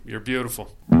You're beautiful.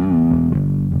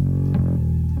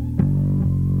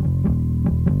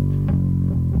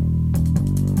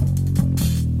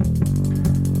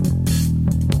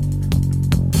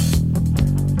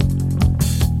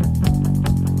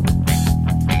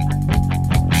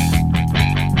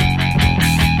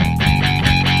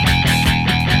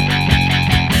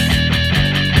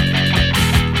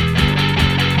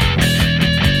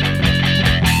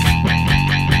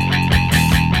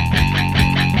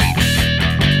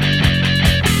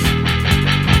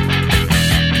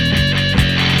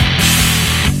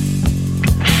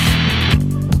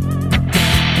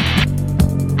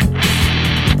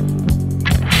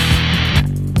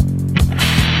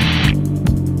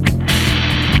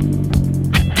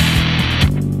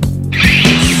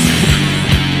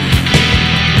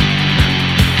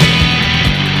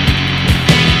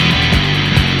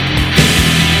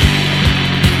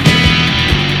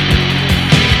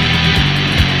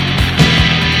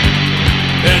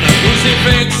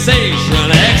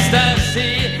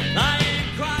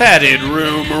 Padded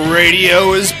Room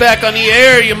Radio is back on the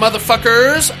air, you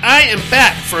motherfuckers. I am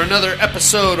back for another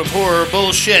episode of Horror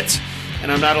Bullshit.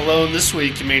 And I'm not alone this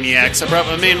week, you maniacs. I brought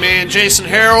my main man, Jason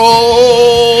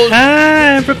Harold.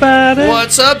 Hi, everybody.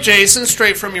 What's up, Jason?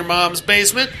 Straight from your mom's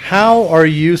basement. How are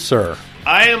you, sir?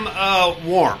 I am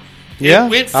warm. Yeah?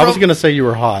 I was going to say you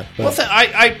were hot. But... Well,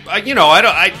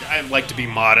 I like to be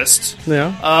modest.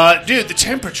 Yeah. Dude, the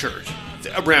temperature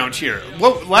around here.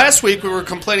 Well, last week we were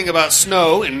complaining about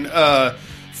snow and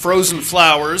frozen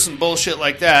flowers and bullshit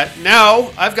like that.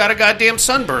 Now I've got a goddamn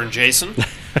sunburn, Jason.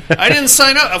 I didn't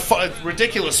sign up. A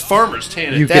ridiculous farmer's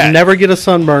tan. You can never get a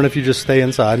sunburn if you just stay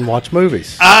inside and watch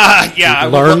movies. Yeah.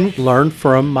 Learn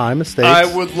from my mistakes.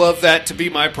 I would love that to be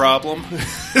my problem,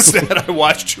 is that I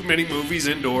watch too many movies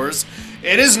indoors.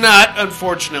 It is not,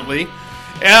 unfortunately.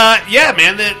 Yeah,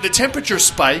 man, the temperature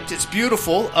spiked. It's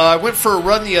beautiful. I went for a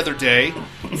run the other day.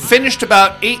 Finished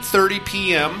about 8:30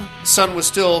 p.m. Sun was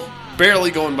still barely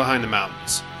going behind the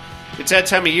mountains. It's that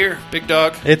time of year, big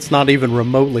dog. It's not even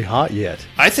remotely hot yet.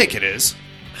 I think it is.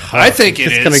 I think it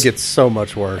is. It's going to get so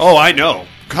much worse. Oh, I know.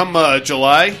 Come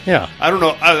July? Yeah. I don't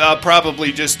know. I'll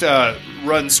probably just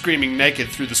run screaming naked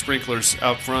through the sprinklers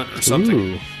out front or something.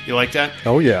 Ooh. You like that?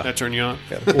 Oh, yeah. That turn you on?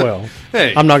 Yeah, well,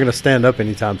 hey. I'm not going to stand up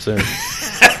anytime soon.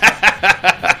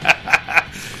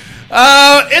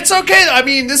 It's okay. I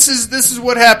mean, this is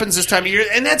what happens this time of year,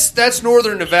 and that's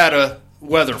northern Nevada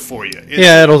weather for you.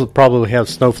 It'll probably have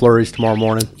snow flurries tomorrow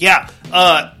morning. Yeah.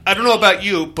 I don't know about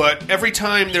you, but every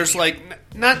time there's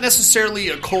not necessarily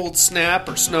a cold snap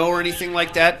or snow or anything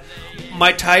like that,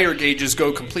 my tire gauges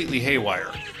go completely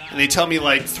haywire, and they tell me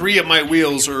 3 of my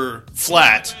wheels are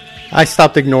flat. I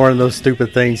stopped ignoring those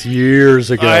stupid things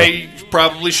years ago. I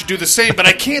probably should do the same, but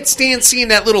I can't stand seeing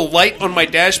that little light on my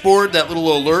dashboard, that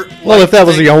little alert. Well, if that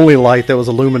was the only light that was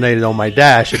illuminated on my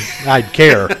dash, I'd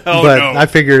care. Oh, but no. I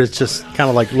figure it's just kind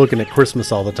of like looking at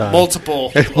Christmas all the time.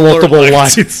 Multiple lights,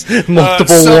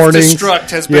 multiple warnings. Self-destruct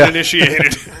has been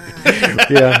initiated.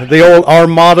 Yeah, the old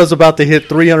Armada's about to hit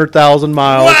 300,000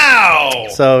 miles. Wow!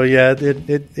 So, yeah,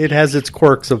 it has its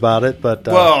quirks about it, but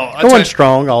going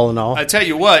strong all in all. I tell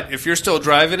you what, if you're still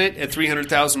driving it at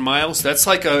 300,000 miles, that's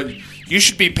you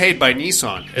should be paid by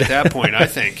Nissan at that point, I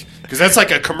think. Because that's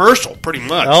like a commercial, pretty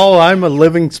much. Oh, I'm a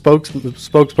living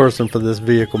spokesperson for this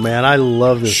vehicle, man. I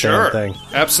love this damn thing.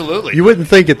 Absolutely. You wouldn't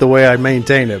think it the way I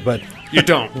maintain it, but... You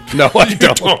don't. No, I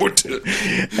don't. You don't.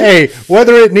 Hey,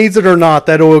 whether it needs it or not,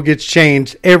 that oil gets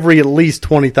changed every at least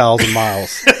 20,000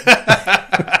 miles.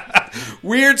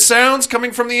 Weird sounds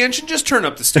coming from the engine, just turn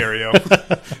up the stereo.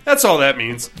 That's all that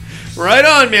means. Right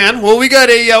on, man. Well, we got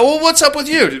what's up with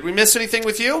you? Did we miss anything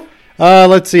with you?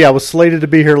 Let's see. I was slated to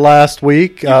be here last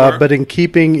week, but in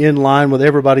keeping in line with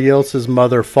everybody else's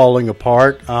mother falling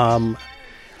apart,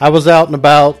 I was out and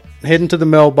about, heading to the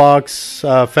mailbox,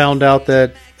 found out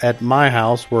that at my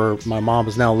house, where my mom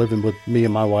is now living with me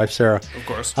and my wife, Sarah. Of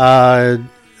course.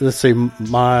 Let's see.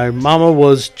 My mama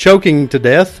was choking to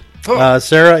death. Oh.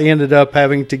 Sarah ended up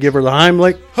having to give her the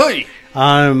Heimlich. Hey.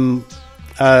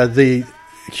 The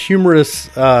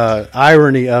humorous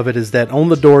irony of it is that on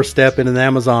the doorstep in an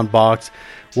Amazon box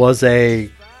was a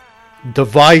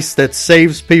device that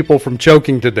saves people from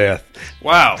choking to death.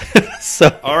 Wow.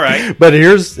 So, all right. But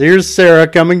here's Sarah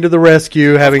coming to the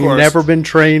rescue, having never been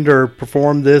trained or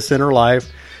performed this in her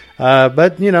life.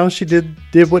 But, she did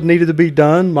what needed to be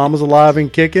done. Mama's alive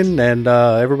and kicking, and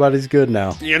everybody's good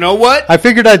now. You know what? I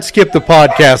figured I'd skip the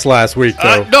podcast last week,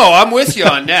 though. No, I'm with you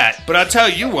on that. But I'll tell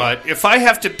you what, if I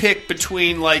have to pick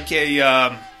between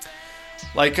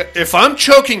if I'm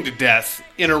choking to death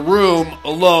in a room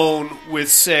alone with,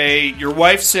 say, your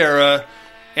wife Sarah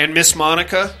and Miss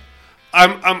Monica,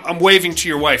 I'm waving to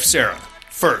your wife Sarah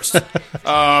first.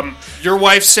 Your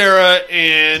wife Sarah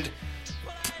and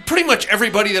pretty much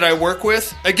everybody that I work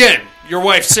with. Again, your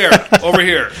wife Sarah over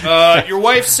here. Your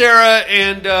wife Sarah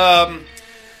and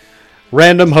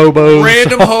random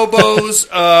hobos.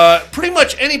 Pretty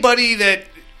much anybody that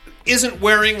isn't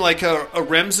wearing like a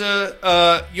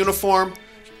Remza uniform.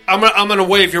 I'm gonna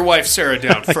wave your wife Sarah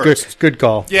down first. Good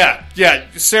call. Yeah,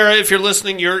 Sarah, if you're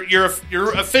listening, you're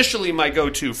officially my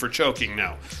go-to for choking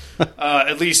now,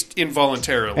 at least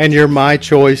involuntarily. And you're my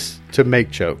choice to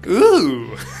make choke.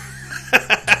 Ooh,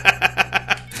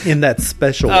 in that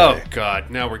special way. Oh God,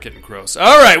 now we're getting gross.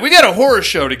 All right, we got a horror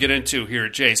show to get into here,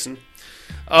 Jason.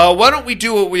 Why don't we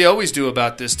do what we always do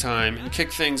about this time and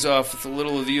kick things off with a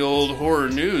little of the old horror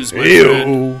news, my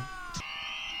friend?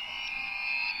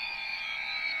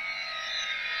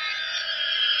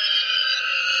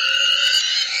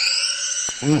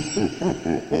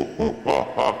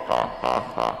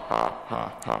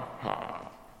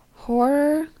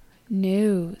 Horror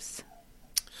news.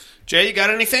 Jay, you got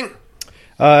anything?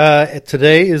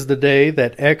 Today is the day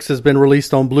that X has been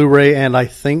released on Blu-ray and I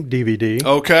think DVD.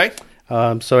 Okay.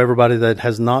 So everybody that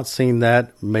has not seen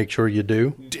that, make sure you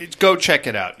do. Go check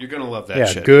it out. You're going to love that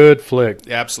shit. Yeah, good flick.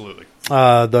 Absolutely.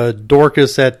 The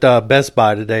Dorcas at Best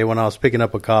Buy today, when I was picking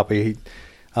up a copy,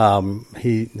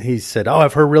 he said, "Oh,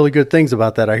 I've heard really good things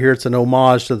about that. I hear it's an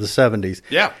homage to the 70s."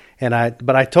 Yeah.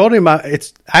 But I told him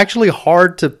it's actually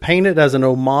hard to paint it as an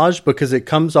homage because it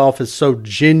comes off as so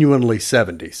genuinely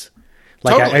 70s.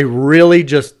 Like totally. I really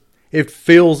just, it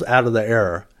feels out of the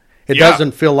era. It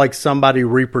doesn't feel like somebody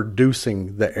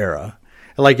reproducing the era.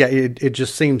 Like it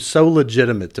just seems so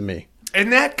legitimate to me.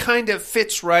 And that kind of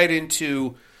fits right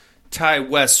into Ty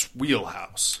West's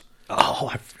wheelhouse.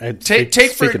 Oh, take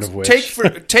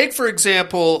for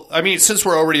example. I mean, since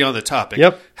we're already on the topic,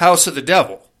 House of the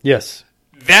Devil. Yes,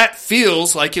 that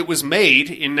feels like it was made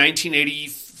in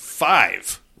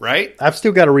 1985. Right? I've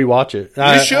still got to rewatch it.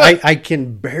 You should. I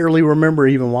can barely remember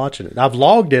even watching it. I've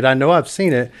logged it. I know I've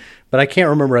seen it, but I can't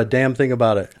remember a damn thing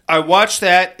about it. I watch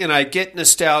that and I get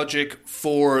nostalgic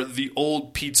for the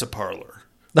old pizza parlor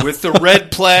with the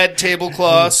red plaid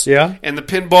tablecloths and the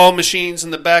pinball machines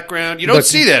in the background. You don't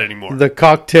see that anymore. The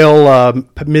cocktail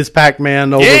Ms.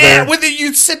 Pac-Man over there. Yeah,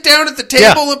 you'd sit down at the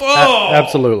table and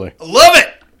absolutely. I love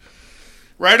it.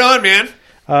 Right on, man.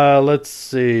 Let's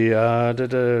see.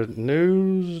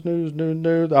 News.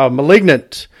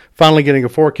 Malignant finally getting a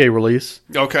 4K release.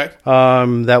 Okay.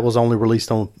 That was only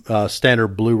released on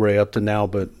standard Blu-ray up to now,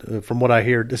 but from what I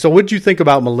hear, so what did you think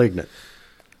about Malignant?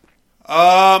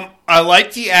 I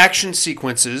like the action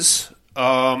sequences.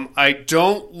 I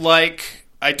don't like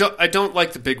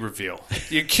the big reveal.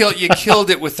 You killed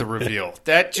it with the reveal.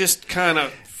 That just kind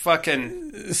of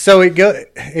fucking. So it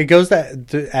goes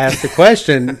to ask the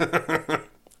question.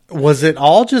 Was it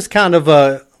all just kind of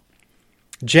a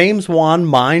James Wan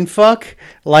mindfuck?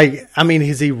 Like, I mean,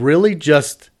 is he really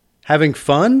just having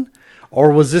fun?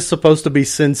 Or was this supposed to be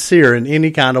sincere in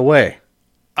any kind of way?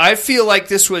 I feel like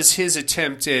this was his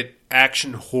attempt at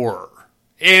action horror.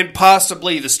 And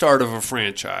possibly the start of a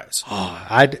franchise.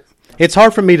 It's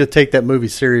hard for me to take that movie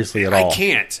seriously at all. I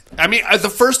can't. I mean, the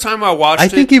first time I watched it... I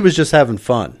think he was just having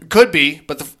fun. Could be,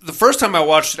 but the first time I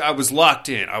watched it, I was locked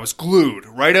in. I was glued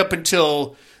right up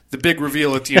until... the big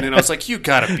reveal at the end, and I was like, you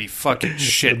gotta be fucking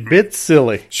shitting me. A bit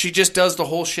silly. She just does the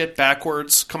whole shit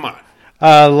backwards. Come on.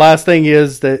 Last thing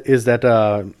is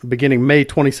that beginning May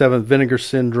 27th, Vinegar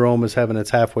Syndrome is having its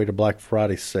halfway to Black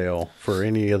Friday sale for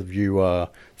any of you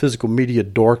physical media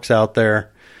dorks out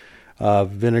there.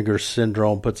 Vinegar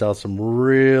Syndrome puts out some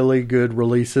really good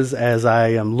releases, as I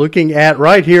am looking at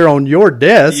right here on your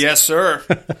desk. Yes, sir.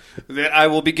 That I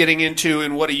will be getting into,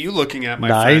 and what are you looking at, my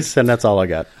friend? Nice, and that's all I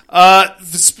got.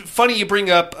 It's funny you bring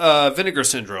up Vinegar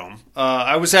Syndrome.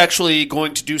 I was actually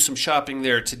going to do some shopping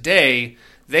there today.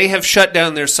 They have shut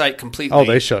down their site completely. Oh,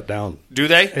 they shut down. Do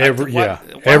they?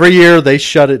 Every year they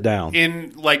shut it down.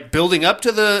 In like building up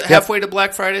to the halfway to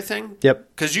Black Friday thing? Yep.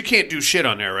 Because you can't do shit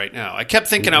on there right now. I kept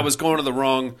thinking I was going to the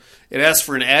wrong... It asked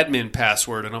for an admin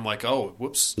password, and I'm like, oh,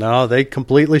 whoops. No, they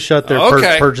completely shut their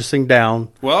purchasing down.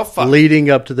 Well, fuck. Leading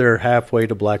up to their halfway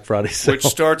to Black Friday sale. Which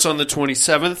starts on the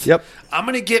 27th. Yep. I'm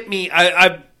going to get me...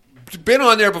 I've been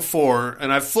on there before,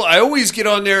 and I always get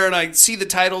on there, and I see the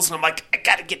titles, and I'm like, I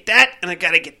got to get that, and I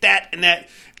got to get that, and that.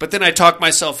 But then I talk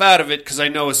myself out of it, because I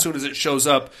know as soon as it shows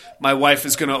up, my wife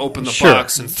is going to open the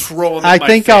box and throw them in my face. I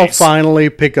think I'll finally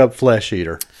pick up Flesh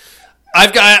Eater.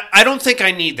 I don't think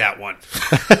I need that one.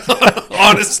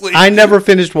 honestly. I never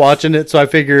finished watching it, so I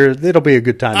figure it'll be a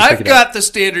good time to pick I've it got up. the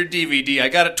standard DVD. I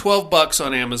got it $12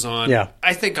 on Amazon. Yeah.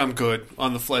 I think I'm good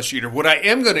on the Flesh Eater. What I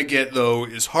am going to get, though,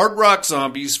 is Hard Rock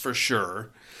Zombies for sure.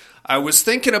 I was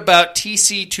thinking about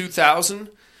TC 2000,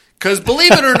 because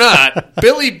believe it or not,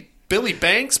 Billy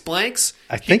Blanks?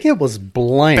 I think it was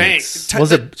Blanks.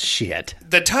 Was it shit?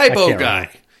 The Tybo guy.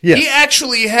 Remember. Yes. He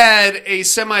actually had a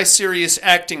semi-serious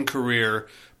acting career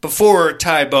before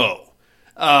Tybo.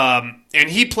 And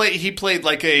he played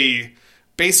like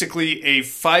basically a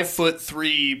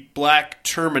 5'3" black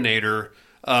Terminator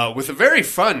with a very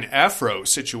fun afro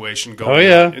situation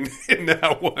going on in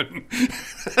that one.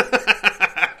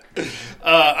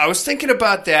 I was thinking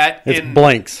about that. It's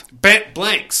Blanks.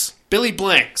 Blanks. Billy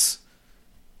Blanks.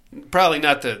 Probably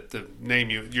not the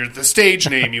name the stage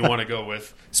name you want to go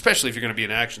with, especially if you're going to be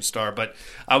an action star. But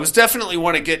I was definitely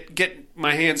want to get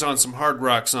my hands on some Hard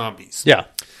Rock Zombies. Yeah.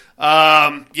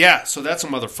 So that's a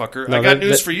motherfucker. No, I got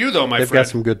news for you, though, my friend. They've got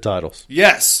some good titles.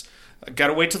 Yes. I got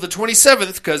to wait till the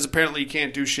 27th, because apparently you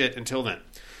can't do shit until then.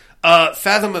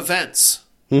 Fathom Events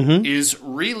is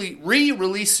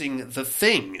re-releasing The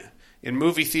Thing in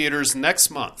movie theaters next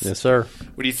month. Yes, sir.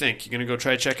 What do you think? You going to go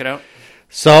try to check it out?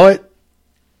 Saw it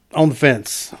on the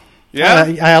fence.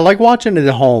 Yeah? I like watching it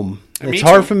at home. It's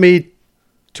hard for me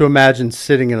to imagine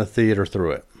sitting in a theater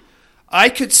through it. I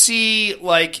could see,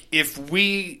 like, if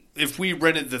we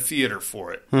rented the theater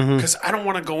for it, because I don't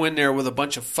want to go in there with a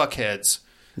bunch of fuckheads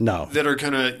that are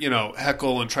going to,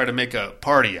 heckle and try to make a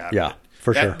party out of it.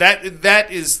 For sure.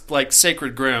 That is, like,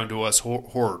 sacred ground to us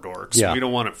horror dorks. Yeah. We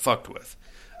don't want it fucked with.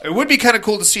 It would be kind of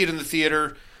cool to see it in the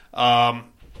theater,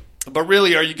 but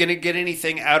really, are you going to get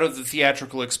anything out of the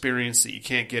theatrical experience that you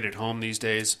can't get at home these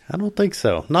days? I don't think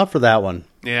so. Not for that one.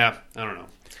 Yeah, I don't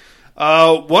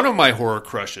know. One of my horror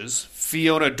crushes,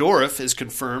 Fiona Dourif, is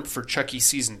confirmed for Chucky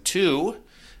Season 2.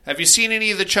 Have you seen any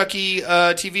of the Chucky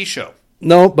TV show?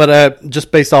 No, but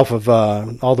just based off of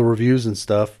all the reviews and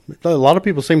stuff, a lot of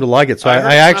people seem to like it. So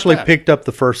I actually picked up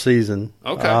the first season.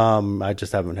 Okay. I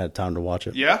just haven't had time to watch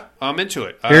it. Yeah, I'm into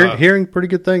it. Hearing pretty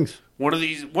good things. One of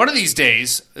these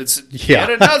days, it's yet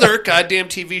another goddamn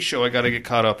TV show I got to get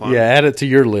caught up on. Yeah, add it to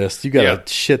your list. You got a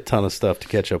shit ton of stuff to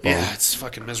catch up on. Yeah, it's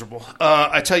fucking miserable.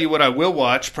 I tell you what I will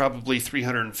watch probably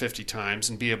 350 times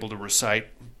and be able to recite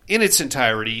in its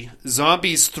entirety,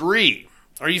 Zombies 3.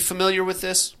 Are you familiar with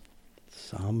this?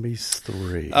 Zombies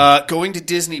 3. Going to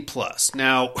Disney Plus.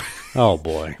 Now, oh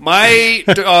boy. My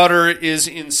daughter is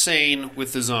insane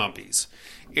with the zombies.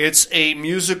 It's a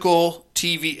musical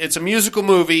it's a musical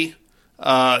movie,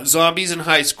 zombies in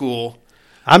high school.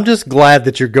 I'm just glad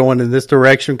that you're going in this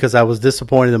direction, because I was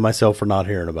disappointed in myself for not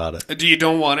hearing about it. You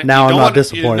don't want it? Now I'm not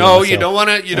disappointed. No, you don't want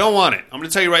it. You don't want it. I'm going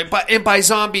to tell you right. And by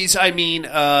zombies, I mean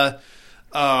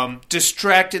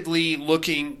distractedly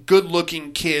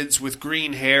good-looking kids with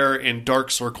green hair and dark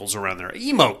circles around their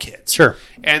emo kids. Sure.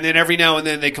 And then every now and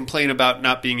then they complain about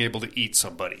not being able to eat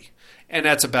somebody, and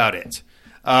that's about it.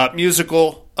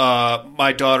 Musical.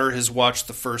 My daughter has watched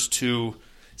the first two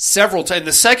several times.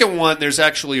 The second one, there's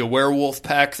actually a werewolf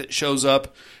pack that shows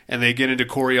up, and they get into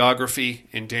choreography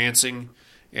and dancing,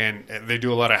 and they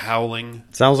do a lot of howling.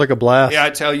 Sounds like a blast. Yeah, I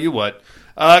tell you what.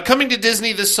 Coming to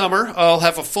Disney this summer, I'll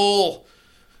have a full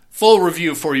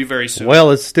review for you very soon.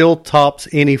 Well, it still tops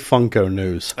any Funko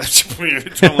news. You're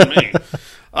telling me.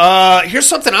 Here's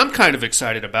something I'm kind of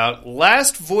excited about.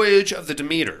 Last Voyage of the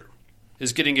Demeter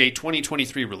is getting a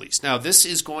 2023 release. Now, this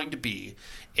is going to be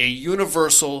a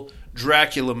Universal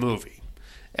Dracula movie.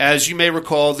 As you may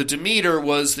recall, the Demeter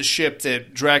was the ship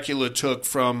that Dracula took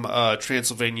from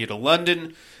Transylvania to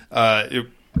London.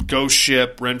 Ghost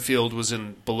ship, Renfield was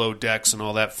in below decks and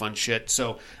all that fun shit.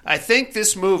 So I think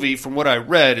this movie, from what I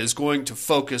read, is going to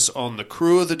focus on the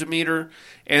crew of the Demeter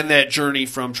and that journey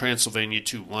from Transylvania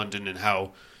to London and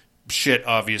how shit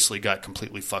obviously got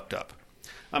completely fucked up.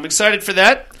 I'm excited for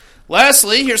that.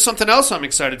 Lastly, here's something else I'm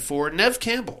excited for. Nev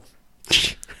Campbell.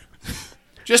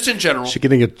 Just in general. She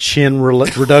getting a chin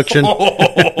reduction?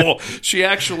 She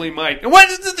actually might. What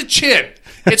is the chin?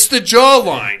 It's the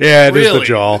jawline. Yeah, it really. is the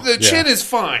jaw. The chin is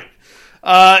fine.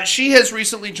 She has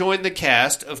recently joined the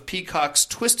cast of Peacock's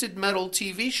Twisted Metal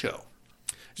TV show.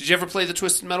 Did you ever play the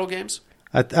Twisted Metal games?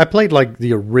 I played like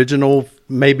the original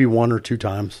maybe one or two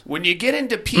times. When you get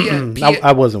into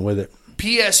I wasn't with it.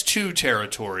 PS2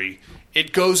 territory,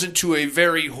 it goes into a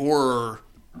very horror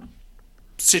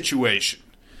situation.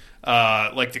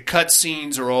 Like the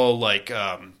cutscenes are all like,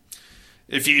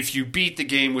 if you beat the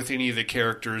game with any of the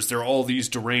characters, they're all these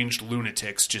deranged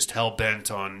lunatics just hell bent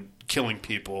on killing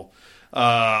people.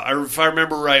 If I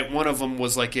remember right, one of them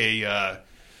was like a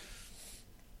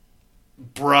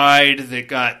bride that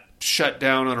got shut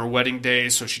down on her wedding day,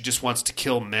 so she just wants to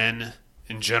kill men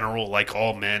in general, like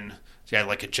all men. She had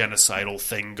like a genocidal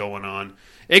thing going on.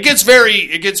 It gets very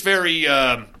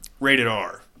rated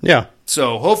R. Yeah.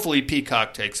 So hopefully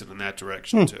Peacock takes it in that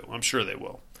direction too. I'm sure they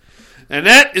will. And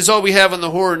that is all we have on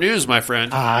the horror news, my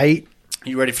friend.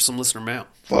 You ready for some listener mail?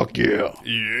 Fuck yeah.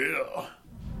 Yeah.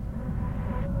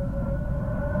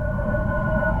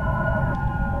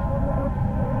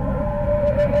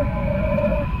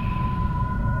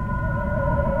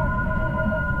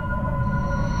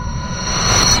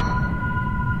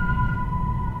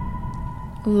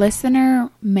 Listener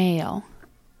mail.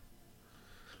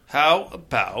 How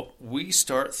about we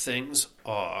start things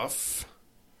off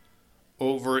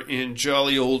over in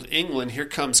jolly old England? Here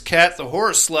comes Kat, the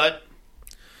horror slut.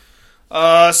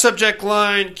 Subject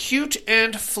line, cute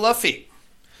and fluffy.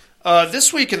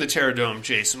 This week in the Terror Dome,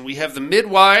 Jason, we have the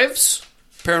Midwives,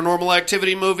 Paranormal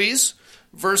Activity movies,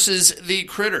 versus the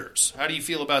Critters. How do you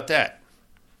feel about that?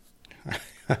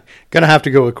 Gonna have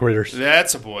to go with Critters.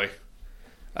 That's a boy.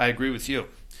 I agree with you.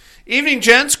 Evening,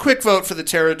 gents. Quick vote for the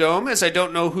Terror Dome, as I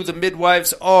don't know who the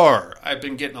Midwives are. I've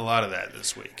been getting a lot of that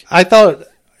this week. I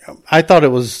thought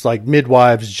it was like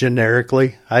Midwives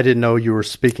generically. I didn't know you were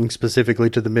speaking specifically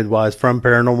to the Midwives from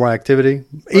Paranormal Activity.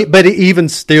 But even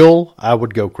still, I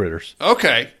would go Critters.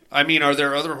 Okay. I mean, are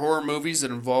there other horror movies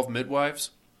that involve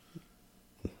midwives?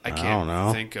 I don't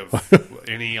know. think of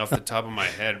any off the top of my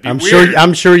head.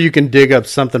 I'm sure you can dig up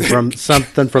something from the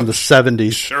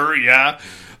 70s. Sure, yeah.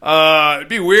 It'd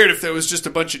be weird if there was just a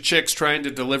bunch of chicks trying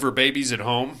to deliver babies at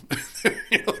home.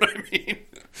 You know what I mean?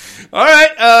 All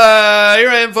right, here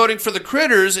I am voting for the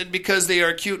Critters, and because they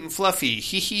are cute and fluffy.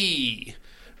 Hee hee.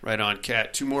 Right on,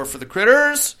 Kat. 2 more for the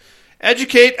Critters.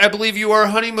 Educate, I believe you are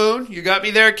honeymoon. You got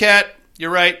me there, Kat. You're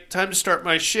right. Time to start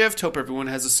my shift. Hope everyone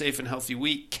has a safe and healthy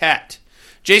week. Kat.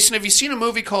 Jason, have you seen a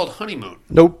movie called Honeymoon?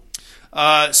 Nope.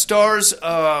 Stars,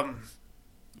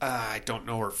 I don't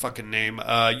know her fucking name.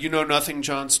 You Know Nothing,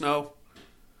 Jon Snow?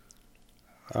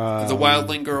 The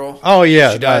wildling girl? Oh,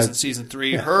 yeah. She dies in season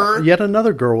 3. Her? Yet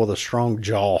another girl with a strong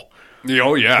jaw.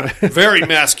 Oh, yeah. Very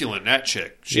masculine, that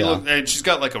chick. Yeah. She's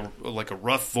got like a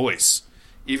rough voice,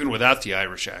 even without the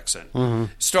Irish accent. Mm-hmm.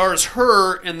 Stars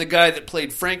her and the guy that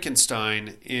played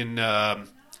Frankenstein in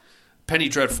Penny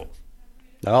Dreadful.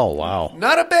 Oh, wow.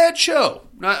 Not a bad show.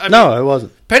 No, it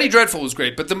wasn't. Penny Dreadful was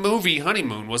great, but the movie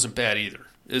Honeymoon wasn't bad either.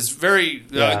 It's very...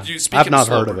 I've not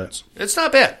heard of it. It's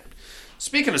not bad.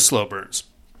 Speaking of slow burns,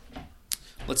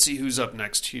 let's see who's up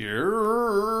next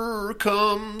here.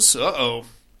 Comes... the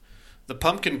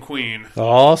Pumpkin Queen.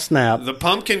 Oh, snap. The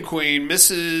Pumpkin Queen,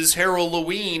 Mrs.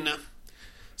 Harold-Lewin.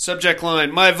 Subject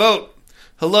line, my vote.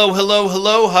 Hello, hello,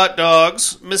 hello, hot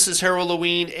dogs. Mrs.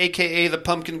 Harold-Lewin, a.k.a. the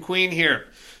Pumpkin Queen here.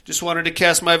 Just wanted to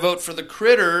cast my vote for the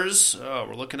Critters. Oh,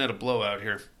 we're looking at a blowout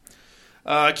here.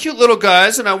 Cute little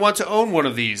guys, and I want to own one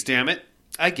of these, damn it.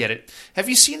 I get it. Have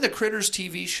you seen the Critters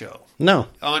TV show? No.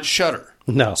 On Shudder?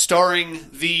 No. Starring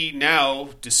the now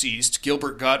deceased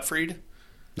Gilbert Gottfried?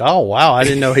 Oh, wow. I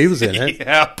didn't know he was in it.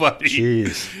 Yeah, buddy.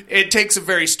 Jeez. It takes a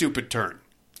very stupid turn.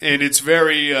 And it's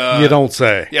very... you don't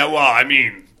say. Yeah, well, I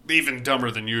mean, even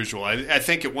dumber than usual. I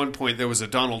think at one point there was a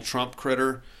Donald Trump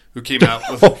critter who came out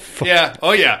with...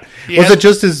 Oh, yeah. Was it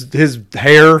just his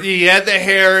hair? He had the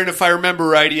hair, and if I remember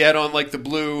right, he had on like the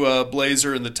blue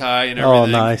blazer and the tie and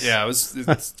everything. Oh, nice. Yeah,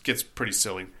 it gets pretty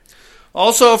silly.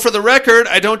 Also, for the record,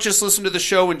 I don't just listen to the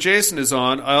show when Jason is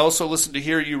on. I also listen to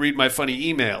hear you read my funny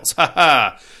emails. Ha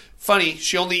ha. Funny,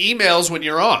 she only emails when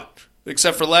you're on,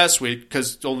 except for last week,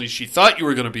 because only she thought you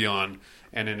were going to be on,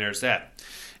 and then there's that.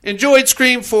 Enjoyed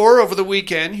Scream 4 over the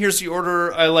weekend. Here's the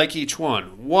order I like each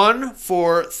one. 1,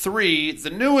 4, 3, the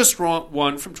newest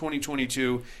one from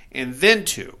 2022, and then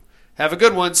 2. Have a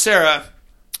good one, Sarah.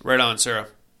 Right on, Sarah.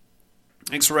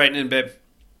 Thanks for writing in, babe.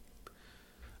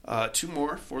 2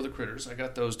 more for the Critters. I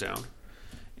got those down.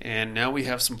 And now we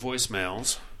have some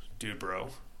voicemails. Dude, bro.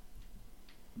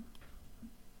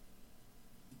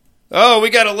 Oh,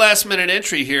 we got a last-minute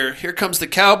entry here. Here comes the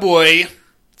cowboy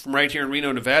from right here in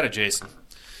Reno, Nevada, Jason.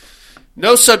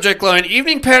 No subject line.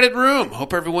 Evening padded room.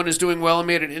 Hope everyone is doing well and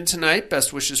made it in tonight.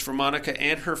 Best wishes for Monica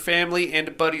and her family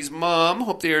and Buddy's mom.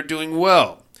 Hope they are doing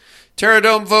well.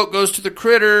 Terradome vote goes to the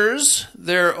Critters.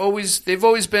 They've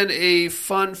always been a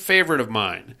fun favorite of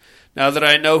mine. Now that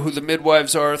I know who the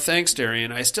Midwives are, thanks,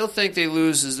 Darian, I still think they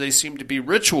lose as they seem to be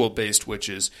ritual-based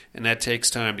witches, and that takes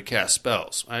time to cast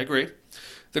spells. I agree.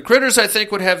 The Critters, I think,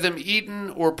 would have them eaten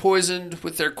or poisoned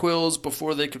with their quills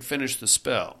before they could finish the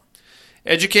spell.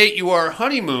 Educate, you are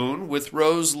Honeymoon with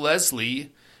Rose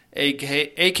Leslie,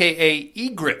 a.k.a.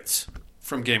 Ygritte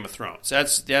from Game of Thrones.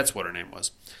 That's what her name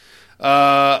was.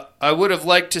 I would have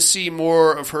liked to see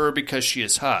more of her because she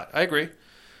is hot. I agree.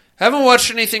 Haven't watched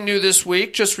anything new this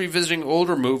week, just revisiting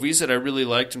older movies that I really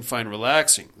liked and find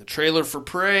relaxing. The trailer for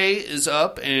Prey is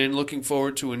up and looking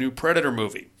forward to a new Predator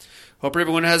movie. Hope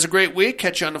everyone has a great week.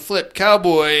 Catch you on the flip.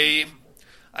 Cowboy.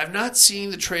 I've not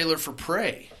seen the trailer for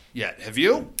Prey yet. Have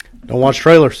you? Don't watch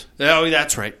trailers. Oh,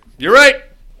 that's right. You're right.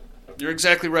 You're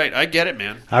exactly right. I get it,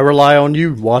 man. I rely on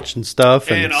you watching stuff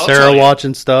and Sarah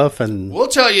watching stuff. And we'll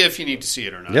tell you if you need to see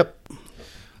it or not. Yep.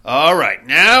 All right.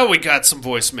 Now we got some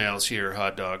voicemails here,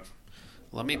 Hot Dog.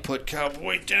 Let me put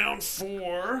Cowboy down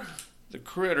for the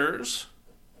critters.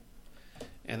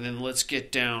 And then let's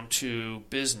get down to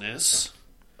business.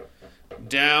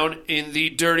 Down in the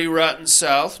dirty, rotten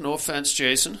South. No offense,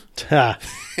 Jason. Here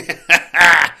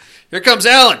comes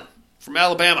Alan from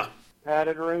Alabama.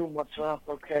 Padded room, what's up?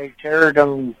 Okay, Terror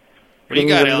Dome. What do you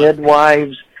got, Alan?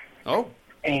 Midwives. Oh.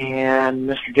 And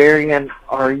Mr. Darian,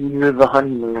 are you the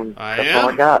honeymoon? That's all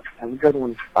I got. Have a good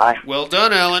one. Bye. Well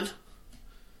done, Alan.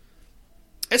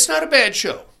 It's not a bad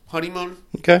show. Honeymoon.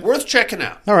 Okay. Worth checking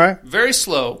out. All right. Very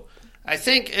slow. I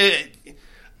think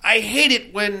I hate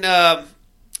it when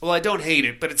well, I don't hate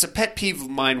it, but it's a pet peeve of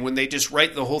mine when they just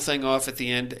write the whole thing off at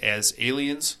the end as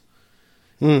aliens.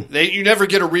 You never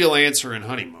get a real answer in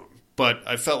Honeymoon, but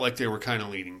I felt like they were kind of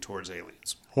leaning towards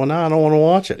aliens. Well, now I don't want to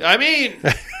watch it. I mean,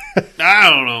 I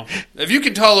don't know. If you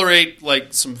can tolerate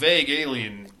like some vague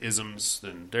alien-isms,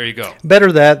 then there you go.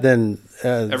 Better that than...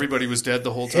 everybody was dead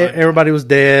the whole time? Everybody was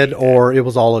dead, or it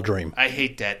was all a dream. I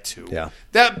hate that, too. Yeah.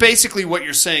 That basically what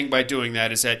you're saying by doing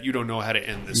that is that you don't know how to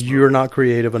end this movie. You're not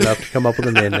creative enough to come up with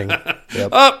an ending. Yep.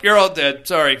 Oh, you're all dead.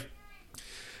 Sorry.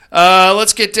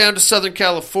 Let's get down to Southern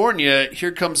California.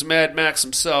 Here comes Mad Max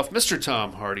himself, Mr.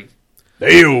 Tom Hardy.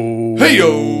 Hey-yo.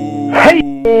 Hey-yo.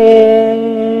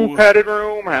 Hey-yo. Padded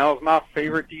room. How's my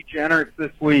favorite degenerates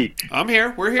this week? I'm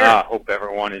here. We're here. Hope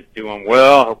everyone is doing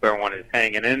well. Hope everyone is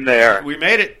hanging in there. We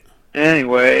made it.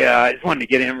 Anyway, I just wanted to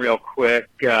get in real quick.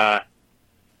 I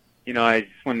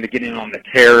just wanted to get in on the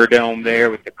Terror Dome there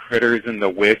with the critters and the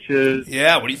witches.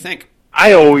 Yeah, what do you think?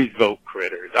 I always vote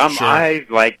critters. Sure. I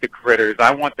like the critters.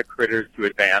 I want the critters to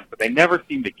advance, but they never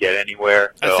seem to get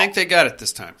anywhere. So I think they got it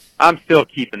this time. I'm still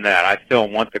keeping that. I still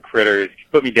want the critters.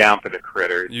 Put me down for the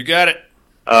critters. You got it.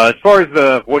 As far as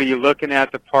the what are you looking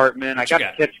at department, I got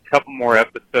to catch a couple more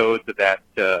episodes of that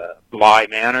Bly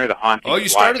Manor, the haunting. Oh, you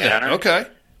started that? Okay.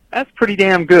 That's pretty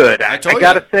damn good. I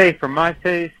got to say, for my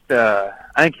taste, I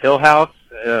think Hill House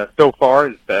so far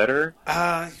is better.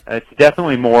 It's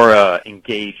definitely more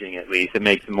engaging. At least it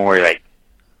makes it more like.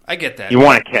 I get that. You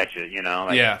want to catch it,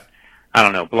 Like, yeah. I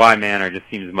don't know. Bly Manor just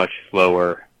seems much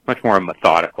slower, much more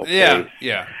methodical. Yeah. Pace.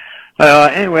 Yeah.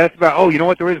 Anyway, that's about. Oh, you know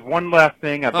what? There is one last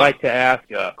thing I'd like to ask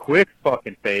a quick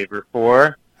fucking favor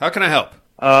for. How can I help?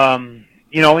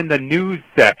 In the news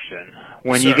section,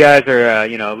 when you guys are,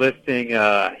 listing,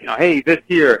 hey, this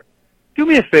here, do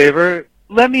me a favor,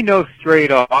 let me know straight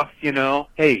off,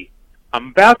 hey, I'm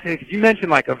about to, because you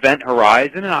mentioned, like, Event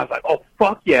Horizon, and I was like, oh,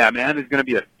 fuck yeah, man, there's going to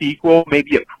be a sequel,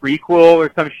 maybe a prequel or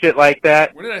some shit like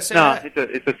that. What did I say? No,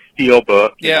 it's a steel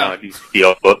book. Yeah. A new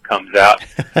steel book comes out.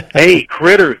 Hey,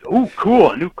 Critters. Ooh,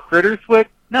 cool, a new Critters flick?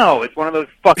 No, it's one of those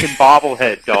fucking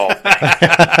bobblehead dolls.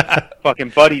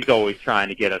 Fucking Buddy's always trying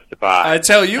to get us to buy. I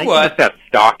tell you what. You must have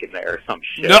stock in there or some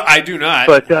shit. No, I do not.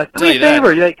 But do me a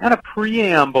favor, kind of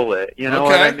preamble it. You know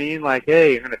what I Okay. mean? Like,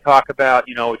 hey, you're going to talk about,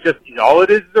 just all it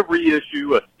is a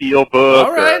reissue, a steel book,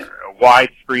 All right. or a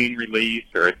widescreen release,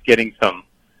 or it's getting some,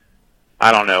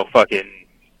 I don't know, fucking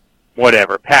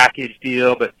whatever, package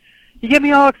deal. But you get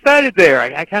me all excited there.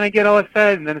 I kind of get all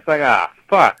excited, and then it's like,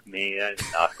 fuck me, that's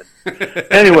nothing.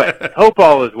 Anyway, hope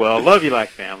all is well. Love you like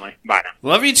family. Bye now.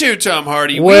 Love you too, Tom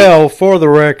Hardy. Well, for the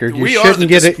record, you we are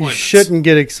the shouldn't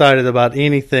get excited about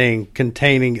anything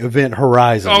containing Event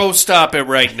Horizon. Oh, stop it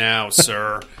right now,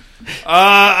 sir.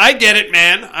 I get it,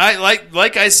 man. I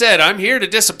like I said, I'm here to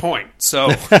disappoint. So,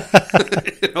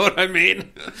 you know what I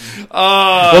mean?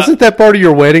 Wasn't that part of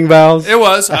your wedding vows? It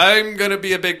was. I'm going to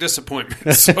be a big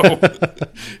disappointment. So,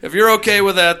 if you're okay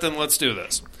with that, then let's do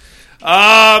this.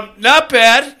 Not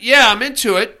bad. Yeah, I'm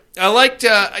into it. I liked. You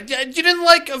didn't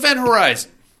like Event Horizon?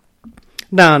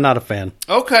 No, not a fan.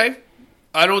 Okay.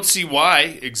 I don't see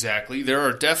why exactly. There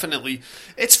are definitely.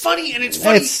 It's funny, and it's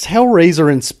funny. It's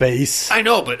Hellraiser in space. I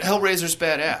know, but Hellraiser's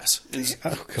badass.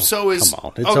 Come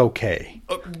on, it's okay.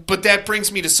 But that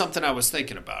brings me to something I was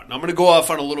thinking about, and I'm going to go off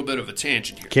on a little bit of a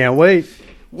tangent here. Can't wait.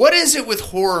 What is it with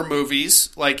horror movies,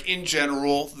 like in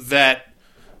general, that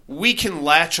we can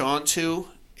latch onto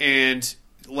and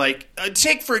like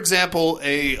take for example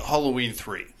a Halloween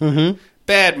 3,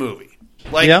 bad movie,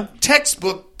 like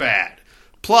textbook bad.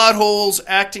 plot holes,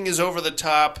 acting is over the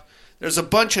top. There's a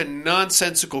bunch of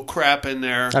nonsensical crap in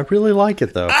there. I really like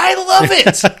it, though. I love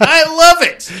it. I love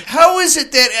it. How is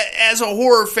it that as a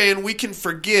horror fan we can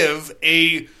forgive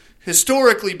a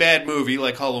historically bad movie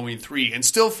like Halloween 3 and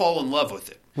still fall in love with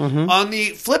it? Mm-hmm. On the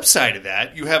flip side of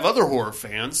that, you have other horror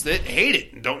fans that hate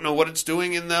it and don't know what it's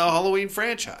doing in the Halloween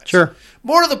franchise. Sure.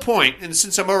 More to the point, and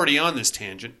since I'm already on this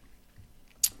tangent,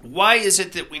 why is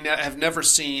it that we have never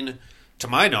seen, to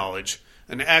my knowledge,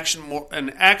 an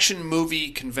action movie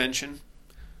convention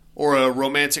or a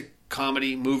romantic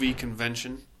comedy movie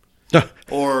convention?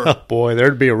 Or oh boy,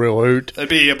 there'd be a real hoot. There'd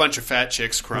be a bunch of fat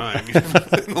chicks crying in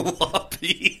the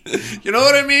lobby. You know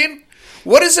what I mean?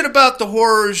 What is it about the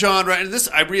horror genre? And this,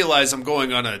 I realize I'm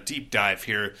going on a deep dive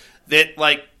here. That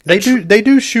like they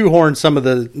do shoehorn some of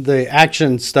the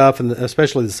action stuff and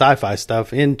especially the sci-fi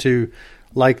stuff into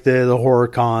like the horror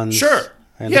cons, sure,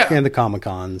 and the Comic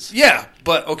Cons. Yeah,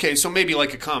 but okay, so maybe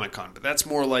like a Comic Con, but that's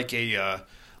more like a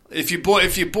if you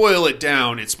boil it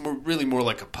down, it's really more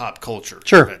like a pop culture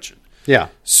convention. Yeah.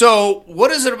 So what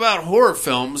is it about horror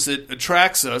films that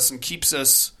attracts us and keeps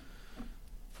us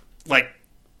like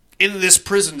in this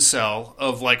prison cell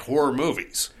of like horror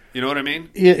movies? You know what I mean?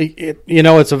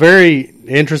 It's a very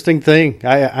interesting thing.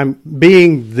 I'm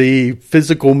being the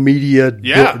physical media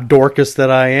dorcas that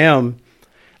I am.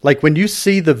 Like when you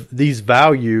see these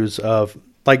values of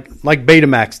like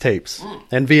Betamax tapes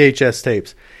and VHS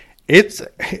tapes,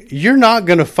 you're not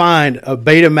going to find a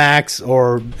Betamax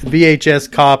or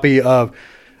VHS copy of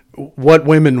What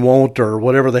Women Want or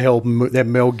whatever the hell that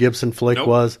Mel Gibson flick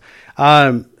was.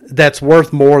 That's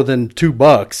worth more than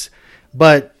 $2,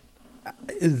 but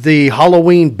the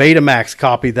Halloween Betamax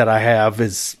copy that I have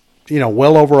is,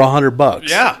 well over $100.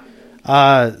 Yeah.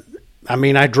 I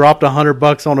mean, I dropped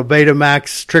 $100 on a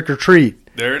Betamax Trick or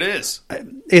Treat. There it is.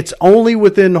 It's only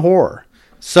within horror.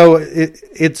 So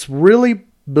it's really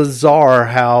bizarre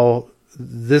how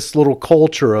this little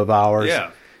culture of ours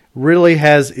really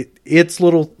has its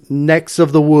little necks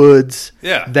of the woods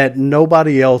that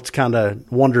nobody else kind of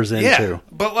wanders into. Yeah,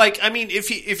 but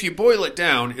if you boil it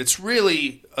down, it's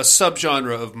really a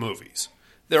subgenre of movies.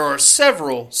 There are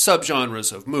several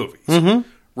subgenres of movies. Mm-hmm.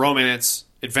 Romance,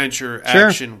 adventure,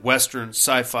 action, western,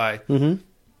 sci-fi. Mm-hmm.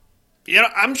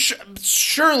 I'm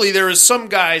surely there is some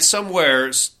guy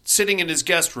somewhere sitting in his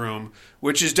guest room,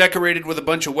 which is decorated with a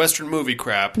bunch of western movie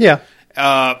crap. Yeah.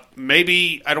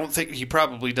 Maybe, I don't think, he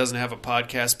probably doesn't have a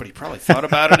podcast, but he probably thought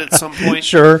about it at some point.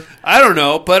 Sure. I don't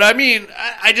know, but I mean,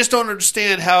 I just don't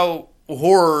understand how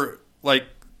horror, like,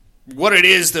 what it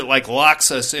is that, like,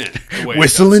 locks us in.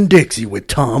 Whistling Dixie with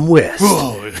Tom West.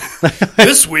 Oh,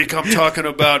 this week I'm talking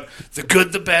about the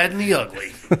good, the bad, and the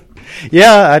ugly.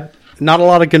 Yeah, not a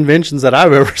lot of conventions that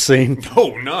I've ever seen.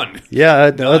 Oh, none.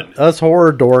 Yeah, none. Us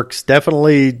horror dorks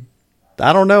definitely...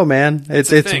 I don't know, man.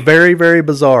 It's very, very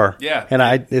bizarre. Yeah,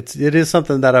 and it is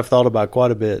something that I've thought about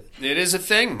quite a bit. It is a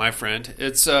thing, my friend.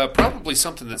 It's probably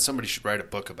something that somebody should write a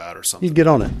book about or something. You get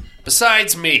on it.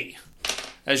 Besides me,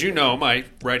 as you know, my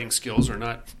writing skills are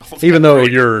not. Even though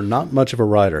you're not much of a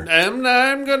writer, I'm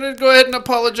going to go ahead and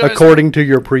apologize. According to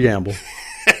your preamble.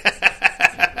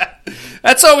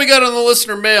 That's all we got on the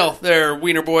listener mail, there,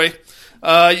 Wiener Boy.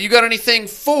 You got anything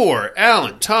for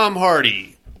Alan, Tom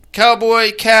Hardy,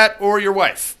 Cowboy, Cat, or your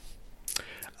wife?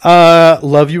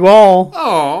 Love you all.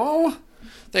 Oh,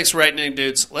 thanks for writing in,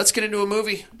 dudes. Let's get into a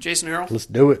movie. Jason Harrell. Let's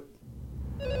do it.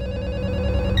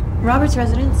 Robert's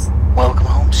residence. Welcome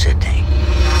home, Sydney.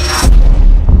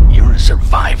 You're a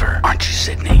survivor, aren't you,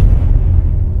 Sydney?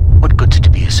 What good's it to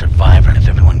be a survivor if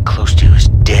everyone close to you is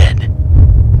dead?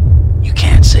 You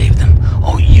can't save them.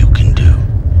 All you can do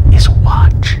is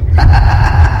watch.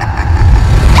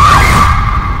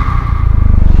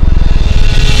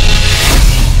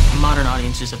 Modern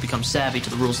audiences have become savvy to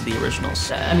the rules of the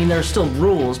originals. I mean, there are still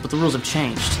rules, but the rules have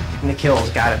changed. And the kill's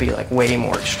gotta be, like, way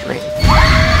more extreme.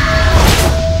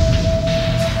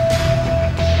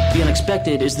 The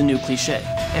unexpected is the new cliche.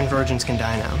 And virgins can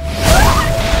die now.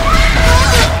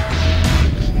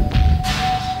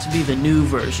 To be the new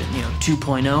version,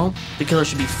 2.0, the killer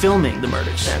should be filming the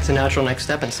murders. That's a natural next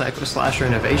step in psycho-slasher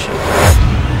innovation.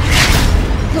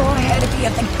 Go ahead if you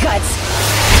have the guts.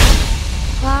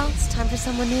 Well, it's time for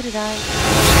someone new to die.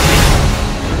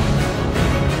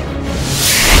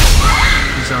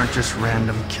 These aren't just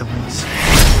random killings.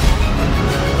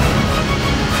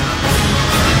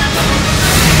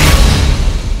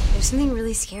 There's something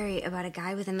really scary about a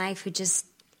guy with a knife who just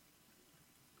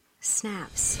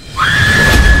snaps.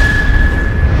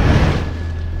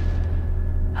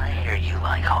 I hear you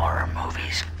like horror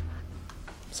movies.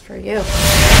 It's for you.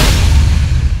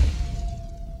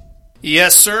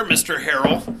 Yes, sir, Mr.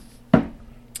 Harrell.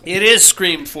 It is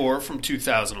Scream 4 from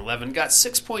 2011. Got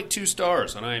 6.2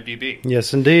 stars on IMDb.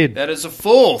 Yes, indeed. That is a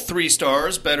full 3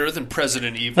 stars, better than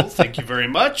President Evil. Thank you very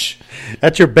much.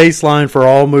 That's your baseline for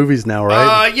all movies now,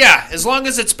 right? Yeah. As long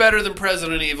as it's better than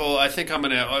President Evil, I think I'm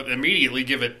going to immediately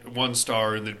give it 1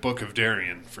 star in the Book of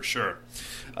Darien, for sure.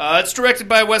 It's directed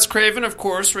by Wes Craven, of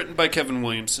course, written by Kevin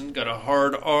Williamson. Got a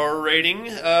hard R rating.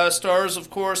 Stars,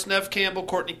 of course, Neve Campbell,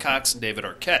 Courtney Cox, and David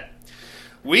Arquette.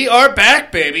 We are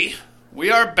back, baby. We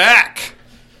are back.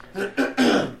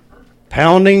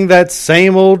 Pounding that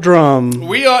same old drum.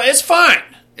 We are. It's fine.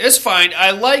 It's fine.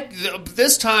 I like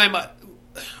this time.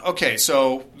 Okay,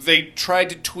 so they tried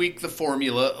to tweak the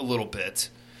formula a little bit.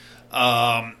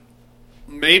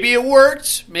 Maybe it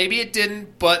worked. Maybe it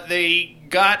didn't. But they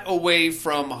got away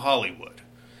from Hollywood.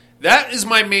 That is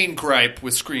my main gripe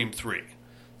with Scream 3.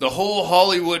 The whole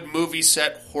Hollywood movie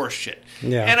set horseshit.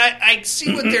 Yeah. And I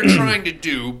see what they're trying to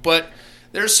do, but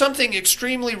there's something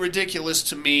extremely ridiculous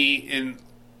to me in,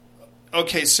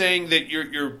 saying that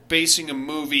you're basing a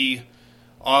movie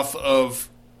off of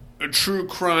a true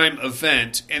crime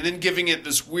event and then giving it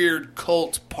this weird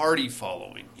cult party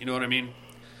following. You know what I mean?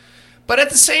 But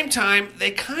at the same time,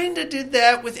 they kind of did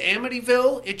that with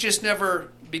Amityville. It just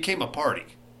never became a party,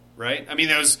 right? I mean,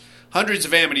 there was hundreds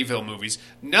of Amityville movies.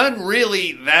 None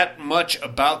really that much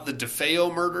about the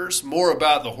DeFeo murders, more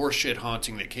about the horseshit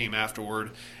haunting that came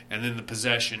afterward, and then the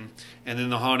possession, and then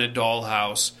the haunted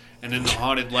dollhouse, and then the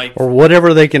haunted light or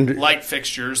whatever they can light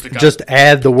fixtures. That got just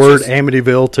add the word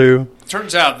Amityville to.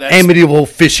 Turns out that's Amityville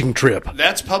fishing trip.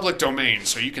 That's public domain,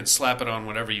 so you can slap it on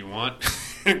whatever you want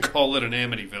and call it an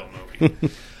Amityville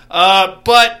movie.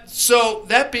 But so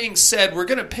that being said, we're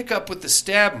going to pick up with the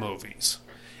Stab movies.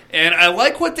 And I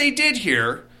like what they did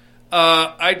here.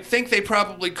 I think they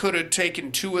probably could have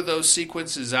taken 2 of those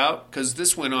sequences out because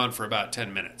this went on for about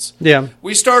 10 minutes. Yeah.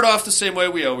 We start off the same way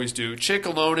we always do. Chick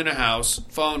alone in a house.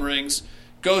 Phone rings.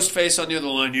 Ghostface on the other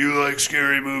line. You like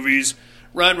scary movies.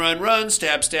 Run, run, run.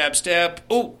 Stab, stab, stab.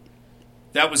 Oh,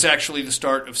 that was actually the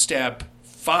start of Stab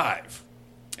 5.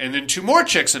 And then 2 more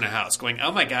chicks in a house going,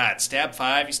 oh my God, Stab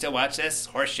 5? You still watch this?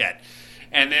 Horseshit.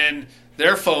 And then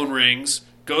their phone rings.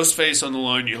 Ghostface on the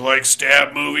line, you like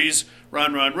stab movies?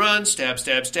 Run, run, run, stab,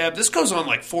 stab, stab. This goes on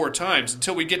like 4 times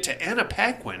until we get to Anna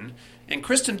Paquin and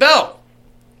Kristen Bell.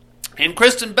 And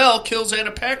Kristen Bell kills Anna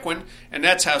Paquin, and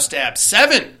that's how Stab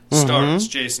 7 starts,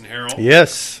 Jason Harrell.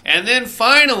 Yes. And then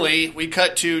finally, we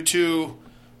cut to 2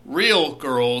 real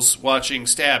girls watching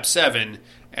Stab 7,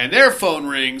 and their phone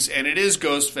rings, and it is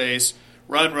Ghostface.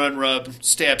 Run, run, run,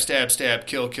 stab, stab, stab,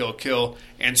 kill, kill, kill.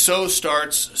 And so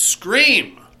starts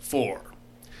Scream 4.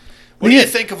 What do you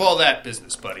think of all that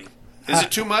business, buddy? Is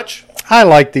it too much? I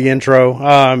like the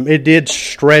intro. It did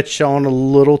stretch on a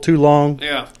little too long.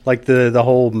 Yeah. Like the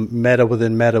whole meta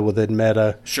within meta within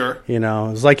meta. Sure. You know,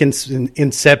 it was like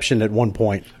Inception at one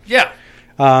point. Yeah.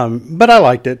 But I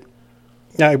liked it.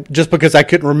 Just because I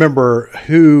couldn't remember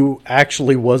who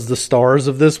actually was the stars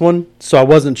of this one. So I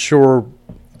wasn't sure.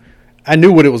 I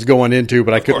knew what it was going into,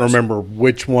 but I couldn't remember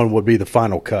which one would be the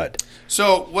final cut.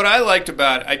 So what I liked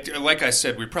about it, like I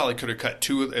said, we probably could have cut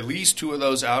at least 2 of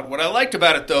those out. What I liked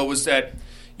about it, though, was that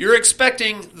you're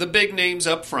expecting the big names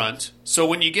up front. So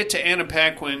when you get to Anna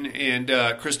Paquin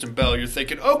and Kristen Bell, you're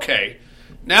thinking, okay,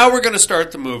 now we're going to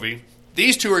start the movie.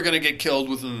 These 2 are going to get killed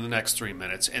within the next 3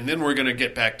 minutes, and then we're going to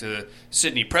get back to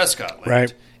Sidney Prescott land.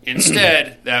 Right.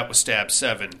 Instead, that was Stab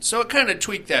 7. So it kind of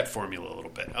tweaked that formula a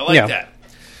little bit. I like that.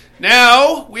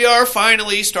 Now we are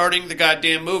finally starting the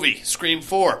goddamn movie, Scream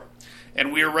 4.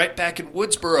 And we are right back in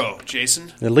Woodsboro,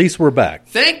 Jason. At least we're back.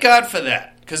 Thank God for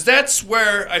that, because that's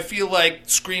where I feel like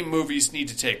Scream movies need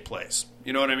to take place.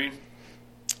 You know what I mean?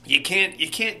 You can't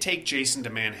take Jason to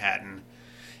Manhattan.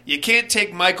 You can't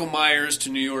take Michael Myers to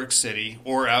New York City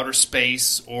or outer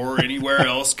space or anywhere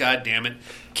else. God damn it!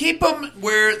 Keep them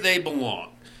where they belong.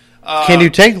 Can you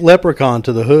take Leprechaun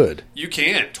to the hood? You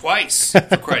can twice,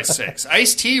 for Christ's sakes.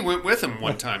 Ice-T went with him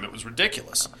one time. It was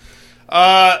ridiculous.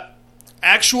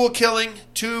 Actual killing.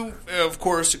 2, of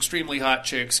course, extremely hot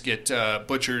chicks get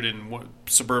butchered in one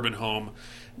suburban home.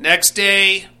 Next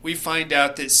day, we find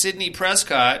out that Sidney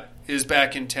Prescott is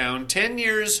back in town 10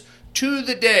 years to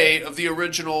the day of the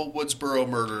original Woodsboro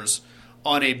murders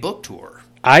on a book tour.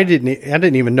 I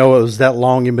didn't even know it was that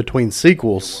long in between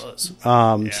sequels. It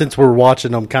was. Since we're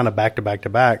watching them kind of back to back to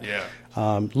back.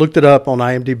 Yeah. Looked it up on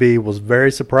IMDb. Was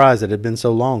very surprised it had been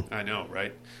so long. I know,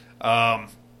 right?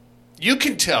 You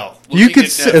can tell. You could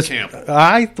at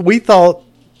Campbell. We thought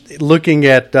looking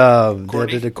at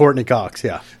Courtney Cox.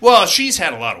 Yeah. Well, she's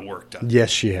had a lot of work done. Yes,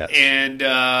 she has. And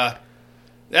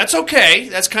that's okay.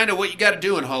 That's kind of what you got to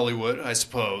do in Hollywood, I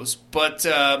suppose. But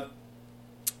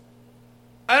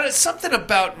Something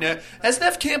about Nev. Has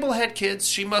Nev Campbell had kids?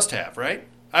 She must have, right?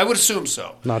 I would assume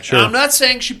so. Not sure. Now, I'm not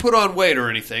saying she put on weight or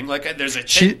anything. Like there's a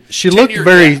she looked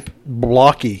very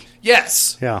blocky.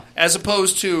 Yes. Yeah. As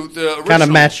opposed to the original. Kind of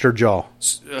matched her jaw.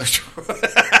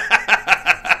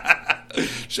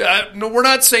 No, we're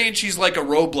not saying she's like a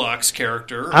Roblox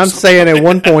character. I'm saying at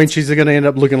one point she's going to end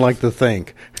up looking like the Thing.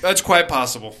 That's quite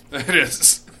possible. It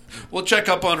is. We'll check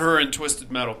up on her in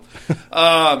Twisted Metal.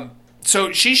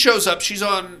 So she shows up. She's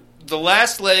on the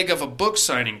last leg of a book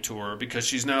signing tour because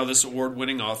she's now this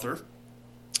award-winning author.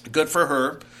 Good for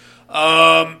her.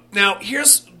 Now,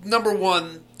 here's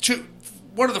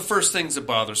one of the first things that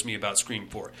bothers me about Scream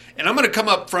 4. And I'm going to come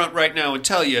up front right now and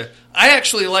tell you, I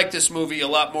actually like this movie a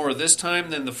lot more this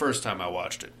time than the first time I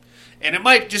watched it. And it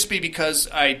might just be because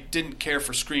I didn't care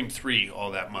for Scream 3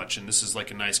 all that much, and this is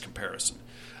like a nice comparison.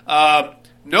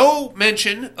 No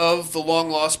mention of the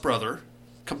long-lost brother.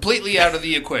 Completely out of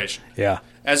the equation. Yeah.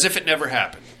 As if it never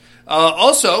happened.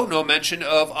 Also, no mention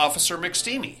of Officer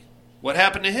McSteamy. What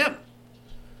happened to him?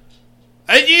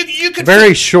 You could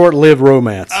very short-lived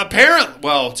romance. Apparently,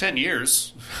 well, 10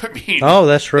 years. I mean,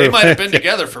 that's true. They might have been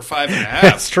together for 5.5.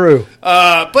 That's true.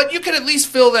 But you could at least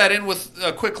fill that in with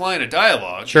a quick line of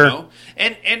dialogue. Sure. You know?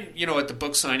 And at the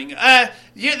book signing,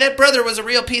 that brother was a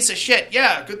real piece of shit.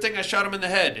 Yeah, good thing I shot him in the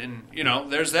head. And,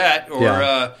 there's that.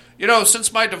 Or,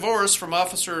 since my divorce from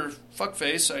Officer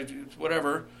Fuckface,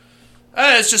 whatever.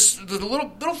 It's just the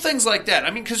little things like that.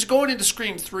 I mean, because going into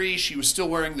Scream 3, she was still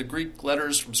wearing the Greek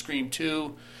letters from Scream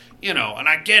 2. And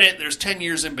I get it. There's 10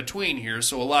 years in between here,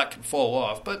 so a lot can fall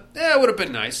off. But, it would have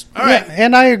been nice. All right.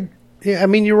 And I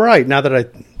mean, you're right. Now that I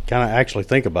kind of actually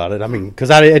think about it. I mean, because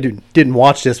I didn't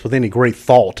watch this with any great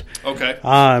thought. Okay.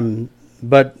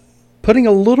 But putting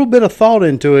a little bit of thought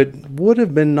into it would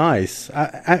have been nice.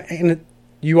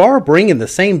 You are bringing the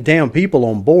same damn people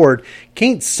on board.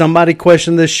 Can't somebody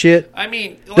question this shit? I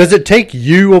mean, does it take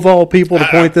you of all people to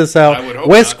point this out? I would hope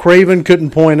Wes not. Craven couldn't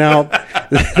point out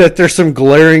that there's some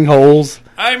glaring holes.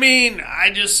 I mean,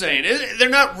 I'm just saying, they're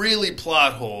not really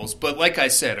plot holes, but like I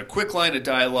said, a quick line of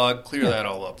dialogue, clear that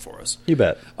all up for us. You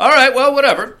bet. All right, well,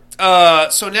 whatever.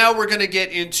 So now we're going to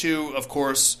get into, of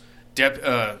course,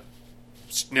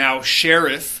 now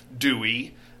Sheriff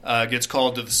Dewey gets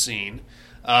called to the scene.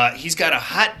 He's got a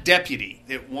hot deputy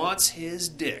that wants his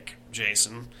dick,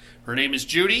 Jason. Her name is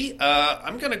Judy.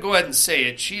 I'm going to go ahead and say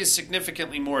it. She is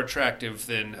significantly more attractive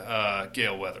than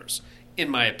Gale Weathers, in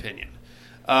my opinion.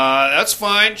 That's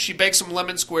fine. She bakes some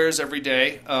lemon squares every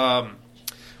day.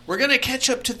 We're going to catch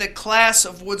up to the class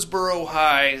of Woodsboro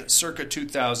High circa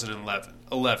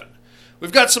 2011.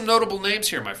 We've got some notable names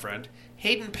here, my friend.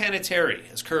 Hayden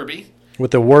Panettiere as Kirby.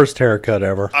 With the worst haircut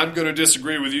ever. I'm going to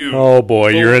disagree with you. Oh, boy,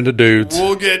 you're into dudes.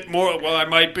 We'll get more. Well, I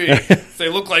might be. If they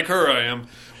look like her, I am.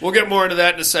 We'll get more into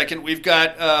that in a second. We've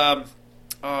got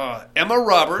Emma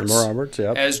Roberts.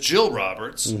 Yep. As Jill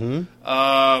Roberts.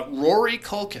 Mm-hmm. Rory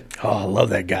Culkin. Oh, I love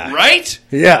that guy. Right?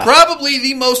 Yeah. Probably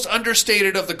the most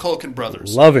understated of the Culkin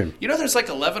brothers. Love him. There's like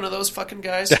 11 of those fucking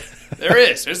guys? There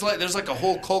is. There's like a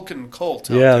whole Culkin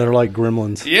cult out Yeah, there. they're like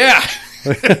gremlins. Yeah.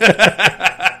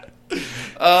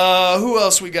 Who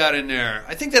else we got in there?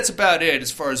 I think that's about it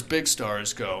as far as big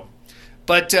stars go.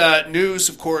 But news,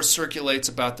 of course, circulates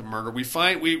about the murder.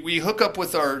 We hook up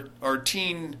with our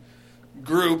teen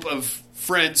group of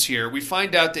friends here. We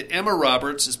find out that Emma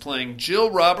Roberts is playing Jill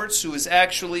Roberts, who is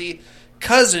actually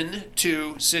cousin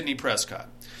to Sidney Prescott.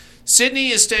 Sidney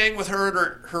is staying with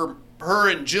her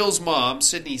and Jill's mom,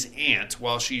 Sidney's aunt,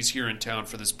 while she's here in town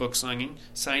for this book signing.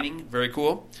 Very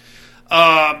cool.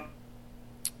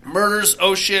 Murders,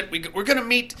 oh shit, we're going to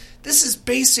meet, this is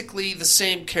basically the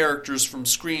same characters from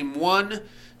Scream 1,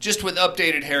 just with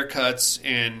updated haircuts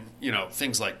and,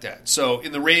 things like that. So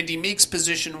in the Randy Meeks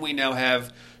position, we now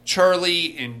have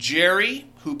Charlie and Jerry,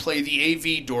 who play the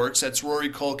AV dorks. That's Rory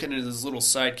Culkin and his little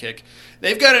sidekick.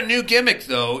 They've got a new gimmick,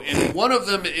 though, and one of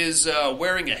them is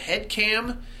wearing a head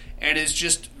cam and is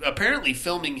just apparently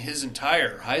filming his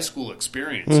entire high school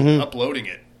experience and uploading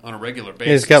it on a regular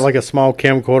basis. He's got like a small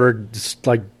camcorder, just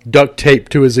like duct tape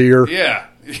to his ear. Yeah.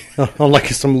 On like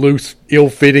some loose,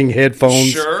 ill-fitting headphones.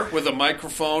 Sure, with a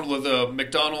microphone, with a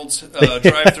McDonald's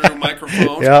drive-through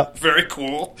microphone. Yeah. Very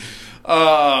cool.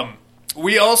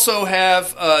 We also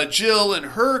have Jill and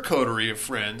her coterie of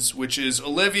friends, which is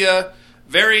Olivia,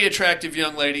 very attractive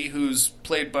young lady who's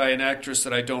played by an actress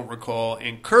that I don't recall,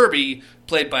 and Kirby,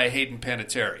 played by Hayden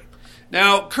Panettiere.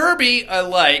 Now, Kirby I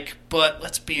like, but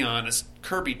let's be honest,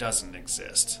 Kirby doesn't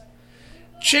exist.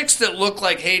 Chicks that look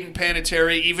like Hayden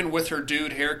Panettiere, even with her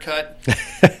dude haircut,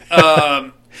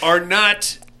 are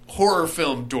not horror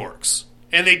film dorks.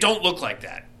 And they don't look like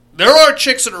that. There are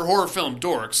chicks that are horror film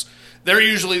dorks. They're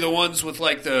usually the ones with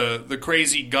like the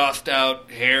crazy gothed out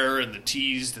hair and the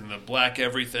teased and the black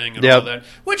everything and all that,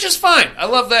 which is fine. I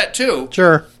love that too.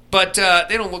 Sure. But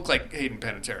they don't look like Hayden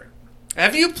Panettiere.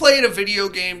 Have you played a video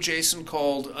game, Jason,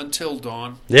 called Until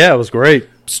Dawn? Yeah, it was great.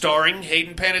 Starring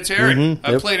Hayden Panettiere. Mm-hmm,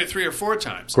 I've played it 3 or 4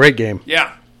 times. Great game.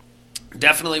 Yeah.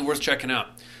 Definitely worth checking out.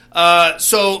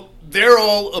 So they're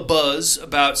all abuzz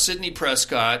about Sidney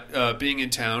Prescott being in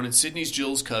town, and Sidney's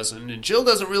Jill's cousin. And Jill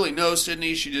doesn't really know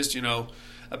Sidney. She just,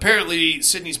 apparently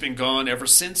Sidney's been gone ever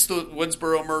since the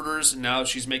Woodsboro murders, and now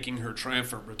she's making her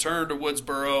triumphant return to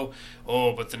Woodsboro.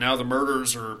 Oh, but now the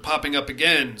murders are popping up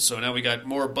again, so now we got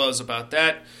more buzz about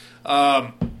that.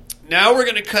 Now we're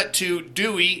going to cut to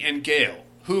Dewey and Gale,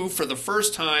 who, for the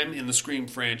first time in the Scream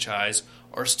franchise,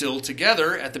 are still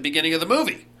together at the beginning of the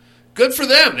movie. Good for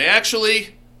them. They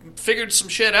actually figured some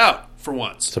shit out for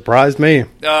once. Surprised me.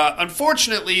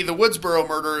 Unfortunately, the Woodsboro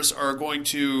murders are going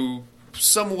to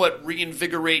somewhat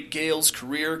reinvigorate Gale's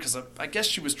career, because I guess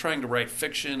she was trying to write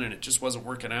fiction and it just wasn't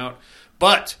working out.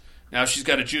 But now she's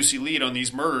got a juicy lead on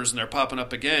these murders and they're popping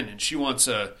up again, and she wants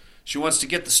to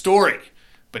get the story.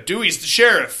 But Dewey's the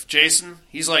sheriff, Jason.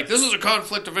 He's like, this is a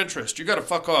conflict of interest. You got to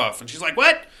fuck off. And she's like,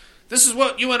 what? This is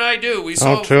what you and I do.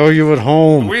 I'll tell you at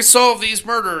home. We solve these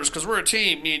murders because we're a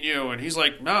team, me and you. And he's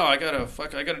like, no, I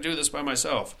gotta do this by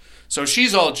myself. So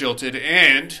she's all jilted,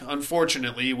 and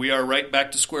unfortunately, we are right back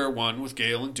to square one with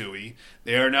Gale and Dewey.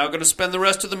 They are now going to spend the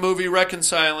rest of the movie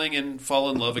reconciling and fall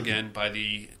in love again by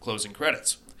the closing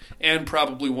credits. And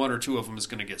probably 1 or 2 of them is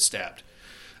going to get stabbed.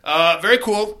 Very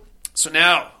cool. So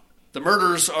now the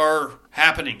murders are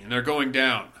happening and they're going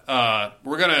down.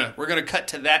 We're gonna cut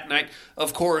to that night.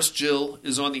 Of course, Jill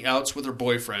is on the outs with her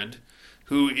boyfriend,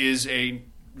 who is a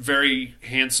very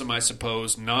handsome, I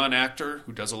suppose, non-actor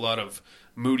who does a lot of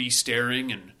moody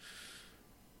staring and.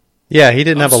 Yeah, he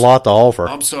didn't have a lot to offer.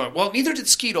 I'm sorry. Well, neither did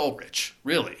Skeet Ulrich,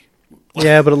 really.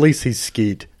 Yeah, but at least he's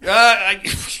Skeet. I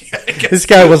this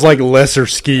guy was like lesser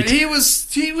Skeet. He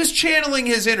was channeling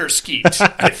his inner Skeet,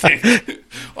 I think.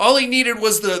 All he needed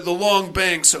was the long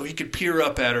bang so he could peer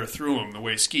up at her through him the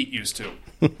way Skeet used to.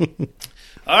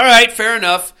 All right, fair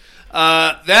enough.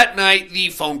 That night, the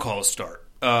phone calls start.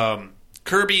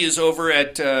 Kirby is over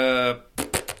at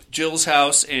Jill's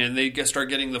house, and they start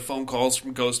getting the phone calls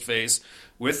from Ghostface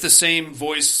with the same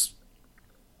voice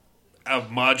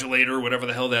modulator, whatever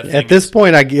the hell that thing is. At this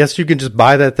point, I guess you can just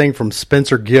buy that thing from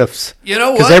Spencer Gifts. You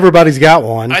know what? Because everybody's got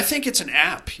one. I think it's an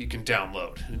app you can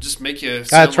download and just make you.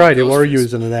 That's right. We're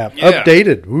using an app. Yeah.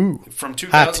 Updated. Ooh. From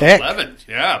 2011.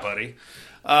 Yeah, buddy.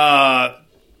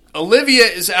 Olivia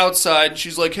is outside and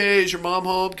she's like, hey, is your mom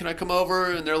home? Can I come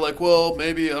over? And they're like, well,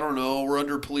 maybe, I don't know. We're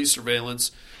under police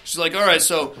surveillance. She's like, all right.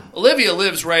 So Olivia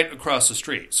lives right across the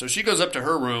street. So she goes up to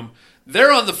her room.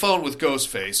 They're on the phone with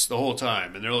Ghostface the whole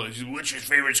time. And they're like, what's your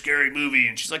favorite scary movie?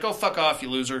 And she's like, oh, fuck off, you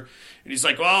loser. And he's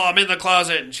like, well, I'm in the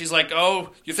closet. And she's like,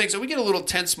 oh, you think so? We get a little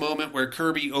tense moment where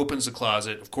Kirby opens the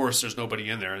closet. Of course, there's nobody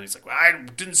in there. And he's like, well, I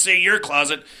didn't say your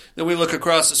closet. Then we look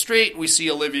across the street and we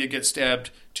see Olivia get stabbed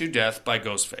to death by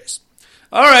Ghostface.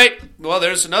 All right. Well,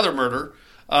 there's another murder.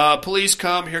 Police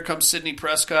come. Here comes Sidney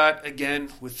Prescott again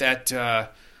with that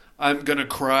I'm going to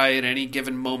cry at any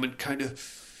given moment kind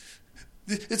of.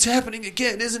 It's happening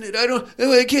again, isn't it?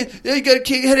 I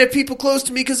can't have people close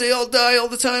to me because they all die all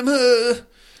the time.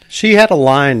 She had a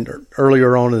line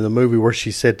earlier on in the movie where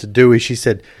she said to Dewey, she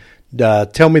said,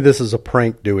 tell me this is a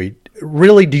prank, Dewey.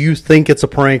 Really, do you think it's a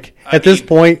prank? At this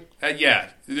point? Yeah.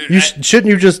 Shouldn't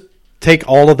you just take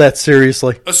all of that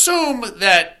seriously? Assume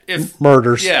that if...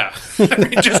 Murders. Yeah. I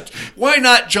mean, just, why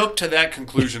not jump to that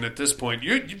conclusion at this point?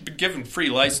 You've been given free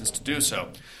license to do so.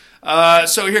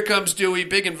 So here comes Dewey,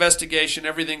 big investigation,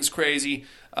 everything's crazy.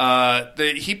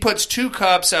 He puts 2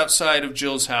 cops outside of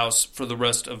Jill's house for the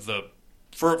rest of the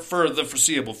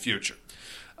foreseeable future.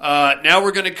 Now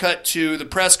we're going to cut to the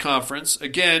press conference.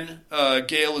 Again,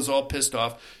 Gale is all pissed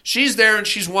off. She's there and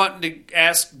she's wanting to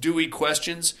ask Dewey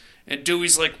questions, and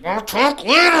Dewey's like, we'll talk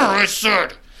later, I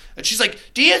said. And she's like,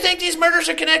 do you think these murders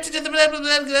are connected to the blah, blah,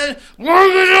 blah, blah?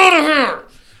 Get out of here!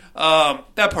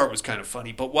 That part was kind of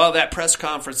funny, but while that press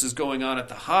conference is going on at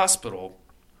the hospital,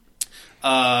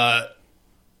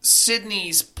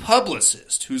 Sydney's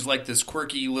publicist, who's like this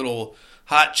quirky little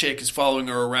hot chick, is following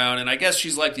her around, and I guess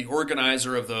she's like the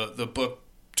organizer of the book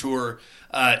tour.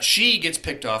 She gets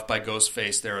picked off by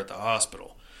Ghostface there at the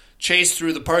hospital. Chased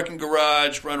through the parking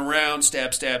garage, run around,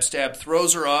 stab, stab, stab,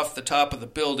 throws her off the top of the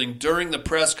building during the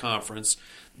press conference.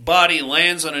 Body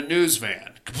lands on a news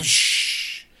van.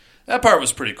 That part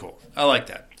was pretty cool. I like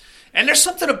that. And there's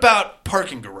something about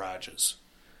parking garages.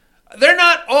 They're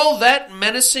not all that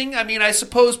menacing. I mean, I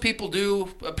suppose people do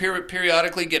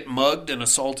periodically get mugged and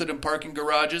assaulted in parking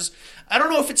garages. I don't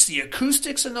know if it's the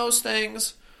acoustics in those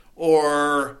things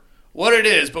or what it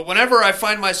is, but whenever I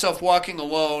find myself walking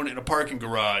alone in a parking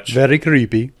garage... Very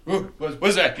creepy.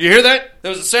 What's that? You hear that? There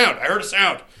was a sound. I heard a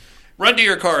sound. Run to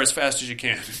your car as fast as you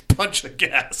can. Punch the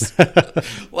gas.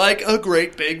 Like a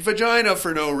great big vagina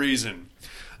for no reason.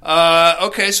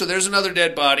 Okay, so there's another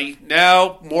dead body.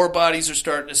 Now more bodies are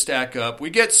starting to stack up. We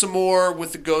get some more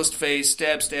with the ghost face.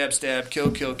 Stab, stab, stab.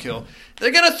 Kill, kill, kill.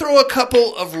 They're going to throw a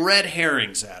couple of red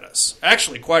herrings at us.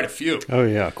 Actually, quite a few. Oh,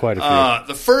 yeah, quite a few.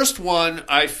 The first one,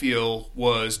 I feel,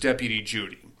 was Deputy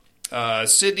Judy.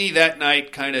 Sydney that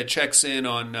night kind of checks in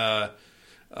on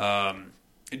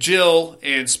Jill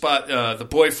and the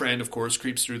boyfriend, of course,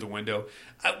 creeps through the window.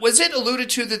 Was it alluded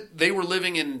to that they were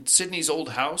living in Sydney's old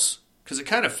house? Because it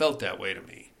kind of felt that way to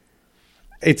me.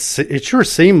 It sure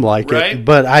seemed like it,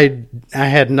 but I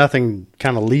had nothing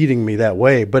kind of leading me that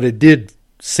way, but it did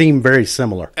seem very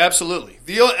similar. Absolutely.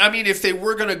 I mean, if they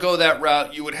were going to go that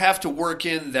route, you would have to work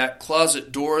in that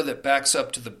closet door that backs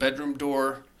up to the bedroom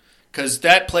door, because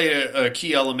that played a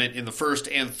key element in the first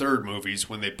and third movies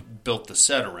when they built the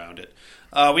set around it.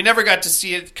 We never got to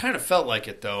see it. It kind of felt like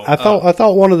it, though. I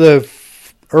thought one of the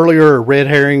earlier red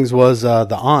herrings was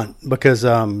the aunt, because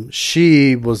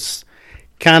she was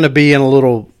kind of being a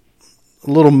little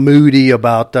moody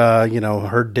about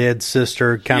her dead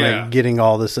sister kind of getting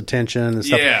all this attention and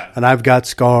stuff. Yeah. And I've got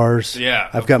scars. Yeah,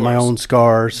 I've got my own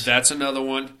scars. That's another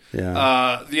one.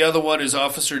 Yeah. The other one is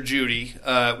Officer Judy.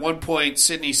 At one point,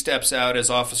 Sydney steps out as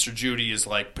Officer Judy is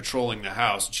like patrolling the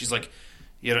house, and she's like,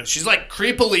 she's like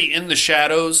creepily in the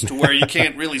shadows to where you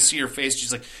can't really see her face.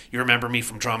 She's like, "You remember me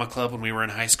from drama club when we were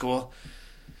in high school?"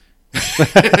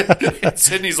 And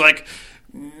Sydney's like,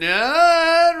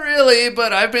 "Not really,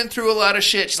 but I've been through a lot of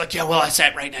shit." She's like, "Yeah, well, I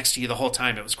sat right next to you the whole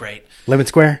time. It was great." Lemon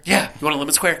Square? Yeah. You want a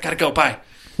Lemon Square? Gotta go. Bye.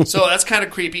 So that's kind of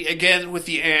creepy. Again, with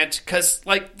the aunt, because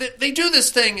like they do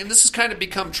this thing, and this has kind of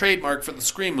become trademark for the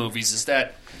Scream movies, is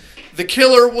that the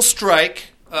killer will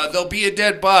strike, there'll be a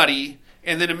dead body,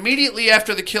 and then immediately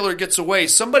after the killer gets away,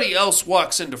 somebody else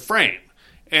walks into frame.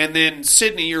 And then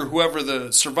Sydney, or whoever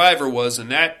the survivor was in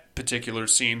that particular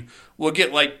scene, will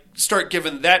start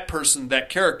giving that person, that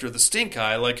character, the stink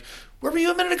eye. Like, where were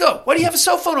you a minute ago? Why do you have a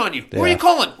cell phone on you? Who are you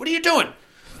calling? What are you doing?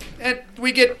 And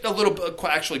we get a little bit,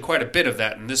 actually quite a bit of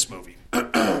that in this movie.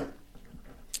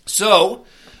 So,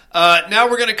 now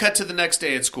we're going to cut to the next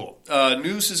day at school.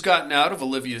 News has gotten out of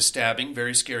Olivia's stabbing.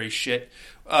 Very scary shit.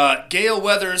 Gail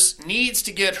Weathers needs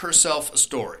to get herself a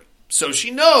story. So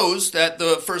she knows that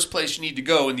the first place you need to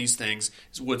go in these things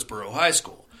is Woodsboro High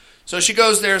School. So she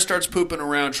goes there, starts pooping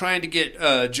around, trying to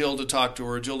get Jill to talk to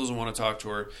her. Jill doesn't want to talk to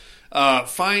her.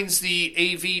 Finds the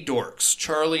AV dorks,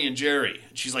 Charlie and Jerry.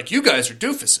 And she's like, "You guys are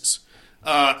doofuses.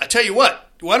 I tell you what.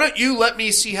 Why don't you let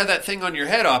me see how that thing on your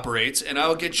head operates, and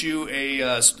I'll get you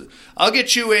a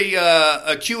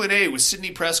Q&A with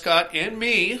Sidney Prescott and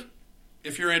me,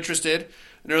 if you're interested."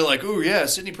 And they're like, "Ooh, yeah,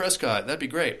 Sidney Prescott, that'd be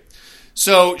great."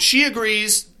 So she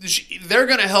agrees. They're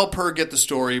going to help her get the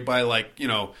story by,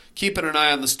 keeping an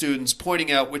eye on the students,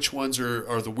 pointing out which ones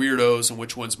are the weirdos and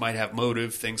which ones might have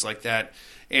motive, things like that.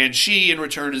 And she, in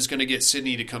return, is going to get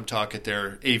Sydney to come talk at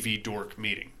their AV dork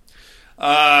meeting.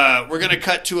 We're going to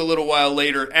cut to a little while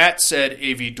later at said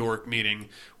AV dork meeting.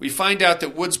 We find out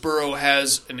that Woodsboro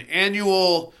has an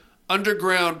annual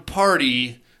underground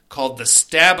party called the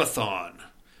Stabathon,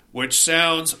 which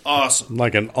sounds awesome.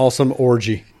 Like an awesome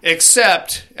orgy.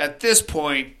 Except, at this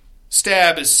point,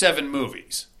 Stab is 7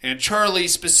 movies. And Charlie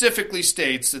specifically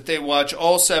states that they watch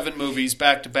all 7 movies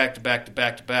back to back to back to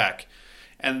back to back.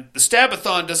 And the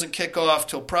Stabathon doesn't kick off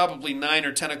till probably 9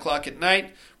 or 10 o'clock at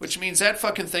night, which means that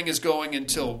fucking thing is going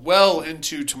until well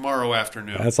into tomorrow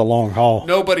afternoon. That's a long haul.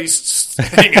 Nobody's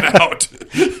hanging out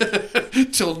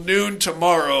till noon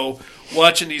tomorrow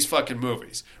watching these fucking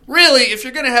movies. Really, if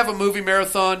you're going to have a movie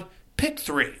marathon, pick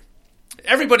 3.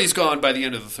 Everybody's gone by the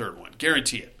end of the third one.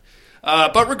 Guarantee it.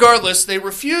 But regardless, they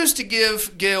refuse to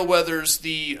give Gail Weathers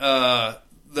the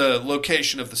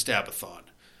location of the Stabathon.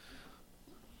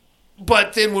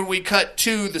 But then when we cut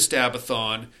to the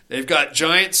Stabathon, they've got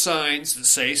giant signs that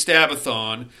say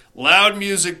Stabathon, loud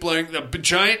music blaring, a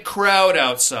giant crowd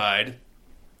outside.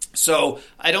 So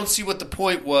I don't see what the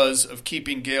point was of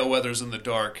keeping Gail Weathers in the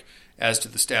dark as to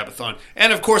the Stabathon.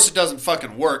 And of course it doesn't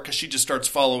fucking work because she just starts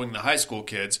following the high school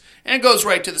kids and goes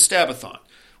right to the Stabathon.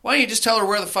 Why don't you just tell her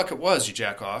where the fuck it was, you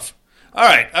jack off? All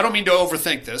right, I don't mean to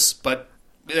overthink this, but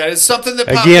that is something that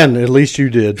popped up. Again, at least you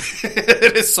did.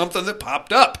 It is something that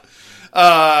popped up.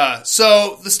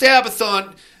 So the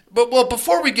Stabathon, but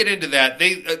before we get into that,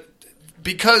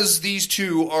 because these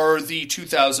two are the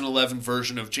 2011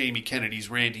 version of Jamie Kennedy's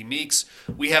Randy Meeks,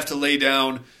 we have to lay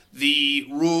down the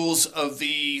rules of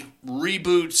the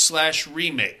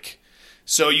reboot/remake.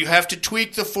 So you have to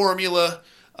tweak the formula.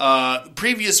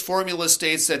 Previous formula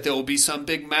states that there will be some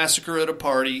big massacre at a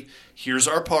party. Here's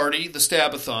our party, the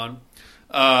Stabathon.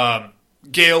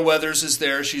 Gail Weathers is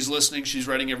there. She's listening. She's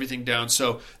writing everything down.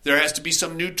 So there has to be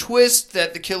some new twist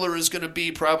that the killer is going to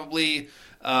be probably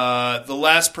the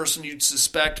last person you'd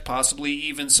suspect, possibly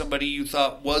even somebody you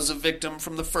thought was a victim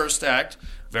from the first act.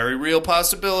 Very real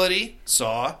possibility.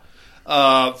 Saw.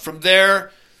 From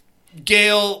there,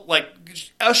 Gail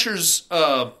ushers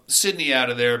Sydney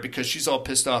out of there because she's all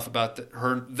pissed off about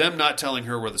them not telling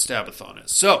her where the Stabathon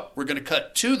is. So we're going to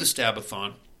cut to the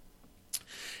Stabathon.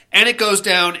 And it goes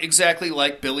down exactly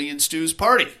like Billy and Stu's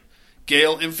party.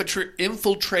 Gail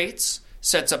infiltrates,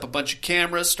 sets up a bunch of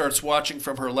cameras, starts watching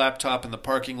from her laptop in the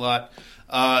parking lot.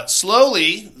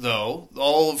 Slowly, though,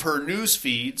 all of her news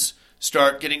feeds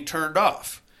start getting turned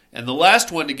off. And the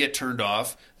last one to get turned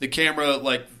off, the camera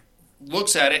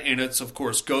looks at it, and it's, of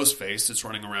course, Ghostface that's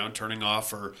running around, turning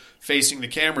off or facing the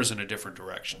cameras in a different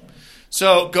direction.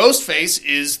 So Ghostface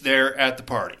is there at the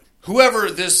party. Whoever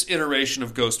this iteration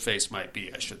of Ghostface might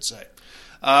be, I should say.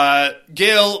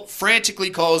 Gail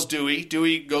frantically calls Dewey.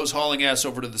 Dewey goes hauling ass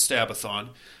over to the Stabathon.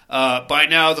 By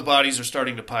now, the bodies are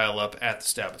starting to pile up at the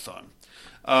Stabathon.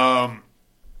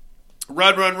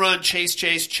 Run,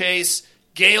 chase.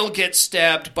 Gail gets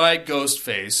stabbed by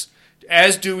Ghostface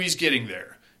as Dewey's getting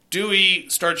there. Dewey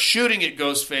starts shooting at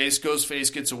Ghostface.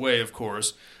 Ghostface gets away, of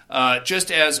course,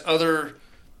 just as other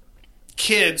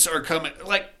kids are coming.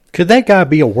 Could that guy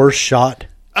be a worse shot?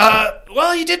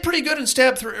 Well, he did pretty good in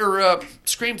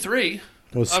Scream 3.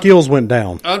 Well, skills went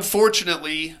down.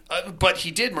 Unfortunately, but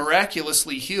he did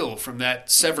miraculously heal from that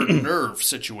severed nerve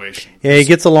situation. Yeah, he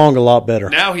gets along a lot better.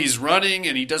 Now he's running,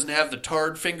 and he doesn't have the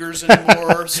tarred fingers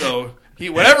anymore. So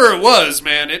whatever it was,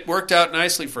 man, it worked out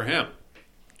nicely for him.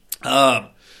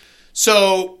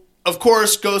 So, of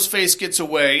course, Ghostface gets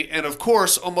away, and of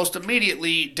course, almost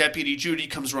immediately, Deputy Judy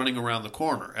comes running around the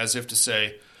corner, as if to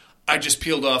say, I just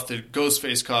peeled off the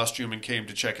Ghostface costume and came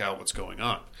to check out what's going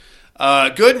on.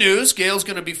 Good news, Gail's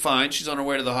going to be fine. She's on her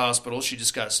way to the hospital. She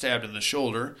just got stabbed in the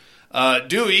shoulder.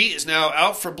 Dewey is now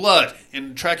out for blood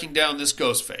in tracking down this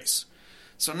Ghostface.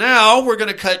 So now we're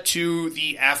going to cut to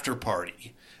the after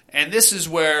party. And this is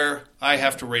where I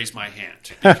have to raise my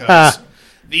hand, because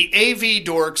the AV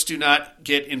dorks do not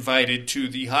get invited to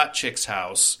the hot chick's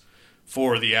house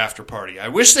for the after party. I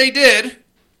wish they did,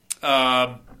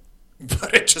 but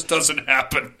it just doesn't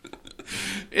happen.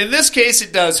 In this case,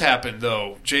 it does happen,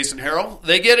 though, Jason Harrell.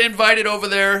 They get invited over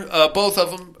there, both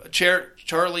of them,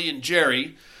 Charlie and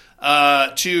Jerry,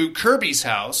 to Kirby's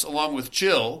house, along with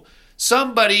Jill.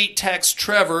 Somebody texts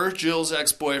Trevor, Jill's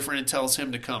ex-boyfriend, and tells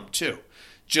him to come, too.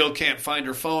 Jill can't find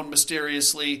her phone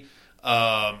mysteriously.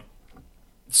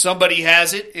 Somebody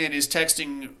has it and is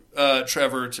texting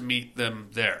Trevor to meet them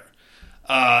there.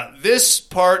 This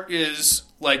part is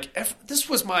this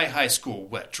was my high school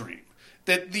wet dream.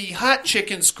 That the hot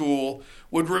chick in school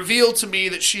would reveal to me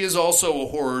that she is also a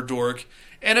horror dork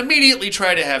and immediately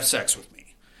try to have sex with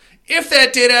me. If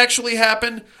that did actually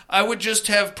happen, I would just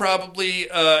have probably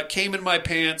came in my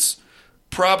pants,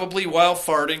 probably while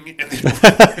farting, and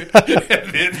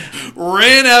then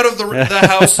ran out of the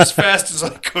house as fast as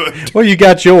I could. Well, you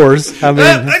got yours. I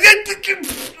mean,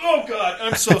 oh God,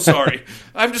 I'm so sorry.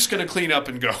 I'm just going to clean up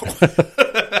and go.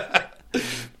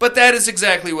 But that is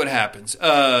exactly what happens.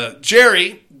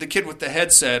 Jerry, the kid with the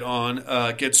headset on,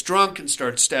 gets drunk and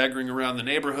starts staggering around the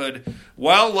neighborhood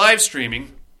while live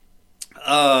streaming.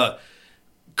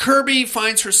 Kirby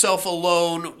finds herself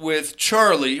alone with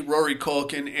Charlie, Rory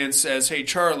Culkin, and says, hey,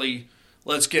 Charlie,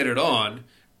 let's get it on.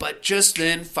 But just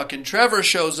then, fucking Trevor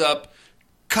shows up.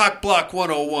 Cockblock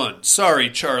 101. Sorry,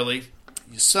 Charlie.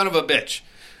 You son of a bitch.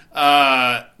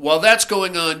 While that's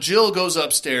going on, Jill goes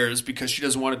upstairs because she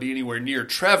doesn't want to be anywhere near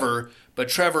Trevor, but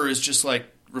Trevor is just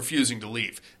refusing to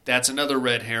leave. That's another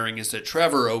red herring, is that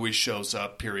Trevor always shows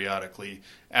up periodically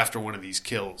after one of these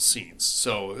kill scenes.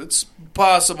 So it's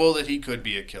possible that he could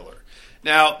be a killer.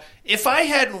 Now, if I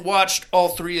hadn't watched all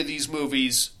three of these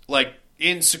movies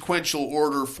in sequential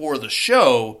order for the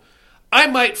show, I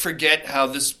might forget how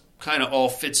this kind of all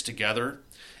fits together.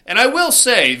 And I will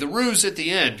say, the ruse at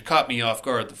the end caught me off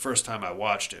guard the first time I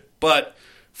watched it. But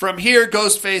from here,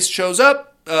 Ghostface shows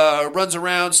up, runs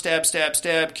around,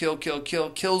 stab, kill,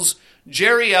 kills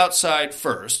Jerry outside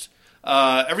first.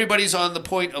 Everybody's on the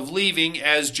point of leaving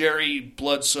as Jerry,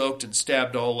 blood-soaked and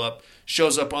stabbed all up,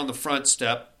 shows up on the front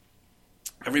step.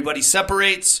 Everybody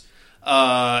separates.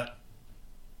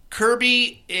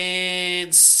 Kirby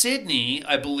and Sydney,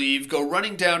 I believe, go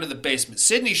running down to the basement.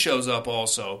 Sydney shows up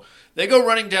also. They go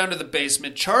running down to the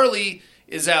basement. Charlie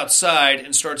is outside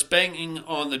and starts banging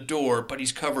on the door, but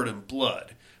he's covered in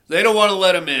blood. They don't want to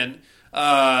let him in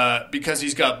because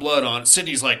he's got blood on.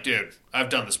 Sydney's like, dude, I've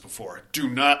done this before. Do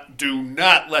not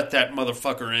let that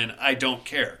motherfucker in. I don't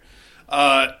care.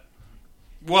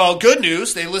 Well, good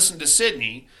news, they listen to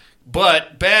Sydney,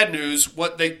 but bad news,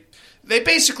 what they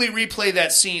basically replay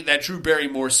that scene, that Drew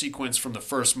Barrymore sequence from the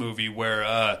first movie where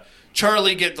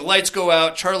the lights go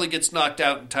out, Charlie gets knocked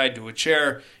out and tied to a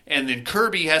chair, and then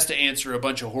Kirby has to answer a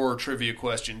bunch of horror trivia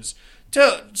questions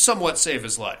to somewhat save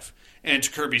his life. And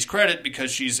to Kirby's credit,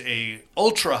 because she's a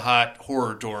ultra hot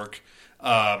horror dork,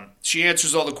 she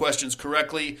answers all the questions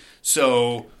correctly.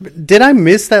 So did I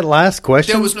miss that last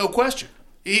question? There was no question.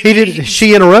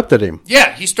 She interrupted him.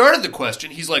 Yeah, he started the question.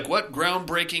 He's like, what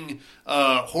groundbreaking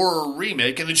horror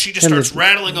remake? And then she just starts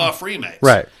rattling off remakes.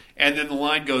 Right. And then the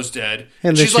line goes dead.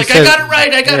 And she's like, I got it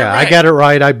right, I got it right. I got it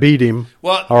right, I beat him.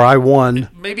 Well, or I won.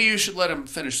 Maybe you should let him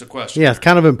finish the question. Yeah, it's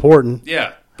kind of important.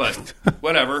 Yeah, but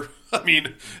whatever. I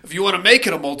mean, if you want to make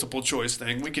it a multiple choice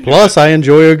thing, we can Plus, do it. I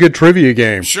enjoy a good trivia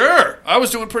game. Sure. I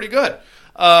was doing pretty good.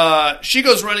 She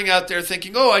goes running out there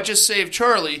thinking, oh, I just saved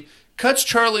Charlie. Cuts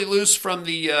Charlie loose from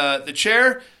the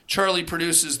chair. Charlie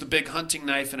produces the big hunting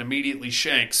knife and immediately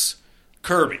shanks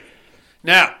Kirby.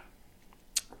 Now,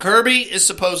 Kirby is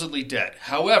supposedly dead.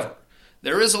 However,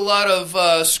 there is a lot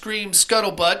of Scream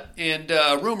scuttlebutt and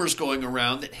rumors going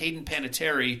around that Hayden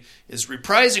Panettiere is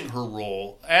reprising her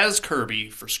role as Kirby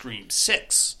for Scream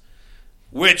 6,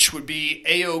 which would be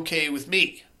A-OK with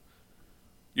me.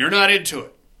 You're not into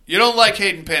it. You don't like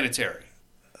Hayden Panettiere.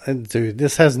 Dude,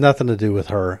 this has nothing to do with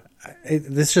her.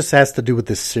 This just has to do with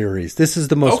this series. This is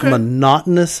the most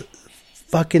monotonous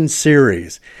fucking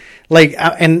series. Like,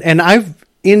 and I've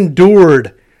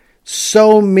endured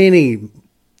so many,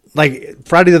 like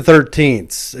Friday the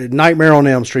 13th, Nightmare on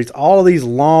Elm Street, all of these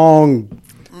long,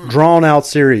 drawn-out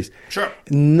series. Sure.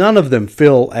 None of them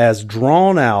feel as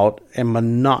drawn out and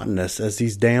monotonous as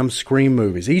these damn Scream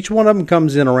movies. Each one of them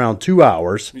comes in around 2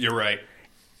 hours. You're right.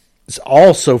 It's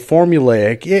also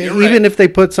formulaic. Even if they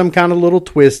put some kind of little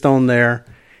twist on there,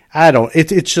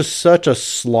 it's just such a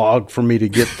slog for me to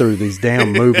get through these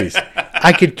damn movies.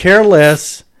 I could care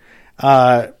less.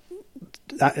 So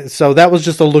that was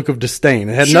just a look of disdain.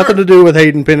 It had nothing to do with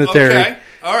Hayden Panettiere. Okay.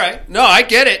 All right. No, I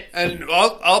get it. And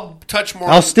I'll touch more.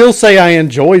 I'll still say I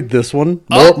enjoyed this one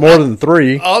more than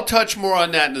 3. I'll touch more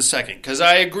on that in a second because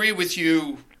I agree with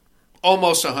you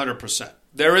almost 100%.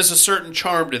 There is a certain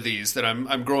charm to these that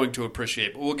I'm growing to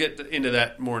appreciate, but we'll get into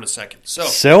that more in a second. So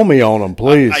sell me on them,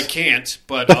 please. I can't,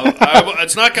 but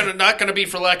it's not going to be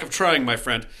for lack of trying, my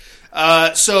friend.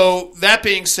 So that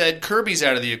being said, Kirby's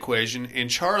out of the equation, and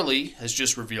Charlie has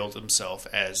just revealed himself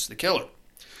as the killer.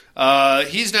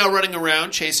 He's now running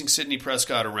around, chasing Sidney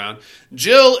Prescott around.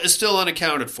 Jill is still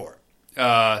unaccounted for.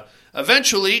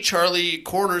 Eventually, Charlie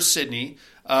corners Sidney.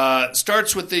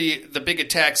 Starts with the big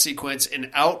attack sequence,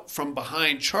 and out from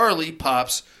behind Charlie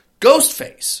pops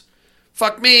Ghostface.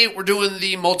 Fuck me, we're doing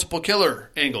the multiple killer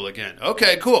angle again.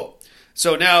 Okay, cool.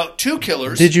 So now 2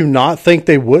 killers. Did you not think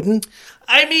they wouldn't?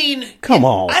 I mean, come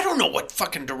on. I don't know what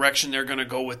fucking direction they're going to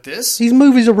go with this. These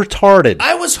movies are retarded.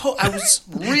 I was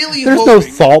really There's hoping. no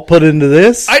thought put into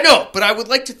this. I know, but I would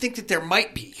like to think that there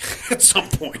might be at some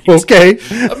point. Okay.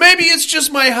 Maybe it's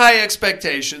just my high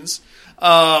expectations.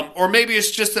 Or maybe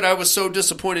it's just that I was so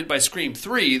disappointed by Scream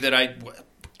 3 that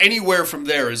anywhere from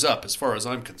there is up as far as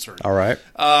I'm concerned. All right.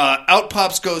 Out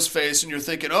pops Ghostface, and you're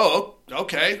thinking, oh,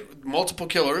 okay, multiple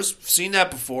killers. Seen that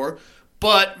before.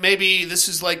 But maybe this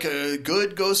is like a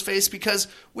good Ghostface because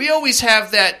we always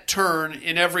have that turn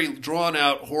in every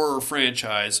drawn-out horror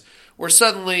franchise where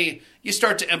suddenly you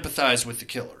start to empathize with the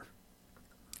killer.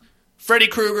 Freddy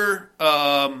Krueger,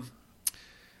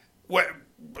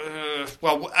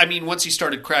 once he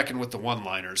started cracking with the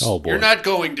one-liners, you're not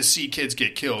going to see kids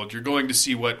get killed. You're going to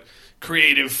see what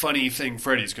creative, funny thing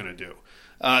Freddy's going to do.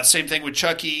 Same thing with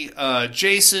Chucky.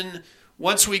 Jason,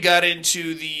 once we got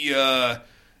into the,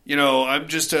 I'm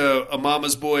just a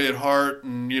mama's boy at heart,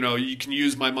 and, you can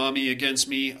use my mommy against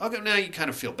me. Okay, now you kind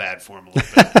of feel bad for him a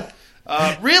little bit.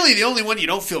 Really, the only one you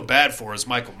don't feel bad for is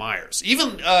Michael Myers.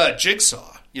 Even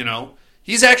Jigsaw,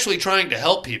 he's actually trying to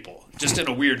help people. Just in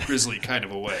a weird, grisly kind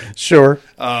of a way. Sure.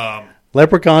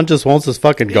 Leprechaun just wants his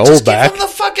fucking gold back. Give him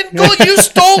the fucking gold. You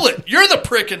stole it. You're the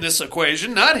prick in this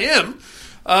equation, not him.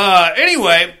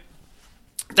 Anyway,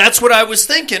 that's what I was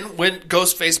thinking when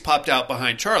Ghostface popped out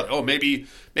behind Charlie. Oh, maybe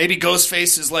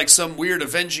Ghostface is like some weird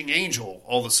avenging angel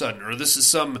all of a sudden, or this is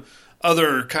some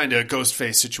other kind of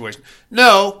Ghostface situation.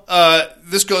 No,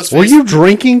 this Ghostface... Were you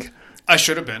drinking? I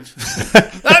should have been.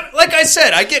 Like I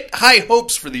said, I get high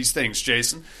hopes for these things,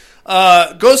 Jason.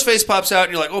 Ghostface pops out,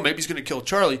 and you're like, oh, maybe he's going to kill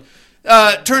Charlie.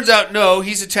 Turns out, no,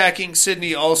 he's attacking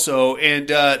Sydney also, and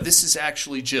this is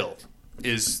actually Jill,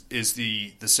 is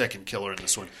the second killer in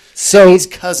this one. So, Sydney's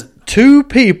cousin. 2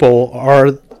 people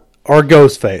are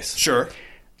Ghostface. Sure.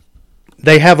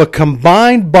 They have a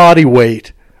combined body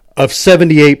weight of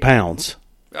 78 pounds.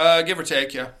 Give or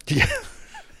take, yeah.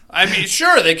 I mean,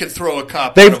 sure, they could throw a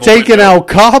cop. They've taken out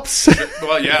cops.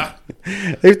 Well, yeah.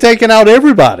 They've taken out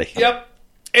everybody. Yep.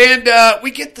 And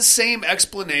we get the same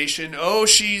explanation. Oh,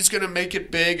 she's going to make it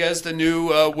big as the new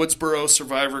Woodsboro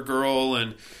survivor girl,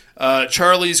 and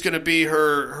Charlie's going to be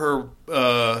her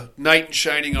knight in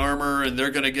shining armor, and they're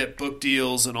going to get book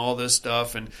deals and all this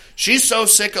stuff. And she's so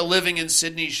sick of living in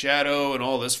Sydney's shadow and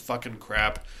all this fucking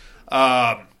crap.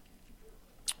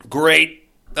 Great.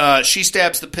 She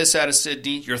stabs the piss out of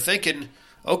Sydney. You're thinking,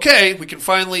 okay, we can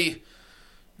finally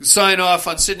sign off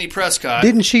on Sydney Prescott.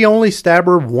 Didn't she only stab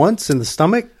her once in the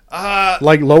stomach?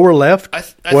 Like lower left?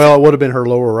 It would have been her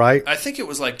lower right. I think it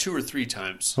was like 2 or 3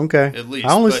 times. Okay. At least.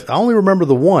 I only remember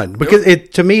the one. Because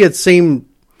to me it seemed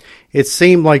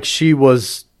like she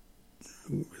was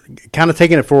kind of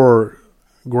taking it for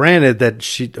granted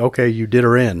that you did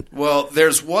her in. Well,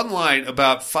 there's one line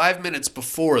about 5 minutes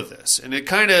before this, and it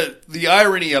the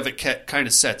irony of it kind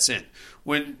of sets in.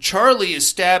 When Charlie is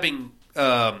stabbing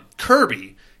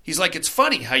Kirby, he's like, it's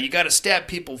funny how you got to stab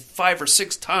people 5 or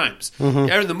 6 times.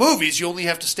 Mm-hmm. In the movies, you only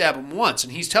have to stab them once,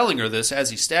 and he's telling her this as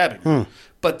he's stabbing her.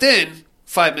 But then,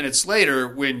 5 minutes later,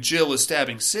 when Jill is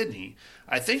stabbing Sydney,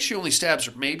 I think she only stabs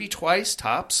her maybe twice,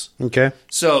 tops. Okay.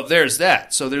 So there's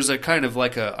that. So there's a kind of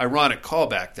like a ironic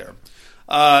callback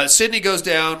there. Sydney goes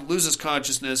down, loses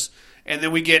consciousness, and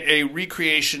then we get a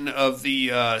recreation of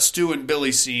the Stu and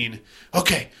Billy scene.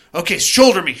 Okay,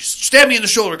 shoulder me. Stab me in the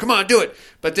shoulder. Come on, do it.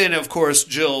 But then, of course,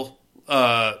 Jill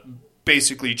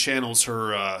basically channels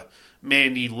her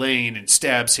Mandy Lane and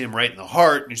stabs him right in the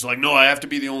heart. And she's like, no, I have to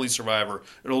be the only survivor.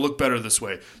 It'll look better this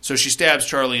way. So she stabs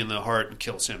Charlie in the heart and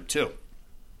kills him, too.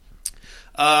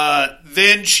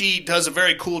 Then she does a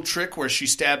very cool trick where she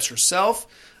stabs herself.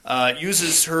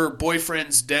 Uses her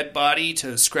boyfriend's dead body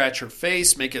to scratch her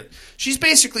face, she's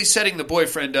basically setting the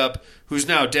boyfriend up, who's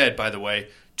now dead, by the way,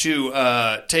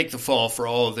 to take the fall for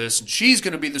all of this, and she's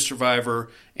going to be the survivor,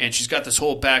 and she's got this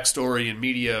whole backstory and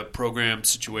media program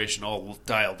situation all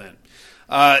dialed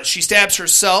in. She stabs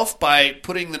herself by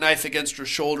putting the knife against her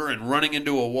shoulder and running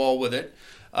into a wall with it.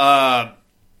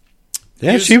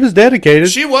 She was dedicated.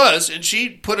 She was, and she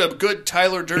put a good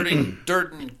Tyler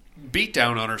Durden beat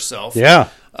down on herself. Yeah.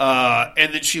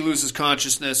 And then she loses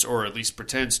consciousness, or at least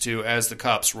pretends to, as the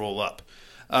cops roll up.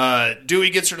 Dewey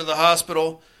gets her to the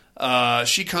hospital.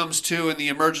 She comes to in the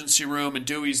emergency room, and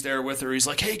Dewey's there with her. He's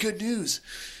like, hey, good news.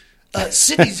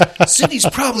 Sydney's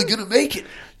probably going to make it.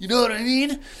 You know what I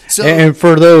mean? So, and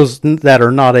for those that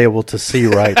are not able to see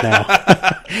right now,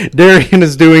 Darian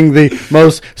is doing the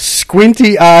most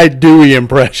squinty-eyed Dewey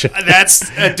impression. That's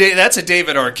a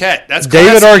David Arquette. That's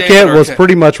David Arquette was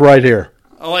pretty much right here.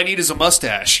 All I need is a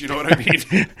mustache. You know what I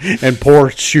mean? And poor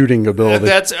shooting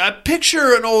ability. I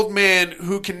picture an old man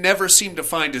who can never seem to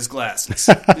find his glasses.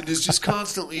 And is just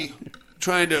constantly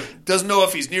doesn't know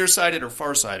if he's nearsighted or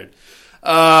farsighted.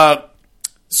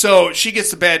 So she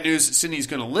gets the bad news that Sydney's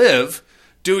going to live.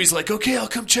 Dewey's like, okay, I'll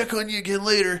come check on you again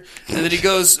later. And then he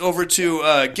goes over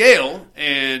to Gail,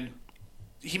 and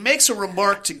he makes a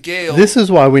remark to Gail. This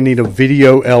is why we need a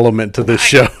video element to this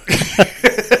show.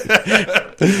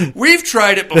 We've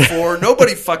tried it before.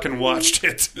 Nobody fucking watched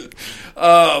it.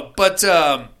 But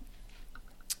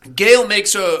Gail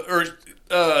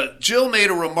Jill made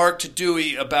a remark to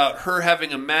Dewey about her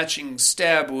having a matching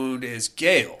stab wound as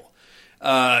Gail.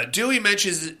 Dewey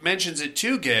mentions it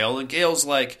to Gail, and Gail's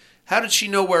like, how did she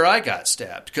know where I got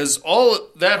stabbed? Because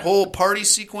that whole party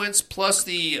sequence, plus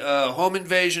the home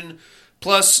invasion,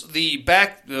 plus the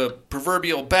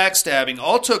proverbial backstabbing,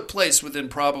 all took place within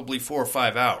probably 4 or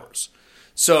 5 hours.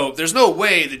 So there's no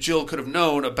way that Jill could have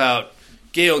known about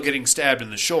Gail getting stabbed in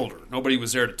the shoulder. Nobody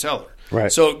was there to tell her.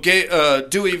 Right. So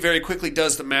Dewey very quickly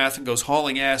does the math and goes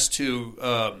hauling ass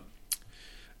to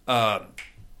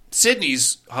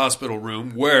Sydney's hospital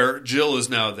room, where Jill is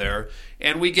now there,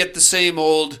 and we get the same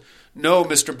old, no,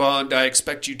 Mr. Bond, I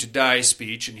expect you to die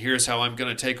speech, and here's how I'm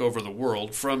going to take over the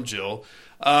world from Jill.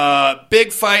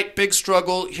 Big fight, big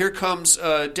struggle. Here comes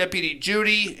Deputy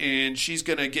Judy, and she's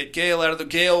going to get Gail out of the...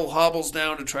 Gail hobbles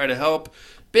down to try to help.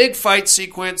 Big fight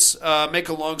sequence. Make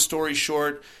a long story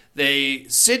short,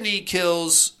 Sydney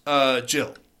kills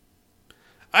Jill.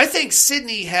 I think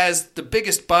Sydney has the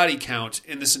biggest body count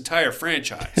in this entire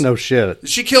franchise. No shit.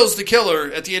 She kills the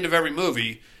killer at the end of every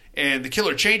movie, and the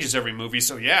killer changes every movie.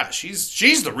 So yeah,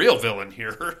 she's the real villain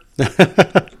here.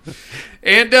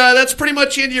 And that's pretty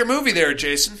much the end of your movie there,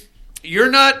 Jason. You're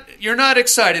not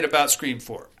excited about Scream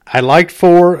 4. I liked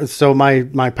 4, so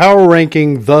my power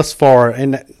ranking thus far,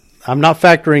 and I'm not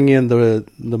factoring in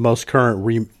the most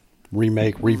current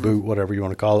remake, reboot, whatever you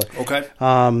want to call it. Okay.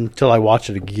 Till I watch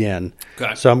it again.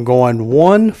 Okay. So I'm going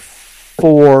 1,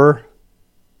 4,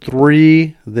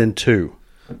 3, then 2.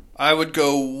 I would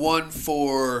go 1,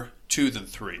 4, 2, then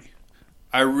 3.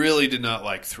 I really did not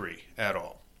like 3 at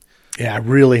all. Yeah, I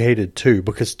really hated 2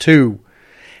 because 2.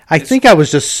 I think I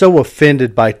was just so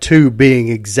offended by 2 being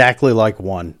exactly like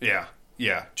 1. Yeah.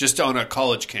 Just on a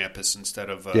college campus instead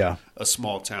of a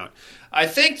small town. I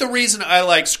think the reason I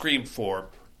like Scream 4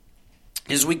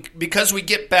 is because we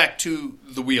get back to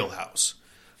the wheelhouse.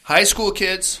 High school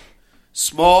kids,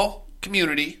 small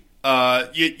community.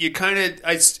 You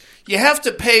have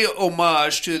to pay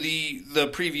homage to the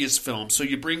previous film. So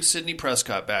you bring Sidney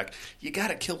Prescott back. You got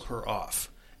to kill her off,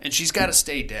 and she's got to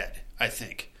stay dead. I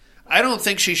think. I don't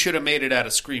think she should have made it out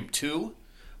of Scream 2,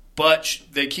 but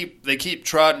they keep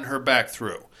trotting her back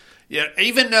through. Yeah,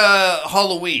 even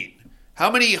Halloween.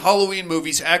 How many Halloween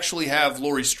movies actually have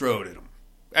Laurie Strode in them?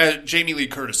 Jamie Lee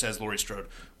Curtis has Laurie Strode.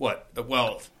 What?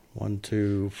 Well, 1,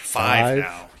 2, 5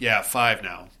 now. Yeah, 5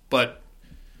 now. But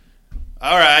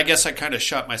all right, I guess I kind of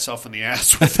shot myself in the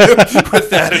ass with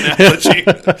that analogy.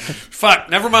 Fuck,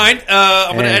 never mind.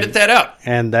 I'm going to edit that out.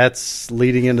 And that's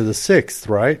leading into the 6th,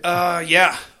 right?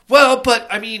 Yeah. Well, but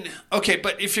I mean, okay,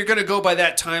 but if you're going to go by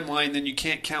that timeline, then you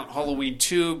can't count Halloween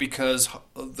 2 because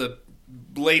the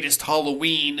latest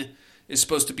Halloween is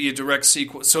supposed to be a direct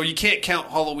sequel. So you can't count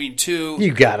Halloween 2.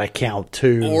 You got to count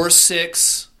 2. Or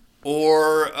 6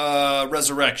 or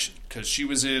Resurrection because she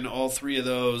was in all 3 of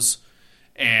those.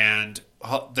 And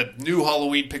the new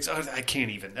Halloween picks. I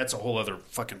can't even. That's a whole other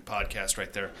fucking podcast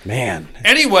right there. Man.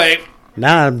 Anyway.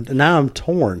 Now I'm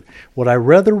torn. Would I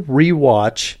rather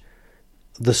rewatch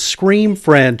the Scream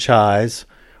franchise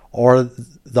or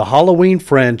the Halloween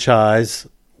franchise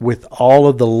with all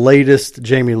of the latest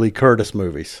Jamie Lee Curtis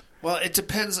movies? Well, it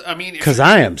depends. I mean, because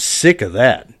I am sick of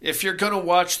that. If you're gonna